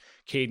think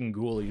Caden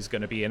Gooley is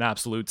going to be an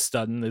absolute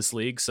stud in this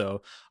league.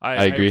 So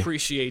I agree. I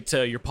appreciate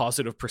your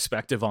positive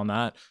perspective on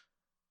that.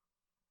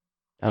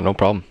 Oh, no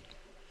problem.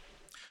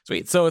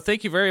 Sweet. So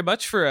thank you very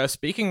much for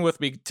speaking with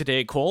me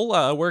today,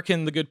 Cole. Where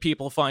can the good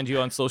people find you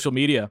on social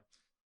media?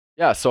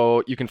 Yeah,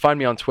 so you can find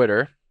me on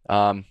Twitter.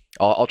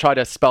 I'll try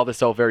to spell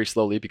this out very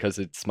slowly because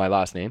it's my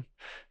last name.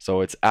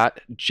 So it's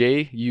at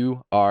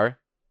JURZYNIEC.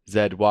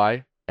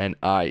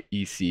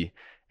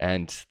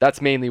 And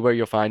that's mainly where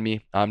you'll find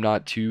me. I'm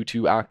not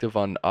too active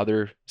on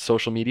other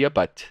social media,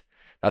 but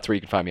that's where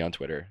you can find me on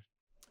Twitter.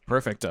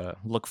 Perfect.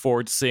 Look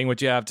forward to seeing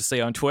what you have to say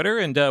on Twitter,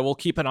 and we'll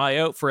keep an eye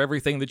out for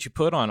everything that you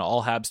put on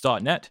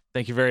allhabs.net.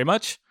 Thank you very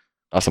much.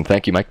 Awesome.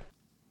 Thank you, Mike.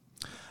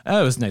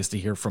 It was nice to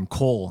hear from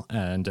Cole,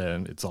 and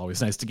it's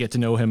always nice to get to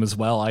know him as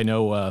well. I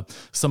know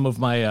some of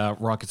my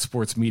Rocket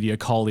Sports Media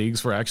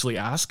colleagues were actually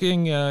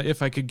asking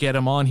if I could get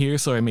him on here,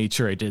 so I made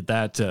sure I did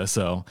that.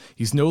 So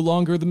he's no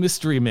longer the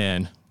mystery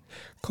man.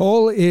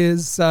 Cole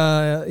is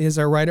a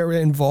writer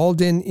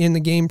involved in the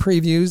game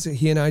previews.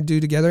 He and I do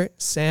together.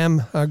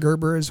 Sam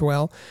Gerber as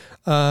well.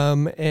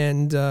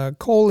 And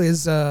Cole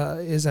is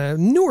a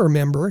newer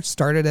member.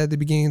 Started at the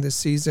beginning of the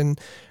season,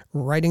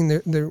 writing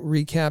the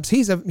recaps.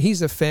 He's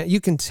a fan. You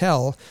can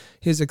tell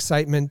his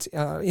excitement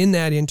in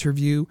that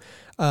interview.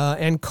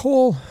 And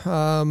Cole,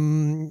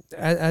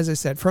 as I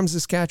said, from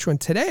Saskatchewan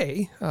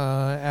today,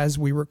 as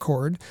we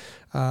record,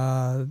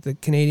 the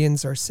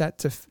Canadiens are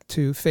set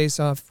to face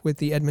off with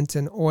the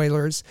Edmonton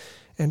Oilers.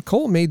 And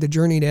Cole made the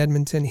journey to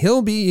Edmonton.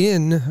 He'll be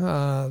in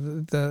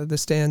the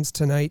stands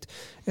tonight,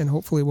 and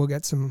hopefully we'll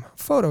get some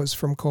photos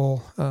from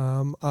Cole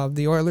of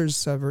the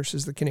Oilers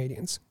versus the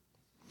Canadiens.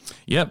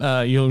 Yep,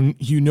 you're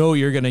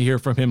going to hear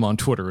from him on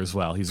Twitter as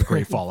well. He's a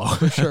great follow.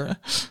 For sure.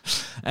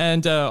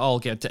 And I'll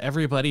get to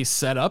everybody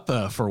set up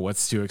for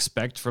what's to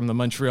expect from the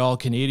Montreal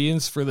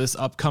Canadiens for this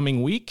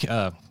upcoming week.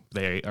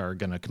 They are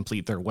going to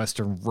complete their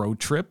Western road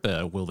trip.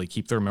 Will they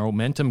keep their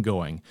momentum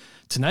going?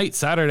 Tonight,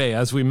 Saturday,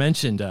 as we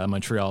mentioned,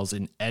 Montreal's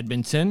in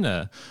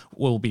Edmonton.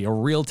 Will be a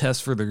real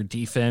test for their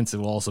defense. It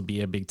will also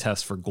be a big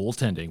test for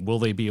goaltending. Will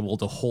they be able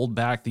to hold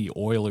back the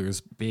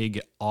Oilers'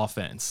 big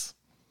offense?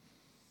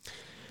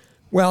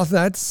 Well,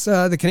 that's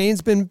the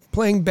Canadiens been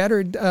playing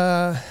better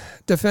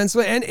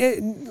defensively,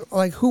 and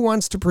who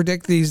wants to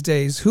predict these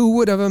days? Who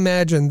would have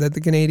imagined that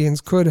the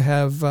Canadiens could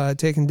have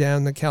taken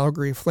down the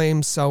Calgary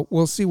Flames? So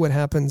we'll see what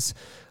happens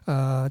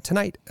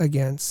tonight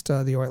against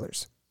the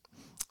Oilers.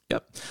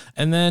 Yep.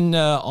 And then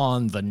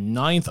on the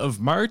 9th of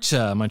March,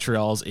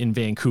 Montreal's in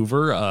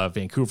Vancouver.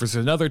 Vancouver's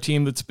another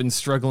team that's been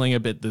struggling a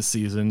bit this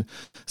season.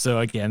 So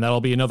again,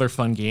 that'll be another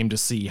fun game to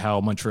see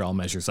how Montreal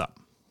measures up.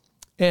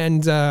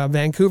 And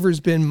Vancouver's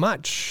been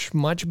much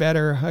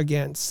better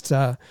against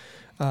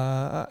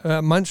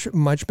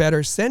much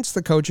better since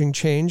the coaching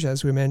change,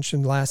 as we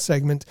mentioned last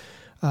segment.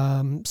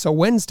 So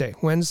Wednesday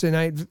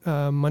night,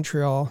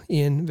 Montreal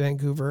in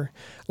Vancouver.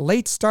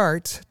 Late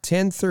start,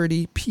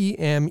 10:30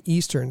 p.m.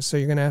 Eastern. So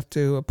you're going to have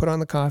to put on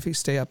the coffee,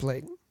 stay up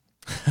late.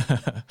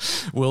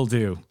 Will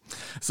do.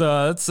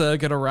 So that's going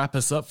to wrap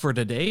us up for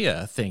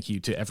today. Thank you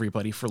to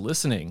everybody for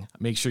listening.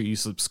 Make sure you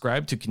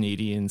subscribe to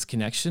Canadiens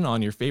Connection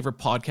on your favorite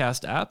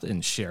podcast app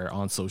and share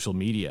on social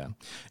media.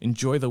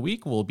 Enjoy the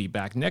week. We'll be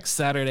back next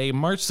Saturday,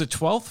 March the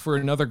 12th, for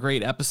another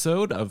great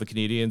episode of the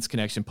Canadiens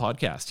Connection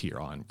podcast here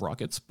on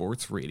Rocket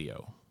Sports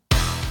Radio.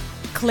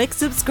 Click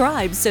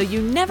subscribe so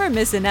you never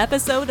miss an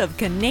episode of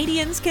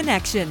Canadiens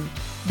Connection.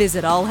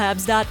 Visit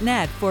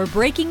allhabs.net for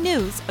breaking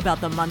news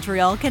about the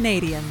Montreal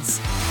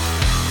Canadiens.